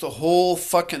watch the whole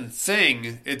fucking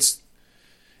thing, it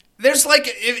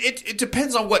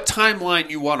depends on what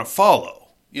timeline you want to follow.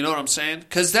 You know what I'm saying?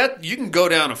 Because that you can go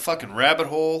down a fucking rabbit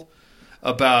hole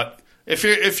about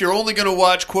if you're only going to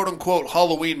watch quote unquote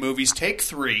Halloween movies, take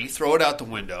 3, throw it out the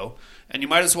window, and you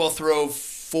might as well throw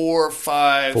 4,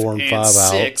 5, and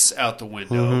 6 out the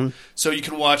window. Mm-hmm. So you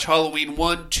can watch Halloween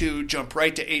 1, 2, jump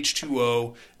right to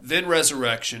H2O, then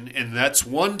Resurrection, and that's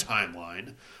one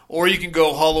timeline. Or you can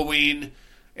go Halloween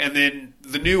and then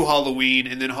the new Halloween,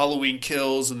 and then Halloween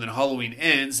Kills, and then Halloween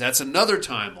Ends. That's another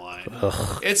timeline.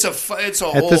 Ugh. It's a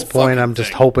whole. At this point, I'm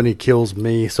just hoping he kills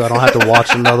me, so I don't have to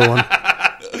watch another one.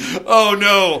 Oh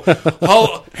no,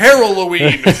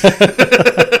 Halloween!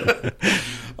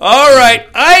 All right,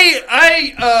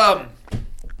 I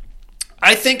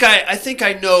think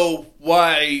I know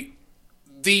why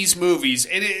these movies,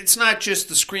 and it's not just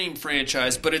the Scream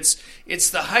franchise, but it's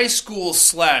the high school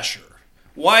slasher.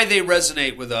 Why they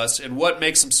resonate with us and what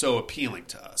makes them so appealing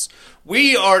to us.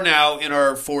 We are now in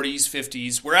our 40s,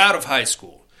 50s. We're out of high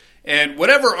school. And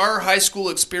whatever our high school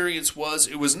experience was,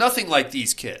 it was nothing like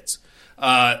these kids.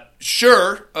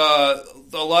 Sure, a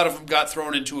lot of them got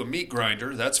thrown into a meat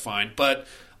grinder. That's fine. But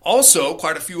also,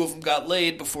 quite a few of them got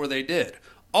laid before they did.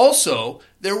 Also,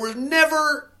 there were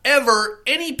never, ever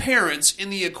any parents in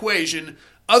the equation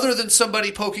other than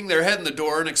somebody poking their head in the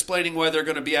door and explaining why they're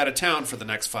going to be out of town for the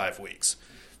next 5 weeks.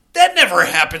 That never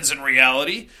happens in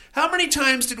reality. How many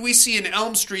times did we see an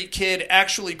Elm Street kid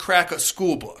actually crack a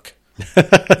school book?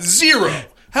 0.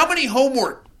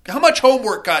 How much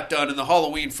homework got done in the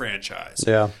Halloween franchise?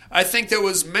 Yeah. I think there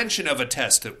was mention of a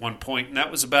test at one point, and that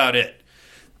was about it.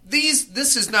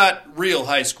 This is not real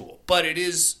high school, but it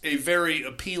is a very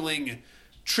appealing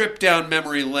trip down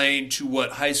memory lane to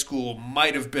what high school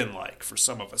might have been like for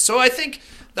some of us. So I think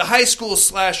the high school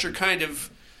slasher kind of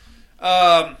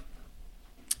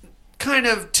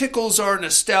tickles our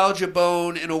nostalgia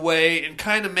bone in a way and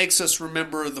kind of makes us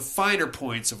remember the finer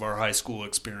points of our high school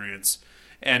experience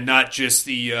and not just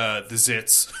the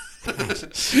zits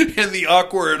and the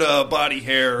awkward body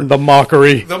hair. The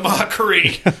mockery.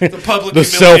 The public the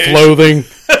self-loathing.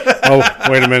 Oh,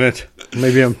 wait a minute.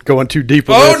 Maybe I'm going too deep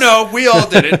with this. Oh, no, we all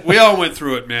did it. We all went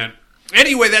through it, man.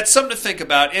 Anyway, that's something to think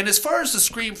about. And as far as the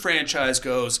Scream franchise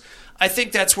goes, I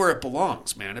think that's where it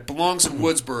belongs, man. It belongs in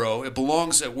Woodsboro. It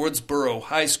belongs at Woodsboro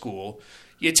High School.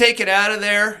 You take it out of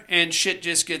there, and shit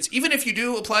just gets... Even if you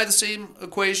do apply the same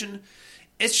equation,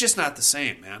 it's just not the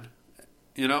same, man.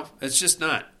 You know? It's just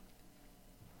not.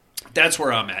 That's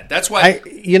where I'm at. That's why...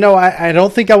 I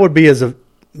don't think I would be as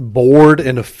bored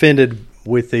and offended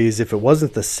with these if it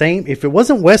wasn't the same. If it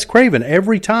wasn't Wes Craven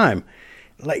every time.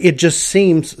 Like, it just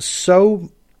seems so...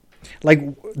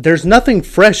 Like, there's nothing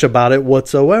fresh about it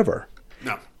whatsoever.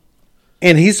 No.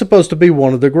 And he's supposed to be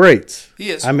one of the greats. He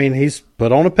is. I mean, he's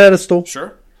put on a pedestal.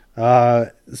 Sure.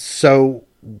 So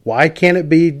why can't it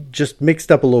be just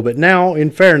mixed up a little bit? Now,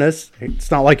 in fairness, it's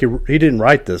not like he didn't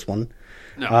write this one.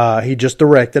 No. He just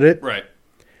directed it. Right.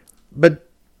 But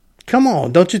come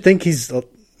on, don't you think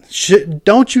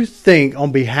don't you think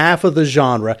on behalf of the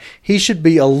genre, he should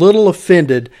be a little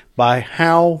offended by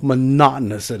how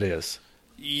monotonous it is?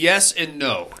 Yes and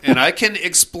no. And I can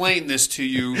explain this to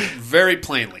you very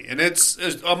plainly. And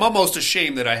I'm almost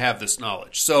ashamed that I have this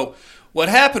knowledge. So what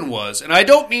happened was, and I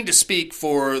don't mean to speak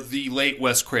for the late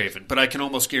Wes Craven, but I can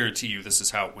almost guarantee you this is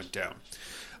how it went down.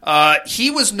 He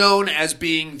was known as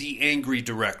being the angry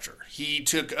director. He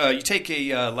took, you take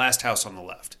a Last House on the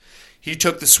Left. He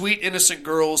took the sweet, innocent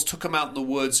girls, took them out in the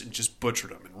woods, and just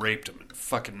butchered them and raped them and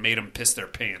fucking made them piss their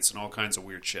pants and all kinds of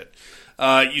weird shit.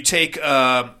 You take...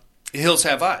 Hills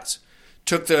Have Eyes.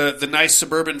 Took the nice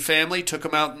suburban family, took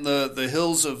them out in the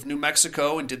hills of New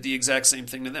Mexico and did the exact same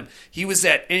thing to them. He was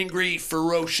that angry,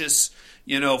 ferocious,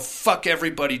 fuck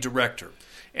everybody director.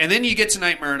 And then you get to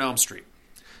Nightmare on Elm Street.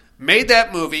 Made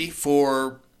that movie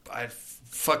for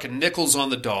fucking nickels on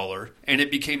the dollar, and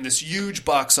it became this huge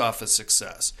box office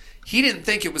success. He didn't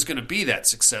think it was going to be that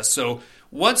success, so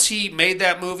once he made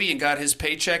that movie and got his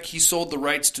paycheck, he sold the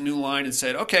rights to New Line and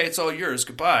said, okay, it's all yours,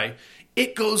 goodbye.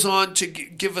 It goes on to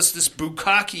give us this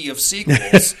bukkake of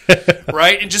sequels,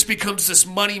 right? And just becomes this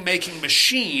money-making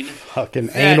machine. Fucking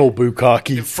anal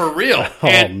bukkake. For real. Oh,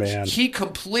 and man. He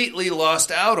completely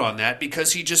lost out on that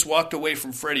because he just walked away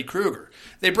from Freddy Krueger.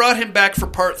 They brought him back for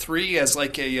part 3 as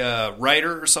like a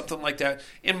writer or something like that.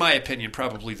 In my opinion,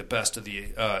 probably the best of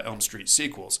the Elm Street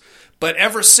sequels. But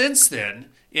ever since then,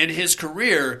 in his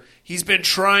career, he's been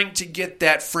trying to get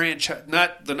that franchise,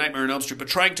 not the Nightmare on Elm Street, but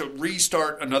trying to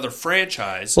restart another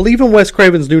franchise. Well, even Wes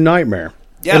Craven's New Nightmare.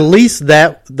 Yeah. At least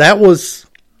that was,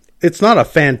 it's not a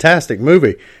fantastic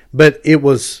movie, but it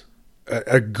was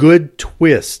a good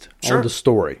twist on the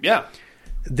story. Yeah.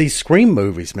 These Scream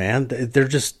movies, man, they're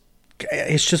just,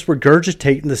 it's just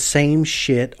regurgitating the same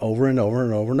shit over and over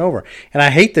and over and over. And I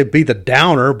hate to be the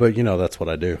downer, but that's what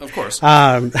I do. Of course.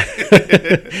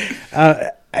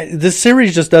 This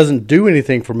series just doesn't do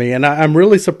anything for me, and I'm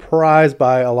really surprised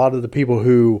by a lot of the people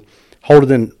who hold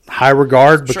it in high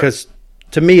regard because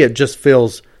to me it just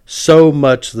feels so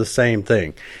much the same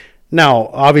thing. Now,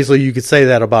 obviously you could say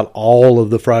that about all of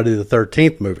the Friday the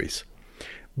 13th movies,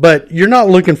 but you're not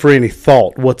looking for any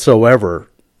thought whatsoever.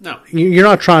 No. You're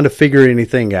not trying to figure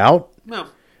anything out. No.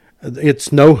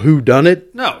 It's no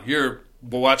whoddunit. No, you're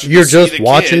watching. You're just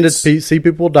watching to see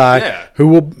people die. Yeah. Who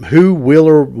will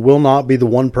or will not be the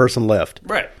one person left.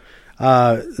 Right.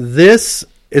 This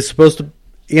is supposed to,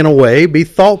 in a way, be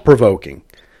thought provoking.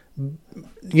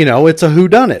 It's a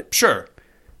whodunit. Sure.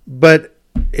 But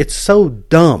it's so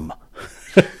dumb.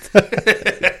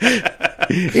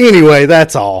 Anyway,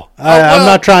 that's all. I'm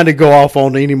not trying to go off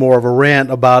on any more of a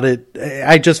rant about it.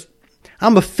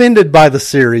 I'm offended by the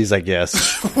series, I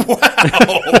guess.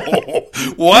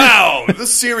 Wow.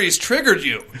 This series triggered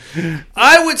you.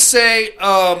 I would say,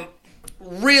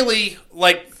 really,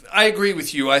 I agree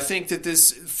with you. I think that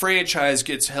this franchise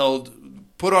gets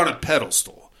put on a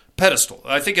pedestal.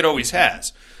 I think it always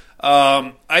has.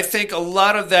 I think a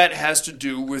lot of that has to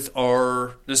do with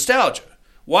our nostalgia.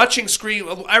 Watching Scream,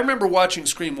 I remember watching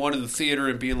Scream 1 in the theater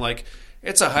and being like,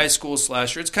 it's a high school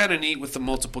slasher. It's kind of neat with the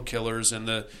multiple killers and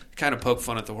the kind of poke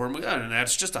fun at the horror movie. I don't know,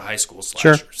 it's just a high school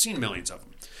slasher. Sure. Seen millions of them.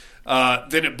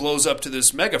 Then it blows up to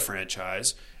this mega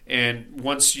franchise, and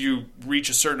once you reach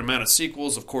a certain amount of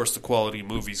sequels, of course, the quality of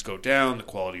movies go down, the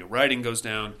quality of writing goes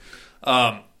down.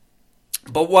 But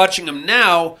watching them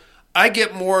now, I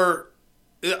get more...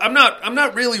 I'm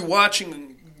not really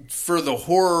watching for the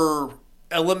horror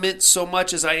element so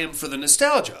much as I am for the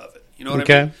nostalgia of it. You know what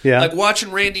I mean? Yeah. Like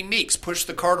watching Randy Meeks push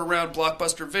the cart around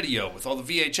Blockbuster Video with all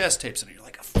the VHS tapes in it. You're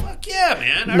like, fuck yeah,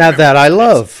 man. Now that I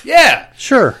love. Yeah.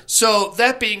 Sure. So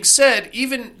that being said,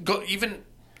 even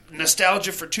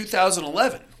nostalgia for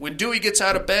 2011, when Dewey gets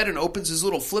out of bed and opens his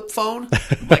little flip phone,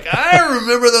 like, I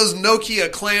remember those Nokia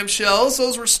clamshells.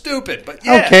 Those were stupid. But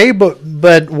yeah. Okay,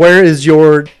 but where is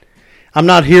your... I'm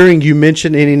not hearing you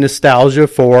mention any nostalgia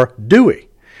for Dewey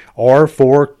or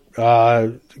for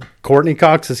Courtney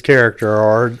Cox's character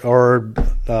or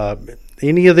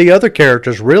any of the other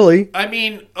characters, really. I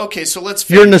mean, okay, so let's...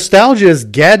 Your nostalgia is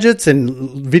gadgets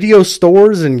and video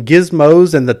stores and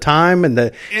gizmos and the time and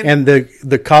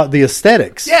the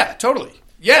aesthetics. Yeah, totally.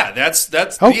 Yeah, that's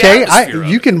okay. The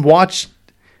you can watch.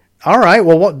 All right.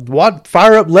 Well, what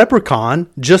fire up Leprechaun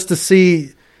just to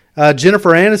see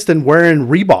Jennifer Aniston wearing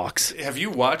Reeboks? Have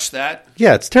you watched that?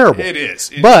 Yeah, it's terrible. It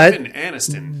is. But even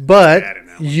Aniston. But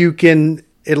you can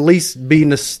at least be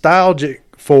nostalgic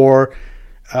for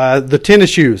the tennis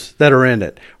shoes that are in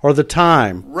it or the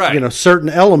time. Right. Certain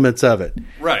elements of it.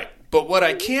 Right. But what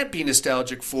I can't be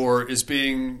nostalgic for is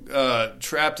being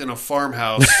trapped in a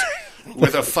farmhouse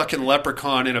with a fucking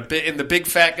leprechaun and the big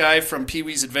fat guy from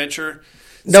Pee-wee's Adventure.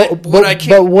 But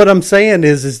what I'm saying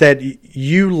is that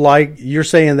you're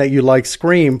saying that you like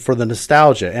Scream for the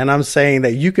nostalgia, and I'm saying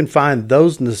that you can find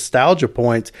those nostalgia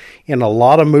points in a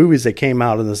lot of movies that came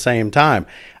out in the same time.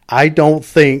 I don't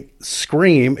think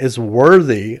Scream is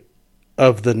worthy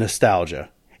of the nostalgia.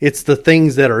 It's the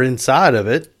things that are inside of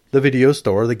it. The video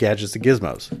store, the gadgets, the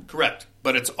gizmos. Correct.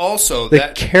 But it's also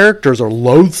the characters are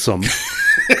loathsome.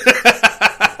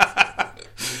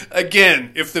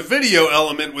 Again, if the video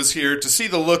element was here to see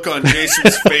the look on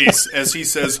Jason's face as he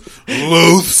says,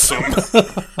 loathsome.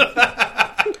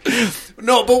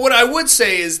 No, but what I would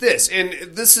say is this, and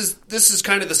this is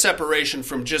kind of the separation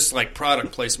from just like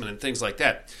product placement and things like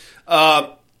that.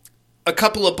 A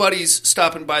couple of buddies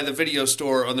stopping by the video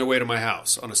store on their way to my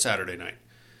house on a Saturday night.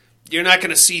 You're not going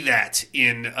to see that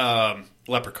in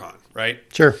Leprechaun, right?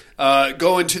 Sure.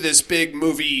 Go into this big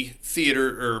movie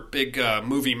theater or big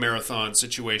movie marathon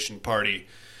situation party.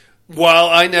 While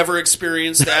I never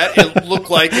experienced that, it looked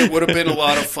like it would have been a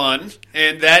lot of fun,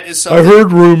 and that is something. I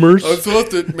heard rumors. I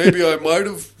thought that maybe I might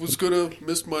have was going to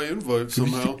miss my invite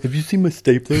somehow. Have you seen my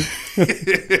stapler?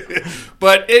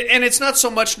 But it's not so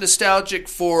much nostalgic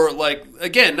for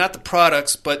again, not the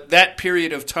products, but that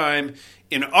period of time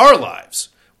in our lives.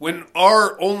 When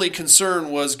our only concern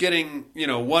was getting,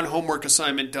 one homework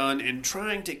assignment done and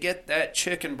trying to get that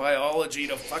chick in biology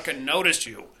to fucking notice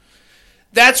you.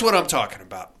 That's what I'm talking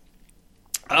about.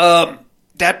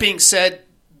 That being said,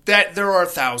 that there are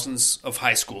thousands of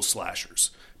high school slashers.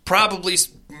 Probably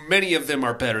many of them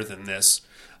are better than this.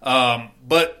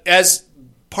 But as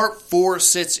Part 4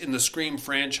 sits in the Scream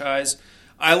franchise,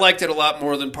 I liked it a lot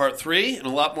more than Part 3 and a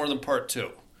lot more than Part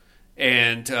 2.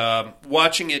 And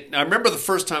watching it, I remember the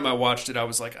first time I watched it, I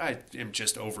was like, I am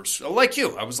just over. Like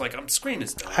you, I was like, I'm Scream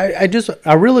is done.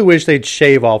 I really wish they'd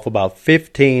shave off about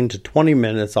 15 to 20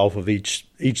 minutes off of each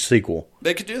sequel.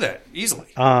 They could do that easily.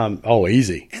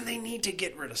 Easy. And they need to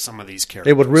get rid of some of these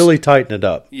characters. It would really tighten it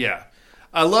up. Yeah,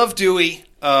 I love Dewey.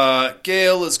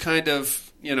 Gale is kind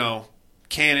of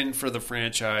canon for the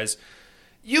franchise.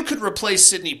 You could replace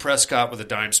Sidney Prescott with a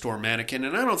dime store mannequin,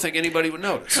 and I don't think anybody would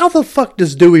notice. How the fuck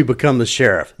does Dewey become the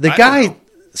sheriff? The guy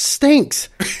stinks.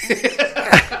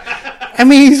 I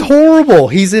mean, he's horrible.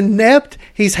 He's inept.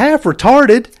 He's half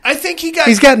retarded. I think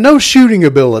he's got no shooting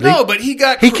ability. No, but he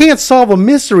can't solve a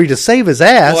mystery to save his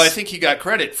ass. Well, I think he got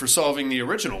credit for solving the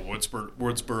original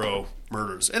Woodsboro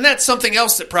murders. And that's something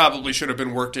else that probably should have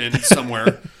been worked in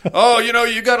somewhere.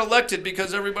 You got elected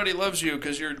because everybody loves you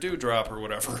because you're a dewdrop or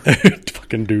whatever.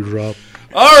 Fucking dewdrop.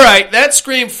 All right, that's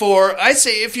Scream 4. I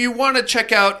say if you want to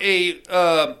check out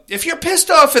if you're pissed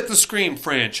off at the Scream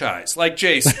franchise, like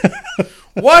Jason,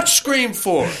 watch Scream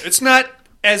 4. It's not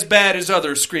as bad as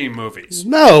other Scream movies.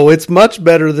 No, it's much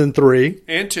better than 3.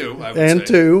 And 2, I would say.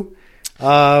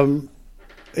 2.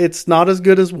 It's not as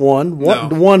good as 1. No.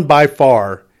 1 by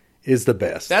far is the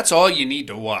best. That's all you need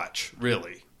to watch,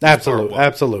 really.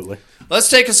 Absolutely. Let's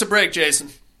take us a break,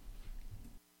 Jason.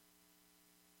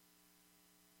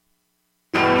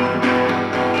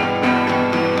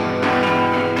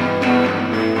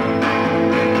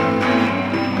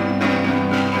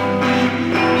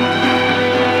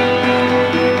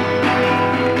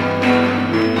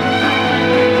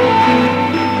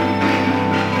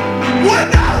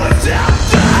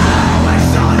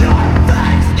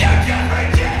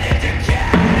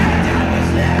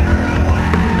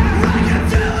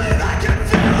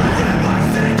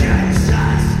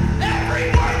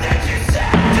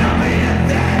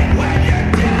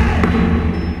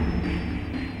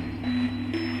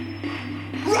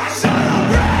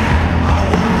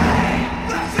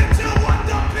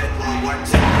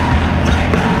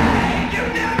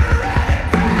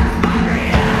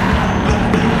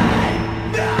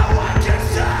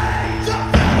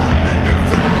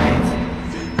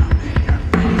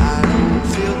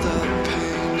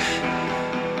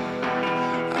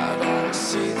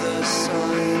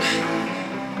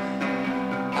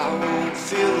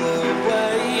 Feel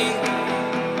awake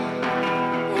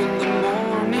when the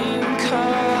morning comes.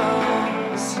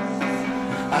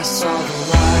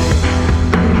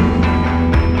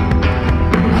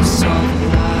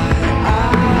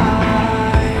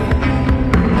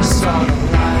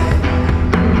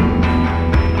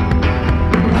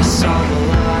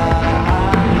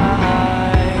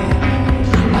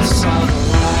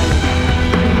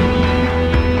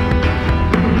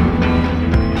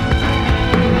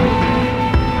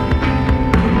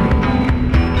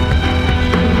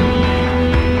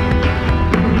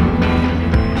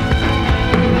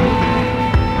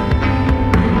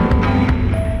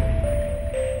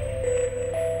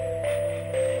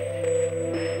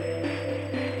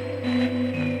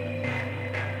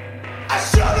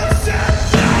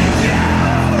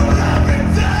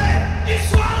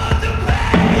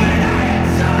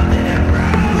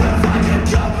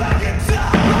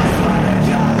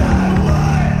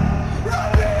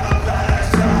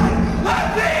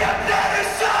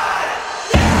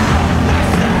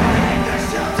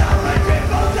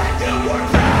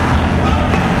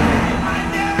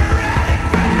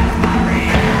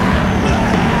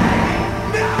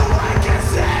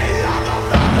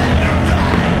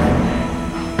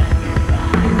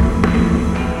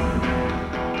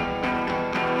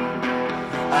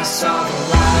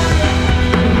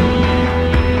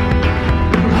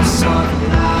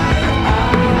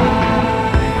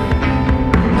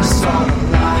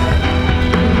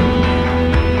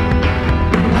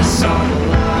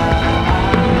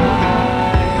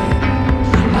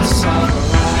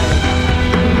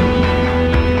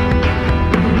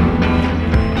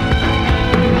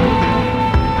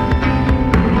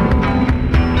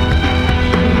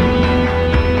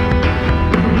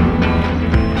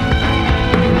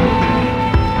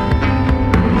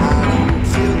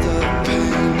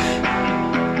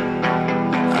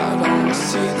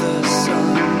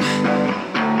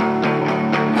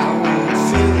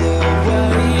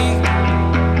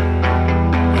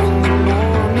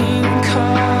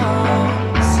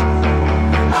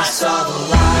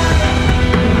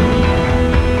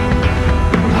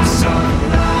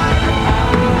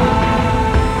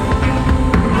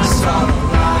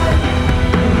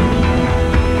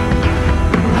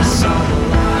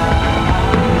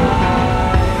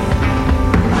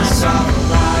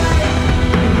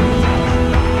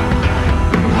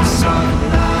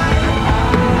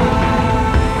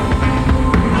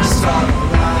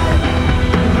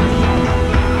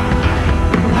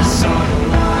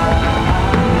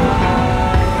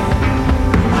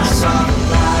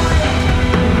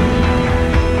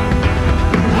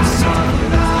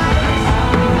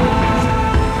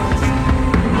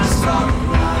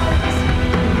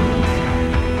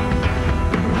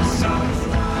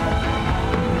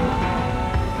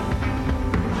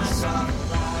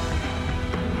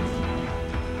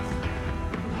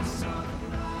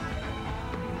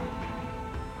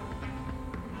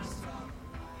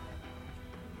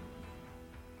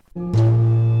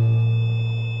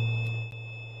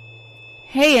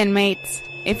 Hey, inmates.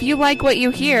 If you like what you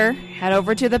hear, head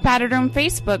over to the Padded Room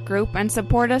Facebook group and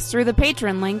support us through the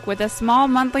Patreon link with a small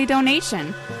monthly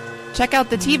donation. Check out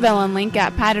the T-Villain link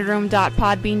at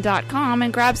paddedroom.podbean.com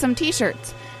and grab some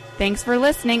t-shirts. Thanks for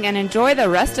listening and enjoy the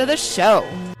rest of the show.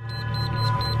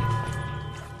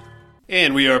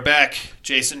 And we are back,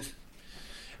 Jason.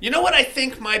 You know what I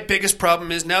think my biggest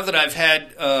problem is now that I've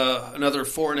had another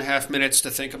 4.5 minutes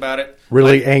to think about it?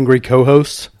 Really angry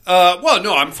co-hosts? Well,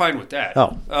 no, I'm fine with that.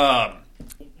 Oh.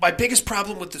 My biggest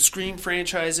problem with the Scream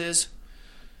franchise is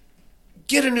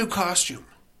get a new costume.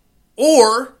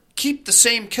 Or keep the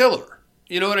same killer.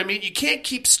 You know what I mean? You can't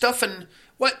keep stuffing...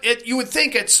 you would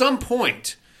think at some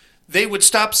point they would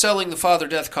stop selling the Father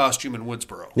Death costume in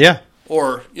Woodsboro. Yeah.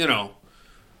 Or,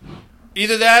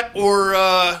 either that or...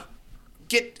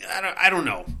 I don't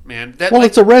know, man.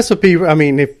 It's a recipe. I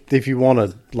mean, if you want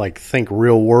to think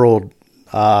real world,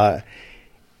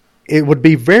 it would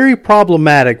be very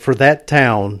problematic for that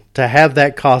town to have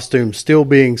that costume still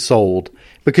being sold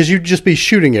because you'd just be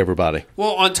shooting everybody.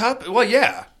 Well,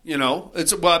 yeah,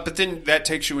 but then that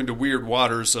takes you into weird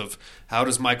waters of how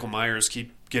does Michael Myers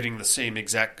keep getting the same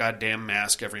exact goddamn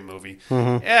mask every movie?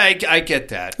 Mm-hmm. Yeah, I get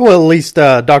that. Well, at least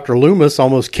Dr. Loomis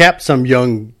almost capped some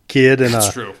young kid in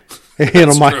That's true.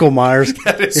 Michael Myers.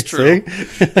 That is true.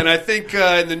 And I think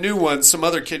in the new one, some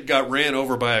other kid got ran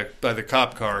over by the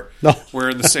cop car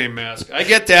wearing the same mask. I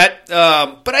get that.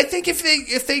 But I think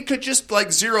if they could just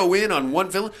zero in on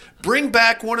one villain, bring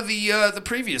back one of the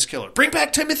previous killer. Bring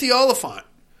back Timothy Oliphant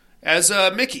as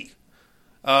Mickey.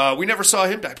 We never saw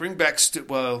him die. Bring back Stu.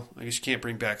 Well, I guess you can't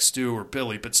bring back Stu or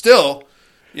Billy, but still,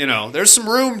 there's some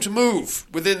room to move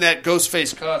within that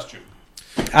Ghostface costume.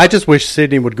 I just wish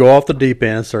Sidney would go off the deep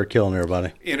end and start killing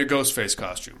everybody. In a Ghostface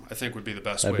costume, I think would be the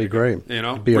best way. That'd be great.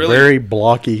 It'd be really, a very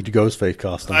blocky Ghostface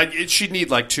costume. She'd need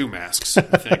 2 masks, I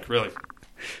think, really.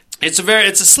 It's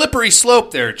a slippery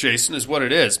slope there, Jason, is what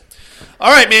it is.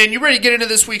 All right, man, you ready to get into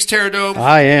this week's Terradome?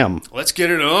 I am. Let's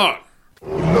get it on.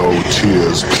 No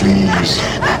tears, please.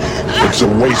 It's a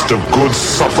waste of good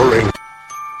suffering.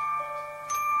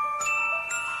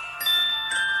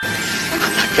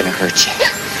 I'm not gonna hurt you.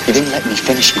 You didn't let me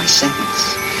finish my sentence.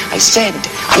 I said,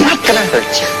 I'm not gonna hurt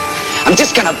you. I'm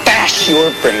just gonna bash your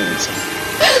brains in.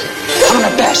 I'm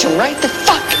gonna bash them right the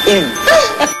fuck in.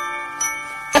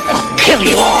 I'll kill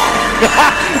you all.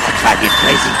 I'll drive you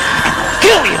crazy. I'll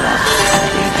kill you all.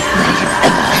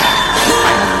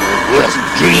 My worst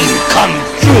dream come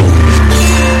true.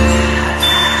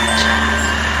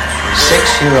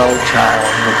 6-year-old child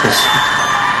with this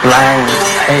blank,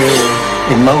 pale,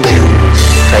 emotionless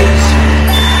face.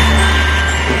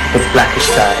 With blackish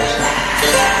eyes,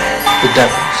 the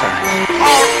devil's eyes.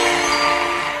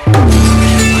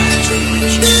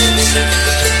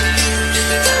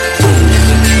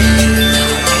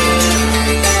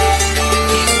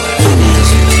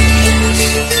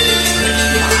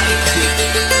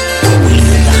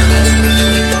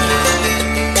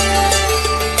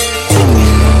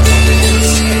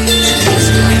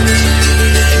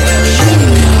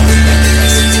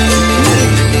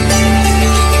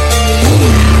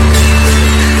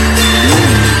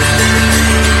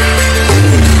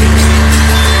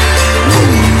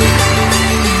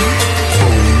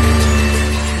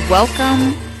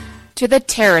 Welcome to the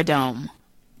Terradome.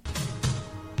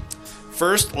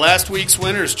 First, last week's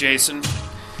winners, Jason.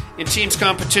 In teams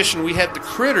competition, we had the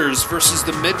Critters versus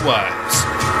the Midwives.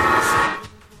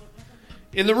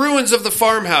 In the ruins of the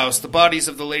farmhouse, the bodies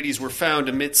of the ladies were found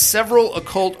amidst several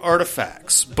occult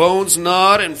artifacts. Bones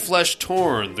gnawed and flesh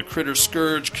torn, the Critter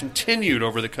scourge continued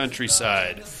over the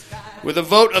countryside. With a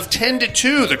vote of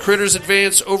 10-2, the Critters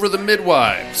advance over the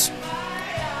Midwives.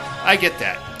 I get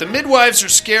that. The Midwives are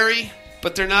scary,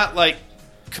 but they're not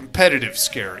competitive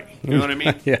scary. You know what I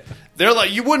mean? Yeah. They're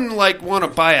you wouldn't want to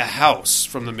buy a house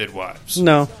from the Midwives.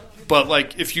 No.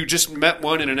 But if you just met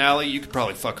one in an alley, you could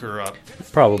probably fuck her up.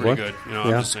 Probably. Pretty good. I'm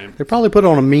just saying. They probably put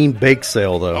on a mean bake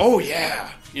sale though. Oh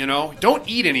yeah. Don't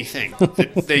eat anything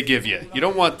that they give you. You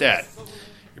don't want that.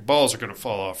 Your balls are going to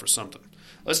fall off or something.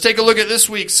 Let's take a look at this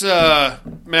week's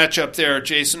matchup there,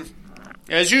 Jason.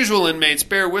 As usual, inmates,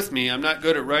 bear with me. I'm not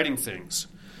good at writing things.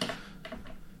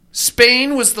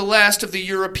 Spain was the last of the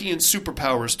European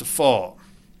superpowers to fall.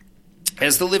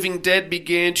 As the living dead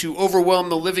began to overwhelm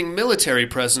the living military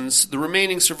presence, the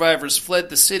remaining survivors fled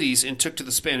the cities and took to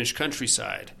the Spanish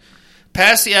countryside.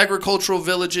 Past the agricultural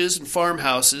villages and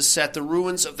farmhouses sat the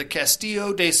ruins of the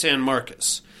Castillo de San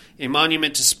Marcos, a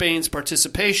monument to Spain's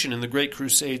participation in the Great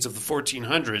Crusades of the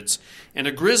 1400s, and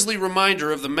a grisly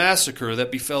reminder of the massacre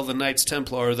that befell the Knights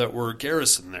Templar that were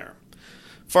garrisoned there.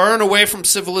 Far and away from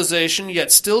civilization, yet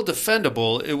still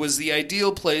defendable, it was the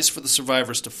ideal place for the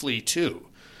survivors to flee to.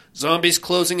 Zombies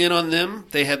closing in on them,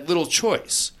 they had little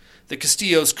choice. The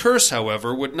Castillo's curse,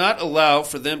 however, would not allow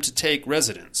for them to take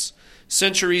residence.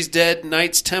 Centuries dead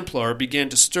Knights Templar began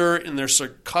to stir in their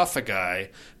sarcophagi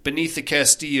beneath the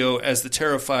Castillo as the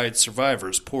terrified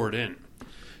survivors poured in.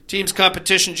 Team's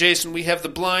competition, Jason, we have the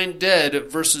Blind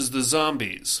Dead versus the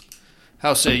Zombies.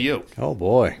 How say you? Oh,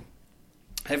 boy.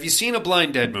 Have you seen a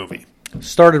Blind Dead movie?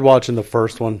 Started watching the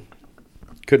first one.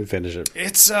 Couldn't finish it.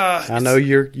 I know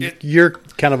you're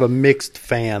kind of a mixed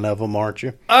fan of them, aren't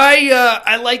you?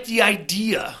 I like the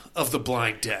idea of the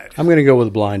Blind Dead. I'm going to go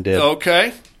with Blind Dead.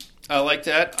 Okay. I like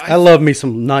that. I love me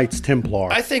some Knights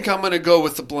Templar. I think I'm going to go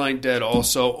with the Blind Dead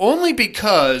also, only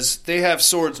because they have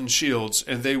swords and shields,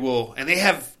 and they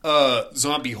have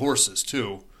zombie horses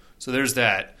too. So there's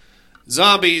that.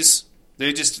 Zombies,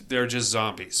 they're just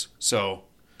zombies. So,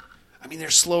 I mean,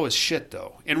 they're slow as shit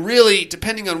though, and really,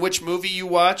 depending on which movie you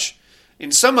watch,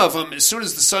 in some of them, as soon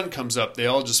as the sun comes up, they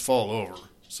all just fall over.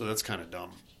 So that's kind of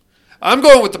dumb. I'm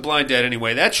going with the Blind Dead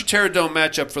anyway. That's your Terror Dome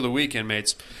matchup for the weekend,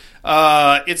 mates.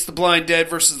 It's the Blind Dead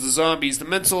versus the Zombies. The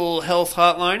mental health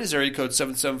hotline is area code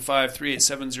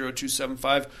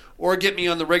 775-387-0275, or get me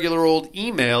on the regular old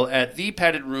email at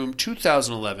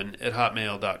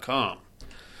thepaddedroom2011@hotmail.com.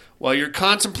 While you're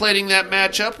contemplating that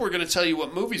matchup, we're going to tell you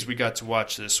what movies we got to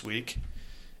watch this week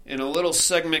in a little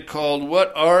segment called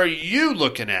What Are You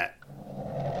Looking At?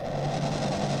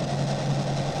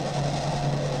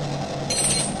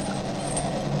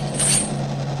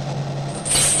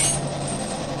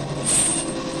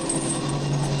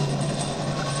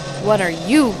 What are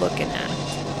you looking at?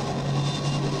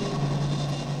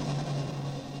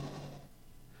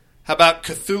 How about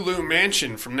Cthulhu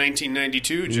Mansion from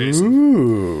 1992, Jason?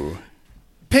 Ooh.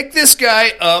 Pick this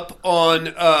guy up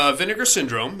on Vinegar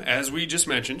Syndrome, as we just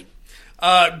mentioned.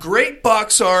 Great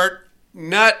box art,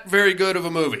 not very good of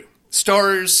a movie.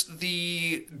 Stars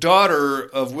the daughter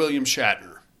of William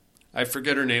Shatner. I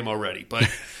forget her name already,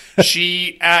 but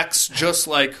she acts just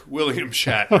like William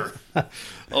Shatner.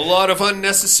 A lot of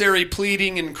unnecessary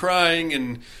pleading and crying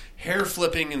and hair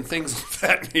flipping and things of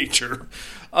that nature.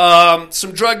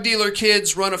 Some drug dealer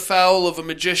kids run afoul of a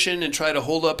magician and try to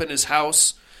hold up in his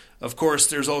house. Of course,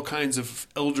 there's all kinds of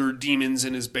elder demons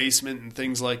in his basement and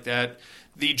things like that.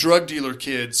 The drug dealer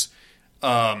kids,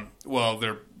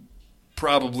 they're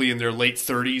probably in their late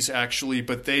 30s, actually,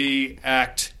 but they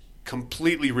act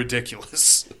completely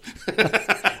ridiculous.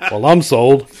 Well, I'm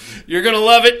sold. You're going to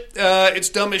love it. It's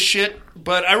dumb as shit.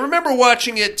 But I remember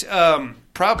watching it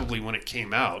probably when it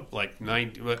came out, like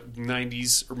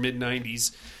 90s or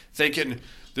mid-90s, thinking,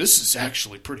 this is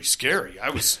actually pretty scary.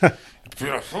 I was,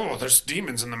 there's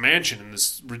demons in the mansion and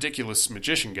this ridiculous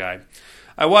magician guy.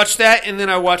 I watched that, and then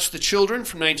I watched The Children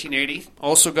from 1980.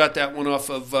 Also got that one off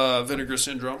of Vinegar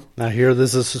Syndrome. Now here,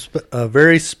 this is a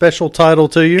very special title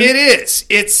to you. It is.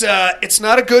 It's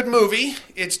not a good movie.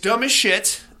 It's dumb as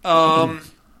shit.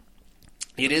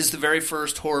 It is the very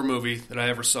first horror movie that I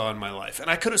ever saw in my life. And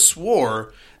I could have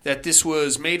swore that this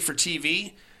was made for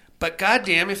TV, but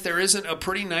goddamn if there isn't a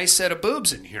pretty nice set of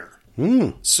boobs in here.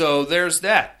 So there's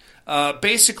that.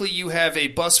 Basically, you have a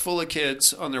bus full of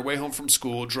kids on their way home from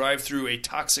school drive through a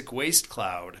toxic waste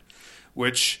cloud,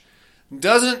 which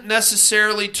doesn't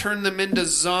necessarily turn them into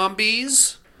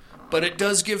zombies, but it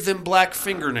does give them black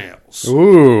fingernails.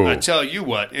 Ooh. I tell you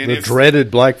what. And the dreaded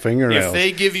black fingernails. If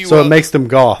they give you so it makes them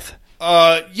goth.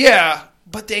 Yeah,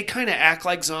 but they kind of act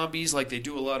like zombies, like they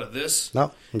do a lot of this.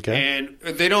 Oh, okay. And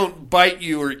they don't bite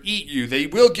you or eat you. They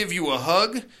will give you a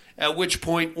hug, at which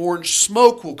point orange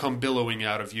smoke will come billowing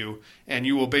out of you, and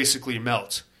you will basically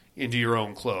melt into your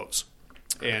own clothes.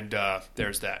 And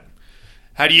there's that.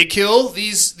 How do you kill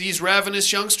these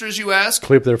ravenous youngsters, you ask?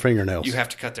 Clip their fingernails. You have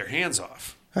to cut their hands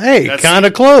off. Hey, kind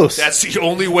of close. That's the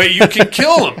only way you can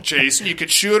kill them, Jason. You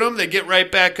could shoot them, they get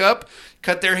right back up,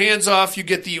 cut their hands off, you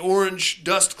get the orange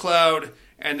dust cloud,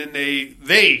 and then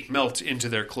they melt into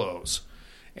their clothes.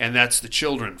 And that's The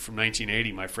Children from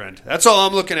 1980, my friend. That's all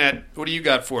I'm looking at. What do you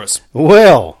got for us?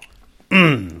 Well,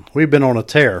 we've been on a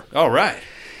tear. All right.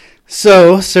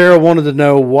 So, Sarah wanted to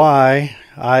know why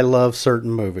I love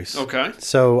certain movies. Okay.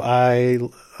 So, I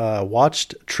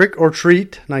watched Trick or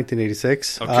Treat,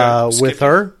 1986, with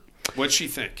her. What'd she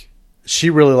think? She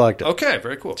really liked it. Okay,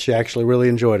 very cool. She actually really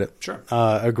enjoyed it. Sure.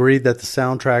 Agreed that the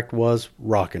soundtrack was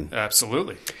rocking.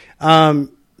 Absolutely.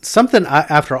 Something,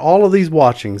 after all of these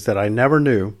watchings that I never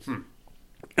knew,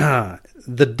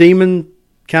 the demon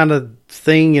kind of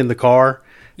thing in the car,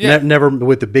 never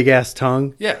with the big-ass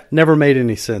tongue, never made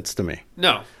any sense to me.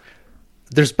 No.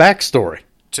 There's backstory.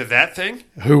 To that thing?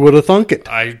 Who would have thunk it?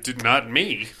 I did not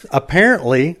me.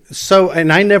 Apparently. So,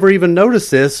 and I never even noticed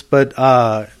this, but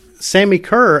Sammy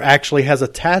Kerr actually has a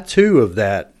tattoo of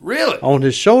that. Really? On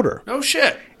his shoulder. No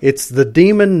shit. It's the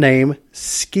demon name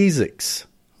Skeezix.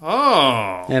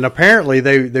 Oh. And apparently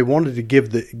they wanted to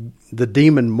give the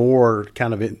demon more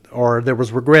kind of, or there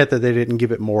was regret that they didn't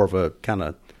give it more of a kind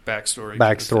of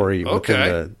backstory.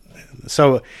 Okay.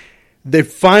 So it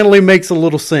finally makes a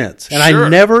little sense. And sure. I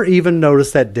never even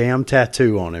noticed that damn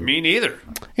tattoo on him. Me neither.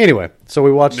 Anyway, so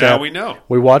we watched that. Now we know.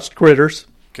 We watched Critters.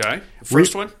 Okay. The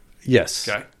first one? Yes.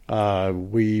 Okay.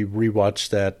 We rewatched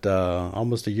that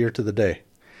almost a year to the day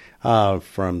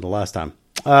from the last time.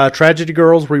 Tragedy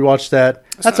Girls, rewatched that.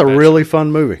 That's a really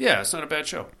fun movie. Yeah, it's not a bad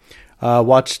show.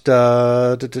 Watched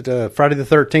Friday the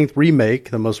 13th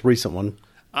remake, the most recent one.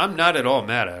 I'm not at all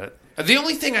mad at it. The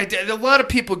only thing I did, a lot of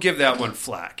people give that one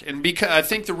flack, and because I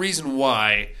think the reason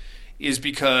why is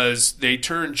because they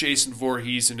turned Jason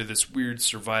Voorhees into this weird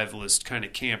survivalist kind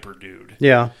of camper dude.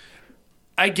 Yeah,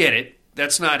 I get it.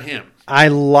 That's not him. I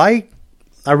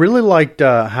really liked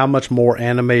how much more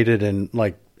animated and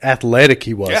like athletic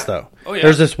he was, though. Oh yeah.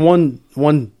 There's this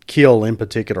one kill in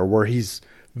particular where he's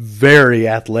very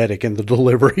athletic in the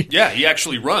delivery. Yeah, he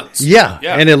actually runs. Yeah,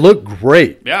 and it looked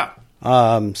great. Yeah.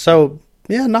 So,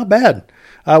 yeah, not bad.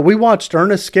 We watched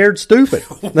Ernest Scared Stupid.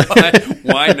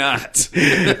 Why not?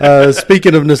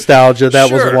 Speaking of nostalgia,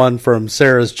 that was one from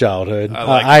Sarah's childhood.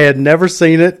 I had never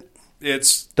seen it.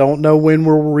 Don't know when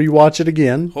we'll rewatch it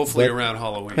again. Hopefully around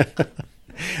Halloween.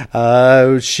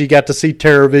 She got to see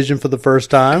Terror Vision for the first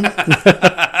time.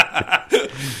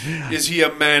 Is he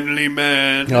a manly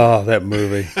man? Oh, that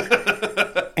movie.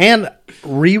 And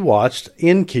rewatched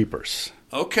Innkeepers.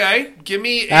 Okay, give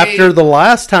me after the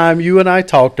last time you and I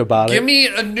talked about Give me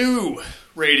a new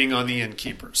rating on the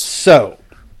Innkeepers. So,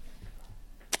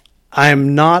 I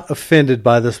am not offended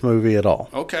by this movie at all.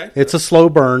 Okay. It's a slow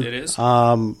burn. It is.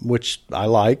 Which I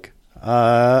like.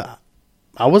 I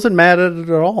wasn't mad at it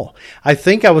at all. I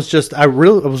think I was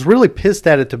really pissed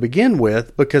at it to begin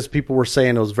with because people were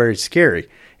saying it was very scary.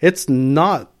 It's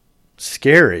not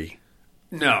scary.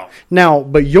 No. Now,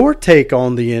 but your take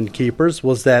on the Innkeepers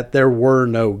was that there were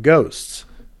no ghosts.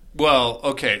 Well,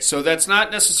 okay, so that's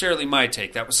not necessarily my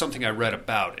take. That was something I read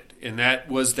about it. And that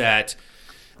was that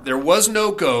there was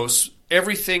no ghosts.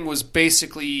 Everything was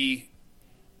basically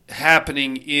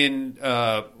happening in,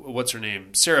 what's her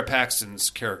name? Sarah Paxton's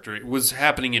character. It was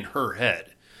happening in her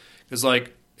head. Because,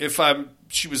 like,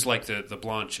 she was like the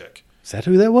blonde chick. Is that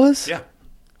who that was? Yeah.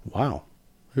 Wow.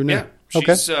 Who knew?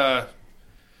 Yeah.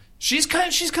 She's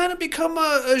kind of become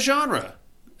a genre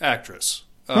actress.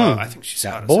 I think she's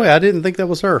hot. Boy, I didn't think that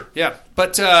was her. Yeah,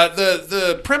 but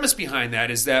the premise behind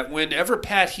that is that whenever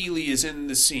Pat Healy is in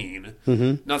the scene,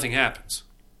 nothing happens.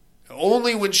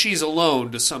 Only when she's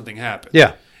alone does something happen.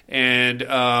 Yeah, and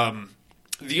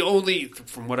the only,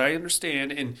 from what I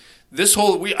understand, and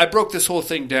I broke this whole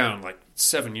thing down like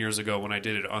 7 years ago when I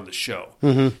did it on the show.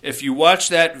 If you watch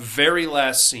that very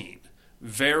last scene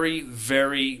very,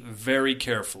 very, very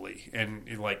carefully, and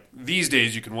like these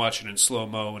days you can watch it in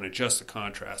slow-mo and adjust the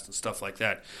contrast and stuff like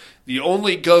that. The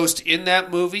only ghost in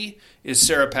that movie is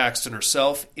Sarah Paxton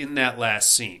herself in that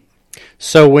last scene.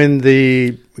 So when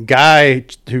the guy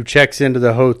who checks into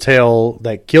the hotel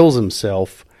that kills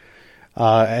himself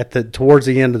towards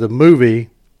the end of the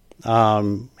movie,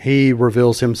 he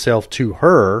reveals himself to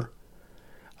her.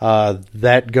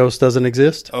 That ghost doesn't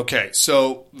exist? Okay,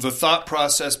 so the thought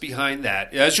process behind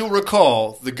that, as you'll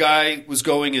recall, the guy was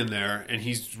going in there and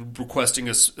he's requesting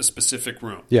a specific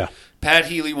room. Yeah. Pat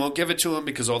Healy won't give it to him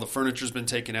because all the furniture's been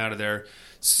taken out of there.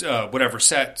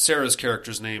 Sarah's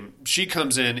character's name, she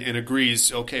comes in and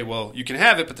agrees, okay, well, you can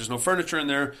have it, but there's no furniture in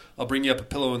there. I'll bring you up a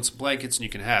pillow and some blankets and you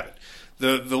can have it.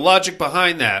 The logic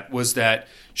behind that was that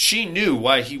she knew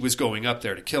why he was going up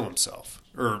there to kill himself.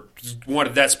 Or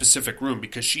wanted that specific room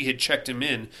because she had checked him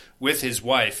in with his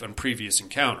wife on previous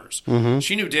encounters.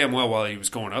 She knew damn well while he was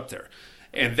going up there.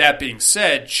 And that being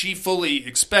said, she fully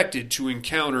expected to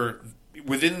encounter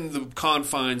within the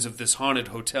confines of this haunted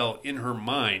hotel in her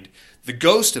mind the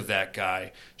ghost of that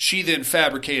guy. She then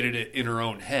fabricated it in her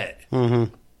own head.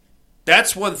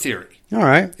 That's one theory. All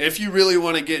right. If you really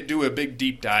want to do a big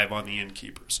deep dive on the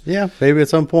Innkeepers. Yeah, maybe at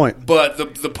some point. But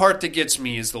the part that gets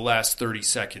me is the last 30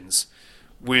 seconds.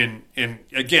 And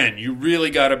again, you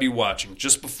really got to be watching.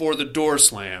 Just before the door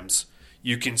slams,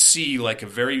 you can see like a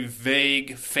very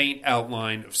vague, faint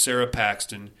outline of Sarah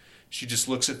Paxton. She just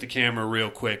looks at the camera real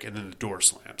quick, and then the door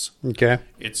slams. Okay.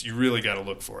 You really got to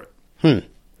look for it.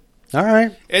 All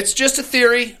right. It's just a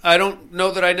theory. I don't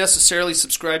know that I necessarily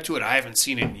subscribe to it. I haven't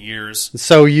seen it in years.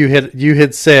 So you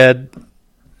had said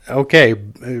Okay,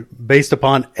 based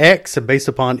upon X and based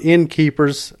upon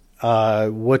Innkeepers,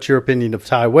 what's your opinion of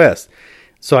Ty West?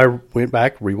 So I went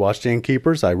back, rewatched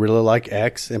Innkeepers. I really like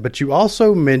X, but you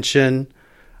also mentioned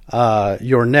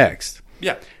You're Next.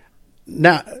 Yeah.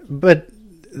 Now, but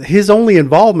his only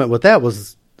involvement with that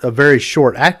was a very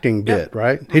short acting bit,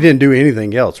 right? Mm-hmm. He didn't do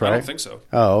anything else, right? I don't think so.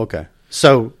 Oh, okay.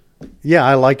 So, yeah,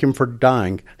 I like him for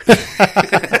dying.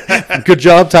 Good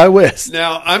job, Ty West.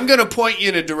 Now, I'm going to point you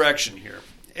in a direction here.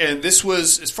 And this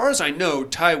was, as far as I know,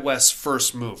 Ty West's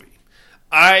first movie.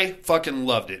 I fucking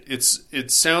loved it. It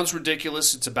sounds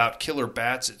ridiculous. It's about killer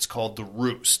bats. It's called The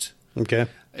Roost. Okay.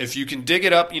 If you can dig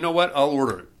it up, you know what? I'll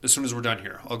order it as soon as we're done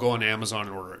here. I'll go on Amazon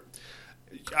and order it.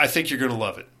 I think you're going to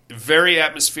love it. Very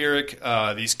atmospheric.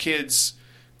 These kids'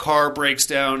 car breaks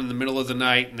down in the middle of the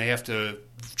night, and they have to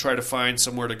try to find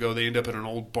somewhere to go. They end up in an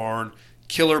old barn.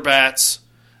 Killer bats.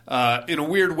 In a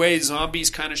weird way, zombies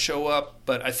kind of show up,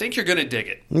 but I think you're going to dig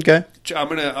it. Okay. I'm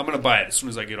gonna buy it as soon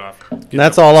as I get off.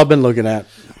 That's all I've been looking at.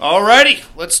 Alrighty,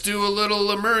 let's do a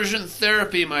little immersion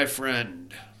therapy, my friend.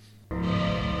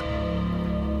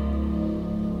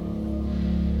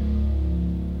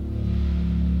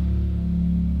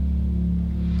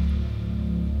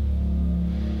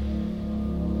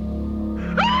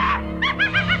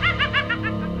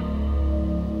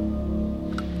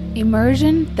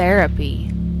 Immersion therapy.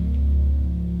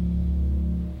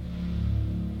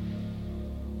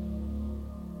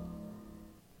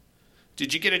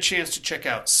 Did you get a chance to check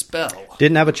out Spell?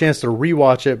 Didn't have a chance to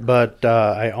rewatch it, but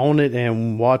I own it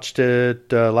and watched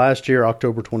it last year,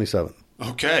 October 27th.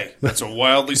 Okay, that's a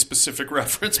wildly specific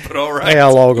reference, but all right. Hey,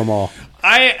 I'll log them all.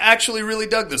 I actually really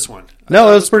dug this one. No,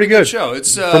 it was pretty good. Show.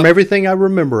 It's from everything I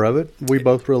remember of it, we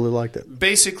both really liked it.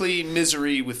 Basically,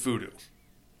 Misery with voodoo.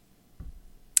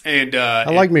 And I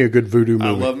like me a good voodoo movie.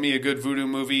 I love me a good voodoo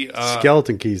movie.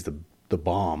 Skeleton Key's the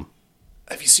bomb.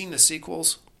 Have you seen the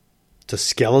sequels? To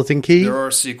Skeleton Key? There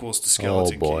are sequels to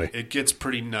Skeleton Key. Oh, boy. It gets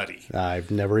pretty nutty. I've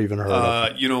never even heard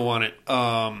of it. You don't want it.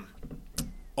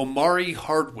 Omari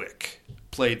Hardwick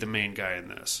played the main guy in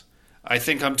this. I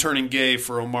think I'm turning gay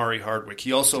for Omari Hardwick.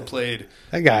 He also played...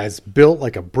 That guy's built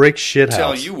like a brick shithouse.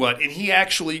 Tell you what, and he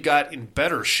actually got in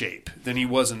better shape than he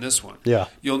was in this one. Yeah.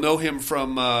 You'll know him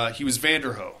from... he was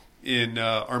Vanderho in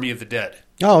Army of the Dead.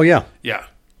 Oh, yeah. Yeah.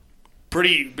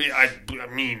 Pretty... I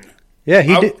mean... Yeah,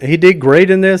 he did great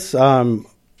in this.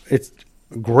 It's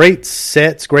great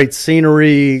sets, great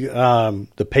scenery.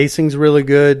 The pacing's really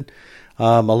good.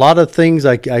 A lot of things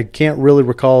I can't really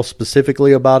recall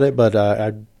specifically about it, but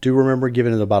I do remember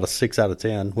giving it about a 6 out of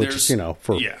 10, which is,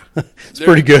 it's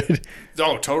pretty good.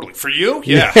 Oh, totally. For you?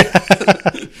 Yeah.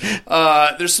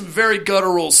 There's some very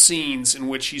guttural scenes in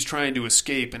which he's trying to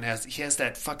escape, and he has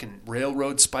that fucking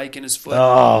railroad spike in his foot.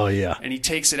 Oh, yeah. And he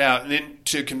takes it out, and then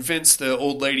to convince the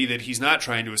old lady that he's not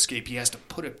trying to escape, he has to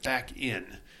put it back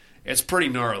in. It's pretty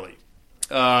gnarly.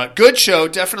 Good show.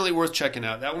 Definitely worth checking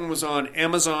out. That one was on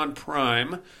Amazon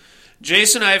Prime.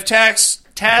 Jason, I have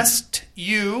tasked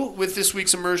you with this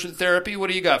week's immersion therapy. What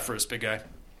do you got for us, big guy?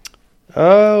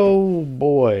 Oh,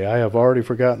 boy. I have already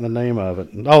forgotten the name of it.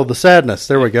 Oh, The Sadness.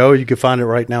 There we go. You can find it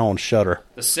right now on Shudder.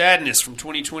 The Sadness from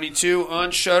 2022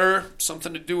 on Shudder.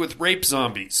 Something to do with rape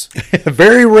zombies.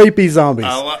 Very rapey zombies.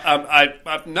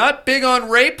 I'm not big on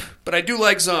rape, but I do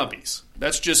like zombies.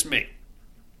 That's just me.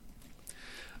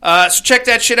 So check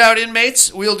that shit out,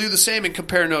 inmates. We'll do the same and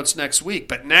compare notes next week.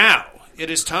 But now it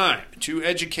is time to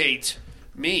educate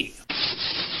me.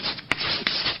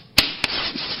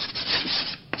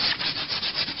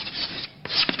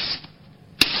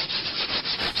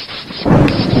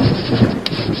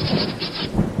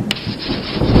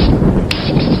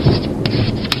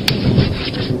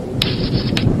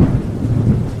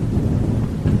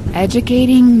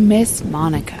 Educating Miss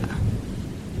Monica.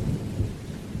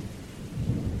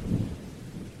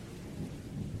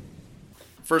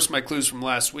 First, my clues from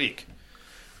last week.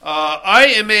 I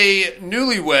am a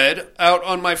newlywed out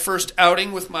on my first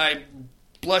outing with my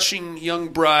blushing young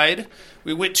bride.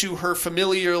 We went to her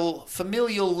familial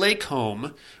lake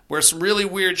home where some really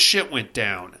weird shit went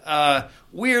down.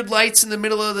 Weird lights in the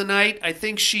middle of the night. I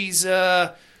think she's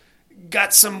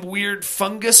got some weird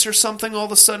fungus or something all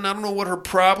of a sudden. I don't know what her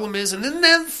problem is. And then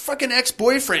that fucking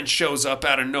ex-boyfriend shows up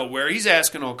out of nowhere. He's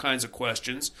asking all kinds of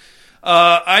questions.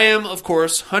 I am, of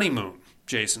course, Honeymoon.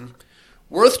 Jason.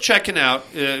 Worth checking out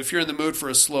if you're in the mood for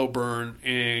a slow burn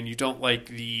and you don't like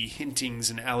the hintings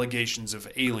and allegations of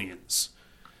aliens.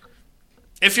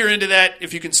 If you're into that,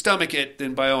 if you can stomach it,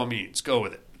 then by all means, go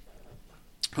with it.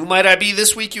 Who might I be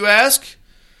this week, you ask?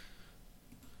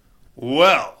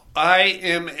 Well, I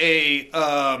am a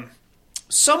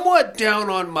somewhat down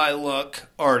on my luck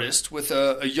artist with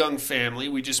a young family.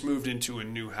 We just moved into a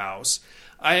new house.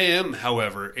 I am,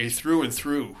 however, a through and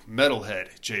through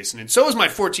metalhead, Jason, and so is my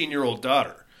 14-year-old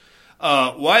daughter.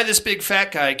 Why this big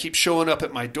fat guy keeps showing up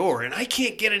at my door, and I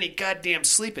can't get any goddamn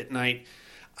sleep at night.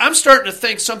 I'm starting to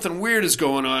think something weird is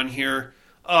going on here.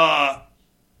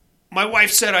 My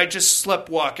wife said I just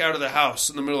sleptwalk out of the house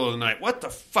in the middle of the night. What the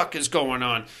fuck is going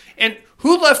on? And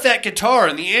who left that guitar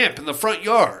and the amp in the front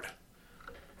yard?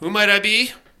 Who might I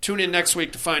be? Tune in next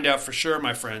week to find out for sure,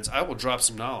 my friends. I will drop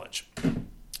some knowledge.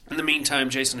 In the meantime,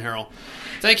 Jason Harrell,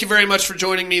 thank you very much for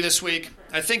joining me this week.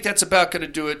 I think that's about going to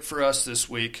do it for us this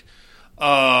week. You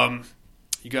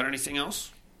got anything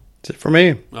else? That's it for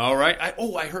me. All right.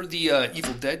 I heard the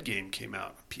Evil Dead game came out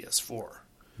on PS4.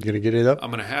 You going to get it up?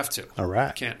 I'm going to have to. All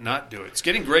right. Can't not do it. It's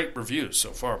getting great reviews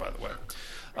so far, by the way.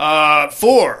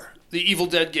 For the Evil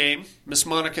Dead game, Miss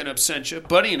Monica in Absentia,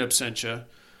 Buddy in Absentia.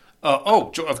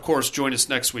 Of course, join us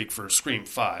next week for Scream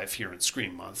 5 here in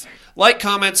Scream Month. Like,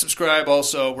 comment, subscribe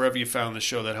also wherever you found the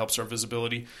show. That helps our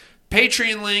visibility.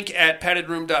 Patreon link at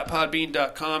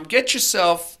paddedroom.podbean.com. Get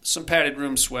yourself some Padded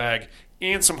Room swag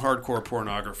and some hardcore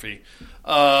pornography.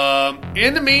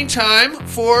 In the meantime,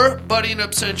 for Buddy in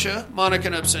Absentia, Monica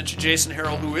in Absentia, Jason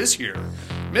Harrell, who is here,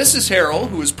 Mrs. Harrell,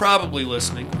 who is probably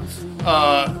listening,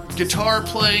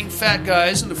 guitar-playing fat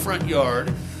guys in the front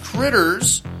yard,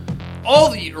 critters, all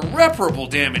the irreparable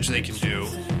damage they can do,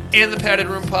 and the Padded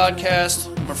Room podcast.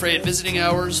 I'm afraid visiting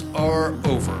hours are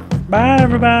over. Bye,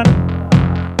 everybody.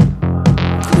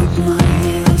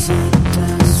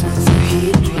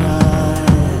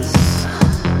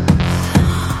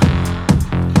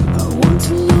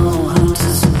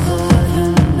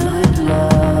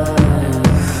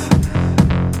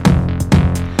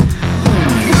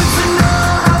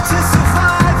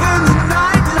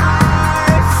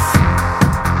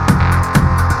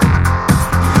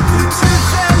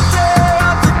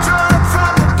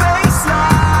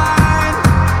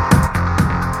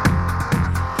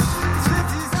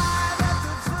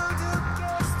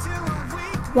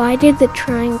 Why did the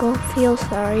triangle feel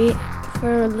sorry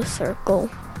for the circle?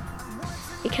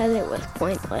 Because it was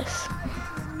pointless.